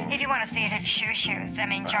 No. If you want to see it at Shoo Shoes, I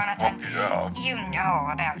mean, Jonathan, you know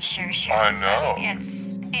about Shoo Shoes. I know. I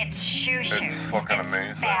mean, it's Shoo Shoes. It's fucking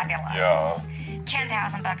amazing. Fabulous. Yeah.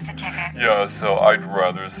 $10,000 a ticket. Yeah, so I'd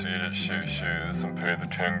rather see it at Shoo Shoo's and pay the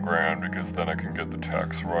 10 grand because then I can get the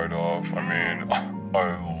tax write-off. I mean,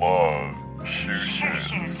 I love Shoo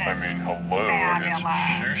Shoo's. I mean, hello, it's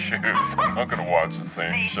Shoo Shoo's. I'm not gonna watch the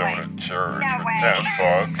same show at church for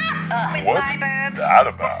 $10. What's that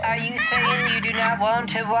about? Are you saying you do not want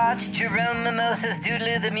to watch Jerome Mimosa's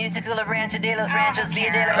Doodaloo the musical of Rancho de los Ranchos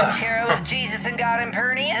Via de la Ranchero with Jesus and God and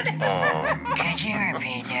Pernian? Could you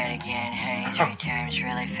repeat that again, honey, 3 times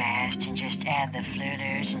really fast and just add the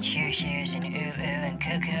fluters and shoo-shoos and ooh-ooh and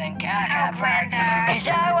cuckoo and caca part? Cause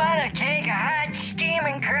I wanna take a hot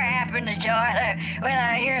steaming crap in the toilet when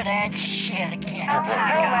I hear that shit again. Oh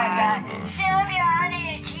my God. Sylvia, I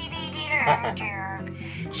need a TV dinner, dear.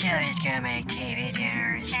 Sylvia's gonna make TV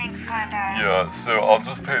dinners. Thanks, Glenda. Yeah, so I'll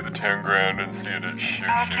just pay the 10 grand and see it at Shoo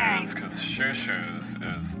Shoo's because Shoo Shoo's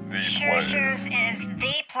is the place. Shoo Shoo's is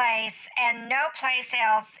the place, and no place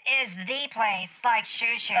else is the place like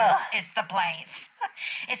Shoo Shoo's is the place.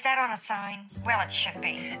 Is that on a sign? Well, it should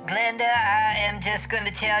be. Glenda, I am just going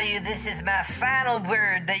to tell you this is my final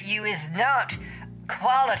word that you is not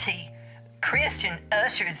quality Christian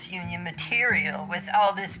Ushers Union material with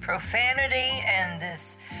all this profanity and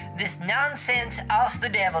this nonsense off the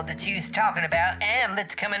devil that you's talking about and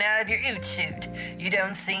that's coming out of your oot suit. You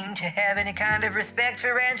don't seem to have any kind of respect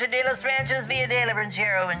for Rancho de los Ranchos Via de la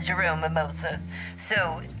Ranchero and Jerome Mimosa.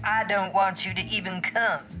 So I don't want you to even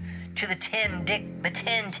come to the 10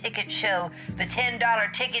 ticket show, the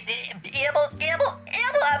 $10 ticket.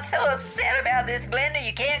 I'm so upset about this, Glenda.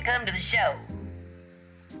 You can't come to the show.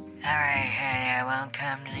 Alright, honey, I won't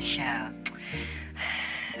come to the show.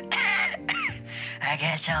 I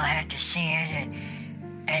guess I'll have to see it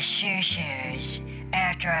at Shoo Shoo's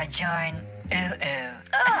after I join Ooh-Ooh.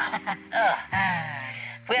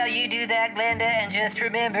 Well, you do that, Glenda, and just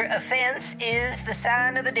remember, offense is the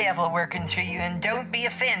sign of the devil working through you, and don't be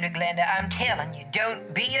offended, Glenda. I'm telling you,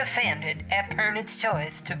 don't be offended at Pernod's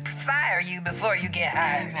choice to fire you before you get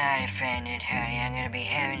hired. I'm not offended, honey. I'm gonna be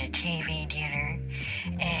having a TV dinner,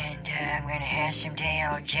 and I'm gonna have some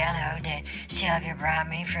day-old Jello that Sylvia brought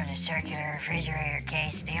me from the circular refrigerator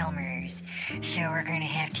case at Elmer's. So we're gonna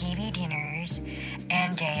have TV dinners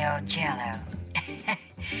and day-old Jello.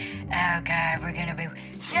 Oh God, we're gonna be.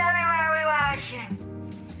 Sylvia, what are we watching?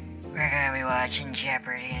 We're gonna be watching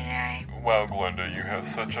Jeopardy tonight. Wow, Glenda, you have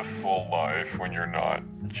such a full life when you're not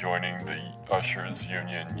joining the Ushers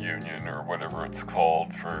Union or whatever it's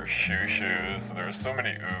called for Shoo Shoo's. There's so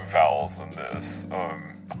many ooh vowels in this.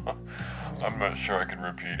 I'm not sure I can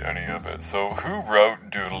repeat any of it. So who wrote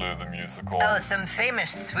Doodaloo the musical? Oh, some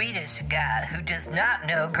famous Swedish guy who does not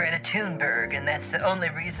know Greta Thunberg, and that's the only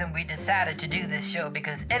reason we decided to do this show,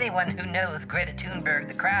 because anyone who knows Greta Thunberg,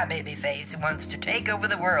 the crybaby face who wants to take over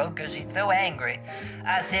the world because she's so angry,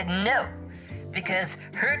 I said no. Because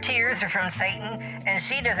her tears are from Satan, and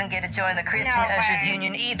she doesn't get to join the Christian Ushers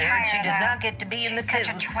Union either, and she does not get to be in the coup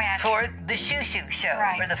for the Shoo Shoo show,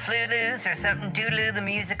 or the Flulu's, or something Doodaloo the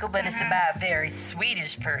musical, but it's about a very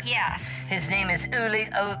Swedish person. Yes. His name is Uli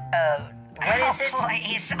what is it?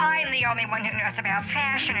 Please. I'm the only one who knows about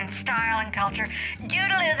fashion and style and culture.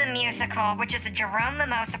 Doodaloo the musical, which is a Jerome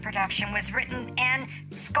Mimosa production, was written and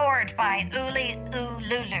scored by Uli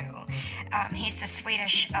Ululu. He's the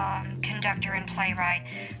Swedish conductor and playwright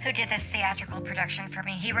who did this theatrical production for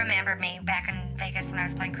me. He remembered me back in Vegas when I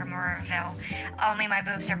was playing Cremorville, only my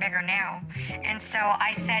boobs are bigger now. And so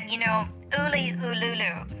I said, Uli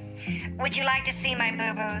Ululu, would you like to see my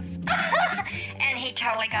boo-boos? And he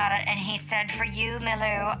totally got it, and he said, for you,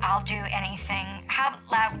 Milou, I'll do anything. How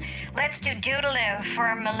loud? Let's do Doodaloo for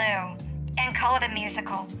Milou and call it a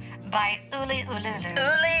musical by Uli Ululu.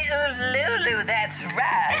 Uli Ululu, that's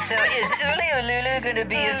right. So is Uli Ululu going to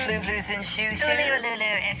be at Flulu's and Shoo Shoo's? Uli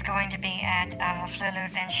Ululu is going to be at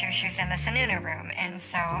Flulu's and Shoo Shoo's in the Sununu room, and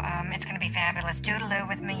so it's going to be fabulous. Doodaloo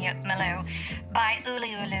with Milou by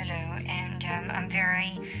Uli Ululu, and I'm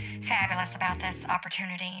very fabulous about this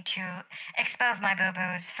opportunity to expose my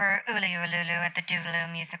boo-boos for Uli Ululu at the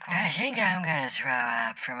Doodaloo musical. I think I'm gonna throw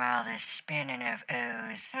up from all this spinning of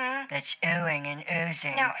oohs. That's oohing and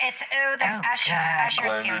oozing. No, it's the Ushers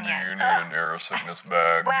Glenda, do Union. you need an air sickness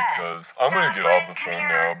bag? Because I'm going to get off the phone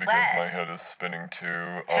now because my head is spinning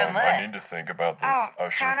too. I need to think about this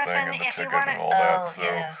Usher thing and the ticket and all that. So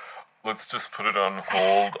let's just put it on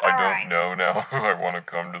hold. I don't know now who I want to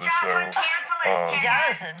come to the show.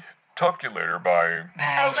 Jonathan. Talk to you later. Bye.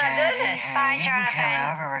 Bye, Oh, my goodness. Bye, You can Jonathan.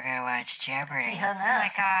 come over. We're gonna watch Jeopardy Oh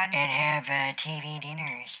my God. and have TV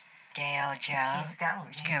dinners. Dale Joe. He's gone.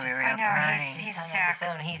 It's gonna be real I know, pretty. he's Hung up sick. the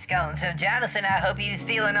phone, he's gone. So, Jonathan, I hope he's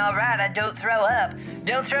feeling all right. Don't throw up.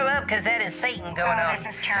 Don't throw up, because that is Satan going Oh, on.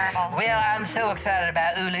 this is terrible. Well, I'm so excited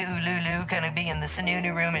about Ulu Ululu gonna be in the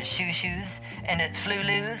Sununu room at Shoo Shoo's and at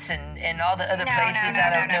Flulu's and all the other No, places no, I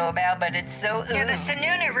no, don't no. know about, but it's so Yeah, the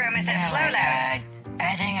Sununu room is at Oh my Flulu's. God.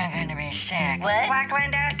 I think I'm gonna be sick. What? What,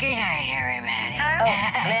 Glenda? Good night, everybody. Oh.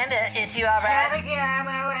 Oh, Glenda, is you all right? Get out of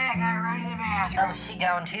my way. I gotta run to the bathroom. Oh, she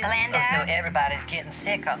gone too? Glenda? Oh, so everybody's getting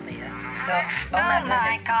sick on this. So, Oh,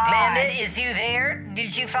 my God. Glenda, is you there?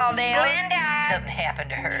 Did you fall down? Glenda! Something happened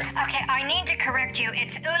to her. Okay, I need to correct you.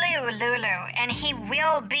 It's Ulu Ululu, and he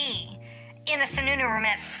will be in the Sununu room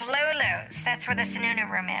at Flulu's. That's where the Sununu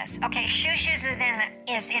room is. Okay, Shoo Shoo's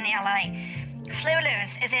is in LA.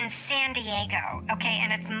 Flulu's is in San Diego. Okay,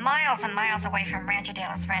 and it's miles and miles away from Rancho de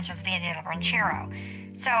los Ranchos Villa de Ranchero.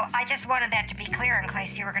 So I just wanted that to be clear in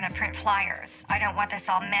case you were going to print flyers. I don't want this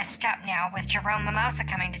all messed up now with Jerome Mimosa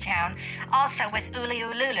coming to town. Also with Uli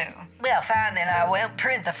Ululu. Well, fine then. I won't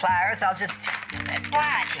print the flyers. I'll just.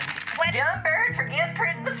 What? What? Dumb bird, forget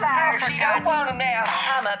printing the flyers. Oh, for She don't God's- want them now.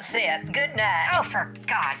 I'm upset. Good night. Oh, for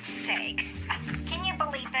God's sakes. Can you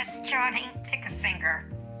believe this, Johnny? Pick a finger.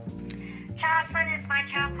 Jocelyn, is my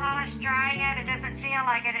toe polish dry yet? It doesn't feel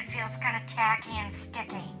like it. It feels kind of tacky and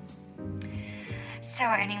sticky. So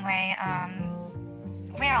anyway,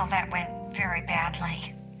 well, that went very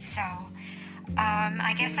badly. So,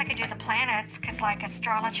 I guess I could do the planets, because, like,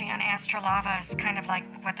 astrology on Astrolava is kind of like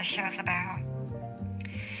what the show's about.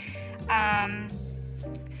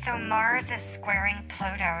 So Mars is squaring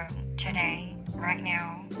Pluto today, right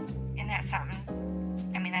now. Isn't that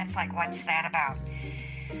something? I mean, that's like, what's that about?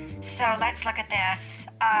 So let's look at this.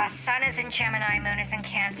 Sun is in Gemini, Moon is in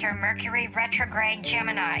Cancer, Mercury retrograde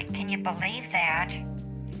Gemini. Can you believe that?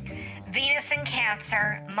 Venus in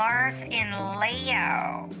Cancer, Mars in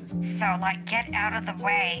Leo. So, like, get out of the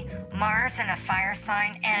way. Mars in a fire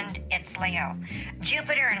sign, and it's Leo.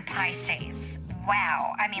 Jupiter in Pisces.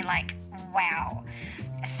 Wow. I mean, like, wow.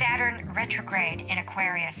 Saturn retrograde in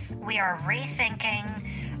Aquarius. We are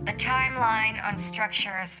rethinking the timeline on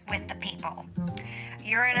structures with the people.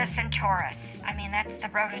 Uranus and Taurus. I mean, that's the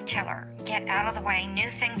rototiller. Get out of the way. New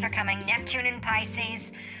things are coming. Neptune in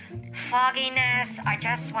Pisces. Fogginess. I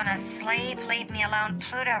just want to sleep. Leave me alone.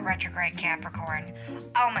 Pluto retrograde Capricorn.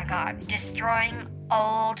 Oh my God. Destroying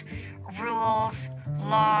old rules,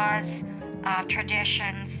 laws,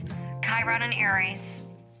 traditions. Chiron and Aries.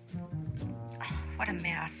 Oh, what a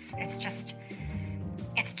mess. It's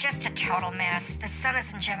just a total mess. The sun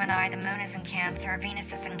is in Gemini, the moon is in Cancer,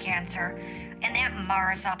 Venus is in Cancer, and that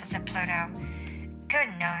Mars opposite Pluto. Good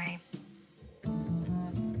night.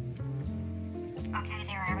 Okay,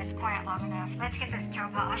 there, I was quiet long enough. Let's get this toe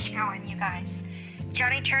polish going, you guys.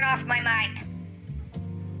 Johnny, turn off my mic.